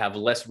money. They have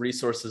less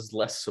resources,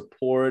 less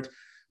support.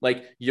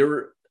 Like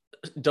your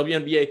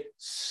WNBA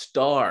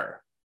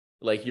star,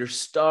 like your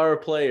star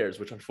players,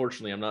 which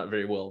unfortunately I'm not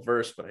very well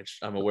versed, but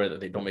I'm aware that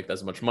they don't make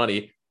as much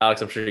money.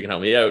 Alex, I'm sure you can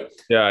help me out.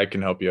 Yeah, I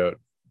can help you out.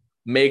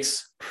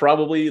 Makes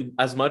probably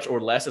as much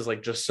or less as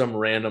like just some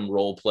random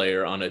role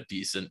player on a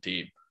decent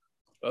team.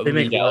 They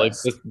make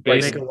less.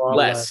 They make a lot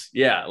less.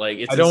 Yeah, like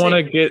it's I don't want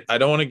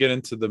to get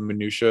into the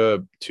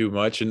minutia too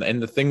much.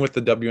 And the thing with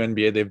the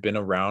WNBA, they've been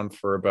around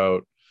for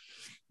about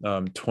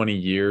 20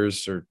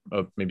 years or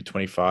maybe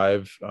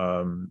 25.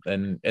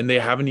 And they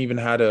haven't even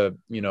had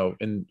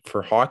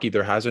for hockey,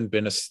 there hasn't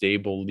been a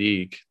stable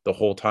league the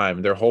whole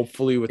time. They're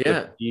hopefully with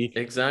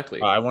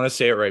exactly. I want to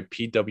say it right,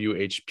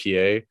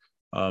 PWHPA.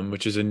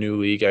 Which is a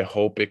new league. I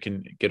hope it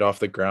can get off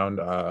the ground.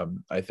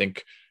 I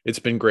think it's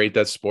been great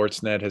that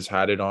Sportsnet has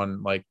had it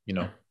on,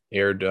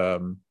 aired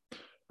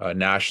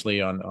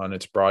nationally on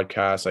its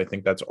broadcast. I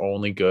think that's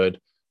only good.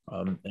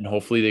 And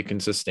hopefully they can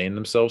sustain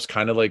themselves.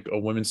 Kind of like a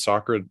women's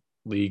soccer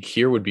league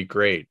here would be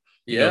great.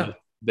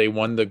 They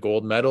won the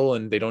gold medal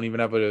and they don't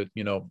even have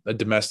a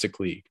domestic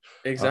league.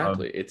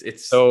 Exactly.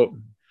 It's so,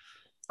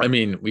 I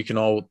mean, we can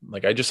all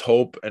I just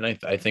hope. And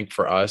I think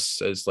for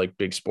us as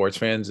big sports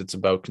fans, it's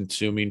about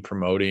consuming,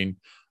 promoting,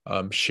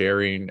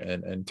 sharing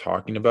and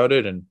talking about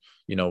it. And,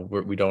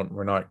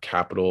 we're not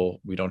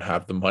capital. We don't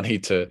have the money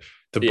to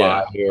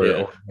buy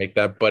or make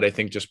that. But I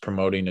think just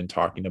promoting and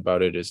talking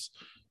about it is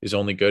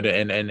only good,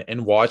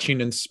 and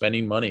watching and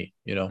spending money,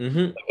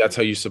 that's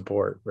how you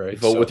support, right?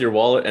 Vote with your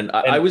wallet. And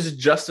I was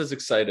just as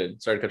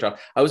excited. Sorry to cut you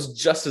off. I was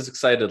just as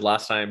excited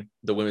last time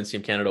the women's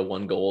team Canada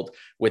won gold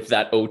with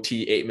that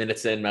OT 8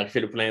 minutes in,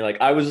 Marie-Philippe Poulin.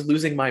 I was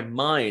losing my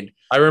mind.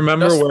 I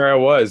remember where I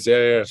was.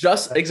 Yeah.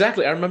 Just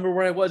exactly. I remember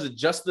where I was.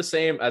 Just the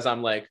same as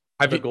I'm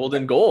the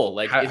golden goal.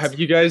 Have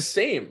you guys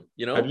same,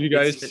 have you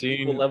guys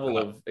seen equal level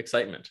of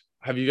excitement?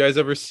 Have you guys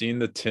ever seen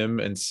the Tim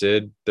and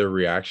Sid, their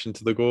reaction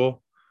to the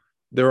goal?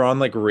 They're on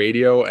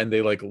radio and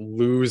they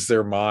lose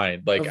their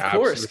mind. Of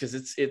course, because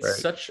it's right.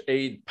 Such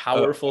a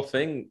powerful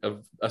thing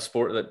of a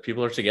sport that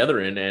people are together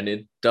in, and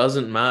it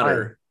doesn't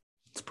matter.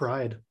 It's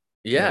pride.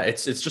 Yeah,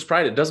 it's just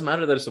pride. It doesn't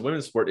matter that it's a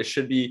women's sport. It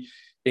should be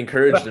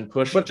encouraged and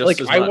pushed just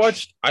as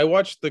much. I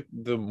watched the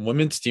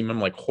women's team.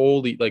 I'm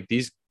holy,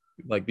 these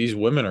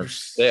women are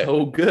sick.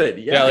 So good.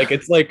 Yeah.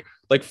 It's like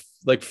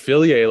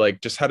Fillier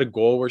just had a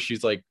goal where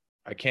she's I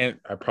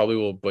probably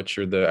will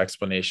butcher the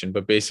explanation,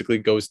 but basically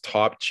goes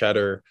top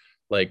cheddar,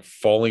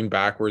 falling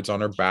backwards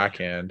on her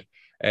backhand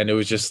And it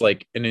was just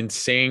like an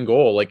insane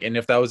goal. Like, and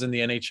if that was in the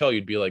NHL,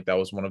 you'd be like, that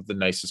was one of the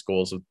nicest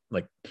goals of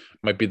like,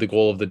 might be the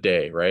goal of the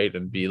day, right?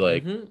 And be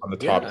like on the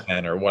top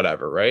 10 or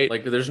whatever, right?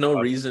 Like, there's no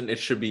reason it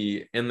should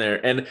be in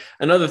there. And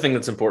another thing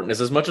that's important is,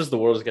 as much as the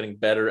world is getting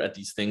better at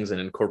these things and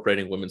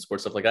incorporating women's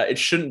sports, stuff like that, it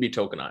shouldn't be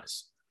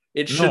tokenized.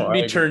 It shouldn't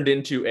be turned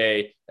into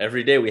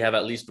every day we have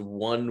at least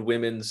one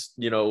women's,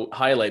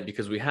 highlight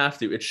because we have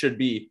to. It should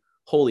be,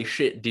 holy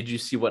shit, did you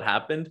see what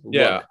happened?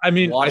 Yeah. Look, I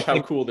mean, watch how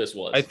cool this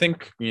was. I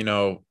think,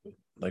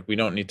 like we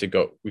don't need to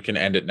go, we can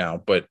end it now,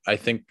 but I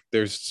think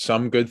there's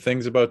some good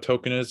things about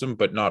tokenism,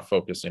 but not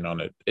focusing on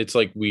it. It's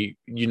like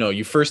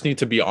you first need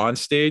to be on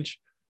stage,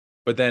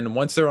 but then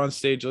once they're on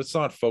stage, let's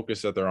not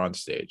focus that they're on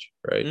stage,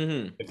 right?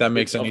 If that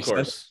makes any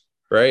sense,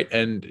 right?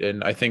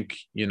 And I think,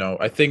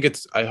 I think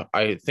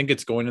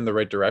it's going in the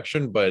right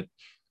direction, but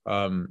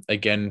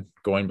again,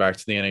 going back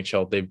to the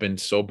NHL, they've been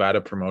so bad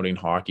at promoting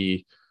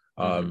hockey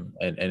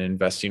and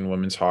investing in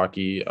women's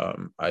hockey.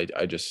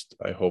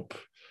 I hope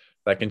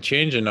that can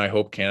change, and I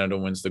hope Canada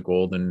wins the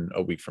gold in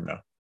a week from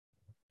now,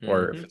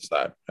 or if it's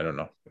that, I don't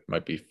know, it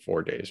might be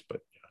 4 days, but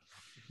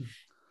yeah.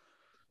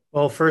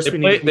 Well, first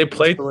they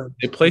play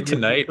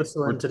tonight.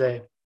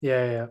 Today.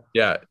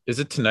 Yeah. Is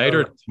it tonight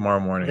or tomorrow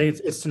morning? I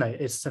think it's tonight.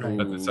 It's tonight.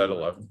 It's at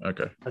 11.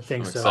 Okay, I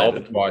think so. I'll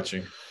be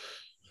watching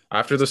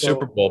after the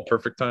Super Bowl.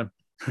 Perfect time.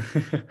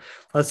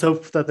 Let's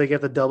hope that they get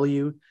the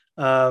W.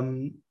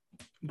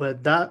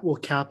 But that will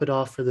cap it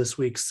off for this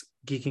week's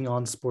Geeking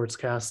on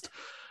Sportscast.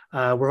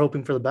 We're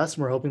hoping for the best,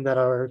 and we're hoping that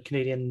our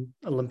Canadian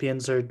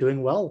Olympians are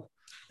doing well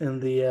in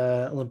the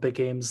Olympic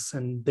Games,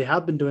 and they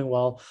have been doing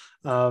well.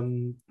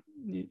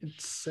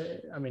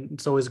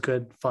 It's always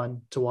good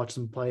fun to watch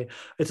them play.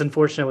 It's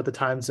unfortunate with the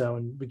time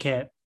zone. We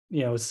can't,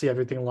 see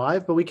everything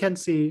live, but we can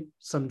see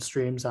some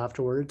streams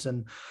afterwards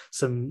and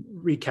some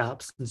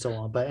recaps and so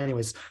on. But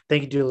anyways,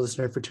 thank you, dear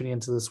listener, for tuning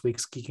into this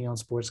week's Geeking on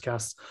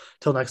Sportscast.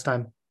 Till next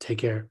time, take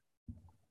care.